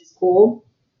now, which is cool.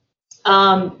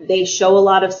 They show a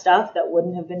lot of stuff that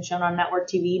wouldn't have been shown on network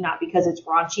TV, not because it's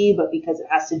raunchy, but because it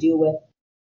has to do with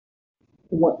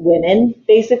women,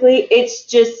 basically. It's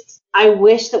just, I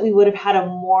wish that we would have had a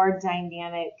more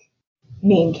dynamic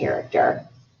main character.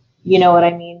 You know what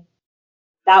I mean?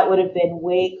 That would have been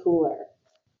way cooler.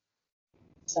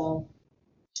 So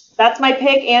that's my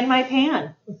pick and my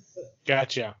pan.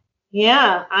 Gotcha.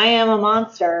 Yeah, I am a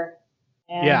monster.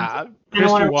 And Yeah,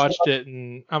 Christy watched it,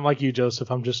 and I'm like you, Joseph.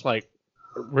 I'm just like,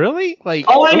 really? Like,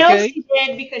 oh, I know okay. she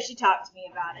did because she talked to me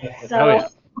about it. So.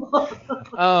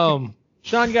 Oh, yeah.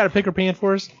 Sean, you got a pick or pan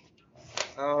for us?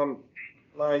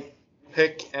 My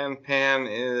pick and pan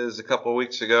is a couple of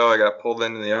weeks ago. I got pulled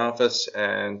into the office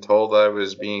and told I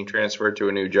was being transferred to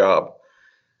a new job.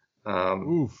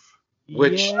 Oof.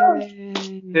 Which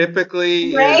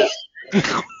typically Right? is,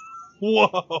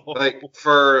 Whoa. like,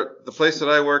 for the place that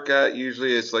I work at,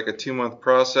 usually it's like a 2-month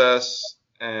process,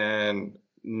 and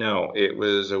no, it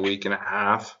was a week and a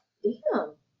half.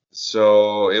 Damn.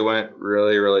 So it went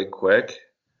really, really quick.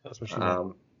 That's what she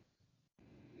meant.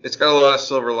 It's got a lot of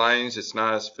silver linings. It's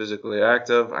not as physically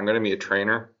active. I'm going to be a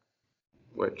trainer,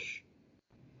 which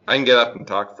I can get up and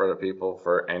talk in front of people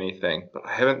for anything, but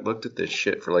I haven't looked at this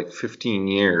shit for like 15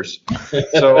 years.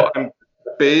 So I'm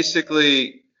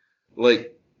basically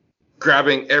like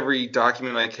grabbing every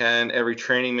document I can, every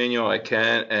training manual I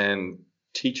can, and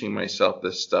teaching myself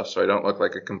this stuff so I don't look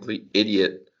like a complete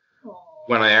idiot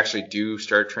when I actually do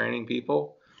start training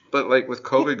people. But like with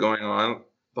COVID going on,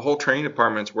 the whole training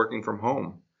department's working from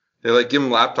home. They like give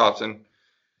them laptops and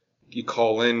you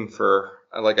call in for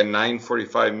like a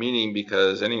 9:45 meeting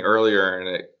because any earlier and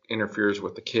it interferes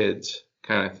with the kids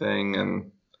kind of thing.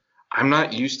 And I'm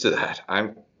not used to that.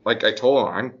 I'm like I told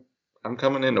them I'm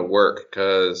coming into work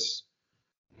because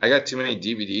I got too many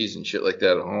DVDs and shit like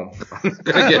that at home. I'm not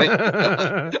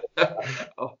gonna get it.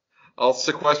 I'll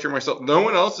sequester myself. No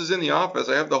one else is in the office.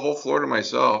 I have the whole floor to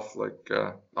myself. Like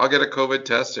I'll get a COVID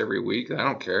test every week. I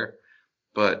don't care.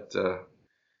 But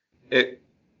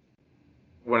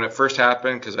when it first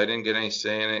happened, because I didn't get any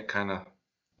say in it, kind of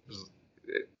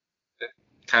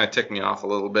ticked me off a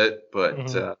little bit. But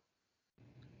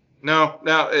now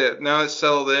it's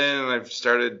settled in and I've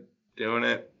started doing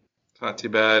it. It's not too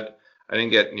bad. I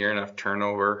didn't get near enough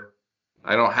turnover.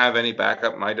 I don't have any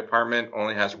backup. My department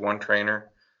only has one trainer.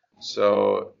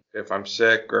 So if I'm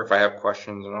sick or if I have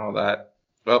questions and all that,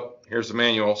 well, here's the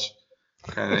manuals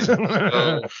kind of thing.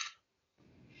 So,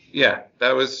 yeah,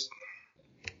 that was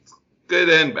good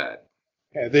and bad.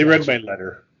 Yeah, they read my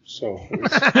letter, so.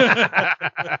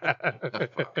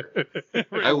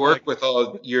 I work with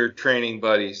all your training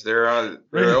buddies. There are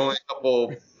only a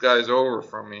couple guys over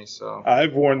from me, so.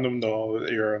 I've warned them though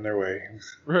that you're on their way.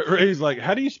 Ray's like,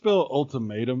 how do you spell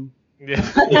ultimatum? Yeah.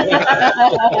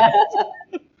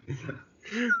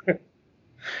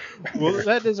 Well,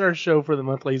 that is our show for the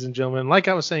month, ladies and gentlemen. Like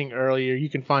I was saying earlier, you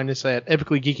can find us at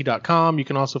epicallygeeky.com. You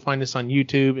can also find us on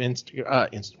YouTube,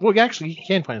 well, actually, you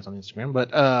can find us on Instagram,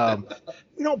 but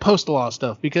we don't post a lot of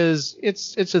stuff because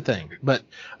it's a thing. But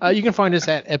you can find us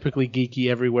at Epically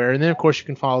Geeky everywhere, and then of course you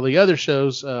can follow the other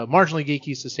shows: Marginally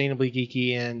Geeky, Sustainably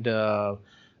Geeky, and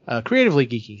Creatively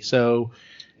Geeky. So,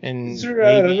 and is there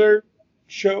another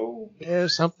show? Yeah,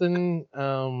 something.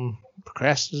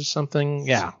 Procrastinate something.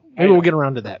 Yeah. Maybe we'll get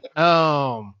around to that.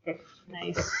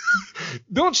 Nice.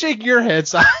 Don't shake your head,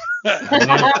 Si.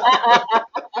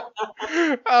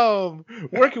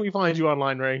 Where can we find you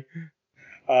online, Ray?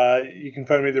 You can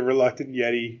find me the Reluctant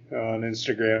Yeti on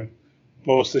Instagram.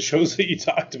 Most of the shows that you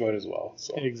talked about as well.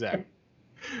 So. Exactly.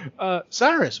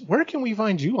 Cyrus, where can we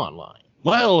find you online?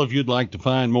 Well, if you'd like to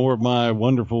find more of my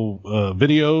wonderful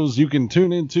videos, you can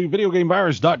tune into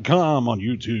videogamevirus.com on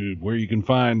YouTube, where you can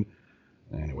find.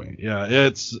 Anyway, yeah,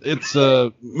 it's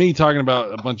me talking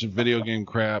about a bunch of video game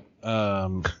crap,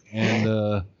 and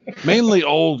mainly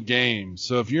old games.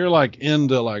 So if you're like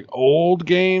into like old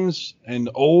games and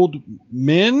old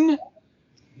men,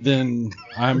 then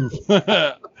I'm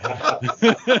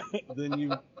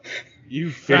then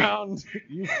you found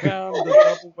the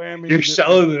double whammy. You're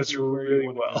selling this really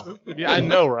well. Yeah, I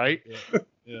know, right?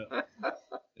 Yeah.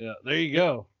 There you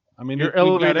go. I mean, your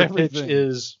elevator pitch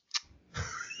is.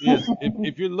 Yes,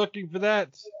 if you're looking for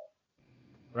that,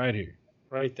 right here.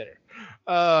 Right there.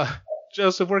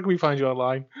 Joseph, where can we find you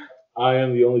online? I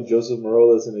am the only Joseph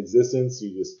Moreau that's in existence.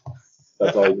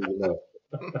 That's all you need to know.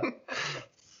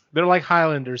 They're like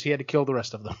Highlanders. He had to kill the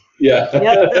rest of them. Yeah.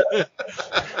 Yep.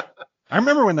 I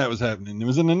remember when that was happening. It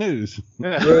was in the news.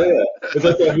 Yeah. It's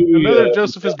like that movie. Another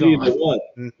Joseph is gone. The One.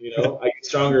 You know, I get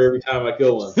stronger every time I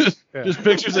kill one. Yeah. Just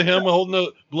pictures of him holding a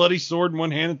bloody sword in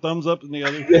one hand and thumbs up in the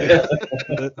other. Yeah.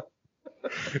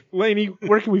 Lainey,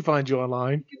 where can we find you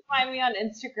online? You can find me on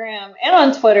Instagram and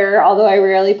on Twitter, although I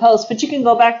rarely post. But you can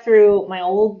go back through my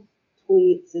old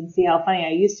tweets and see how funny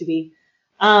I used to be.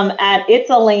 At It's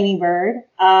a Lainey Bird.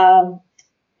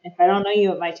 If I don't know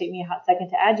you, it might take me a hot second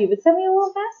to add you, but send me a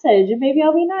little message and maybe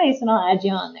I'll be nice and I'll add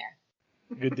you on there.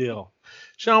 Good deal.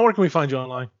 Sean, where can we find you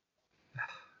online?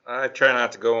 I try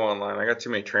not to go online. I got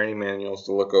too many training manuals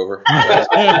to look over.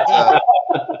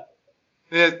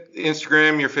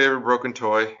 Instagram, your favorite broken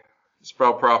toy.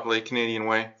 Spelled properly, Canadian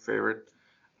way, favorite.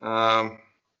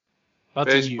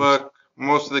 Facebook,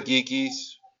 most of the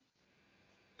geekies.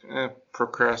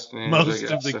 Procrastinators, Most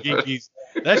of the geekies.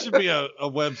 That should be a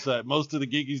website.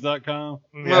 Mostofthegeekies.com.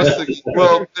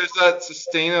 Well, there's that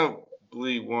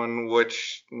sustainably one,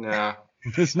 which, nah.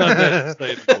 It's not that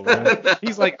sustainable, right?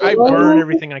 He's like, I burn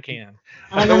everything I can.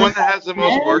 The one that has the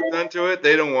most work done to it,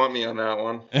 they don't want me on that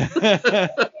one.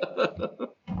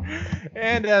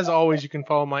 And as always, you can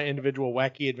follow my individual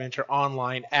wacky adventure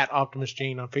online at Optimus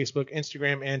Gene on Facebook,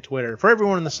 Instagram, and Twitter. For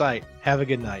everyone on the site, have a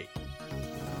good night.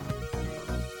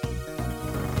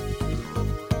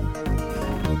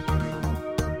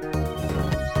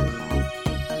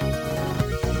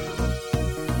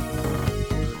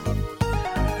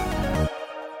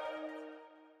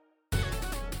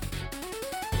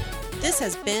 This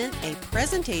has been a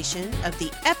presentation of the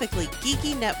Epically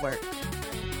Geeky Network.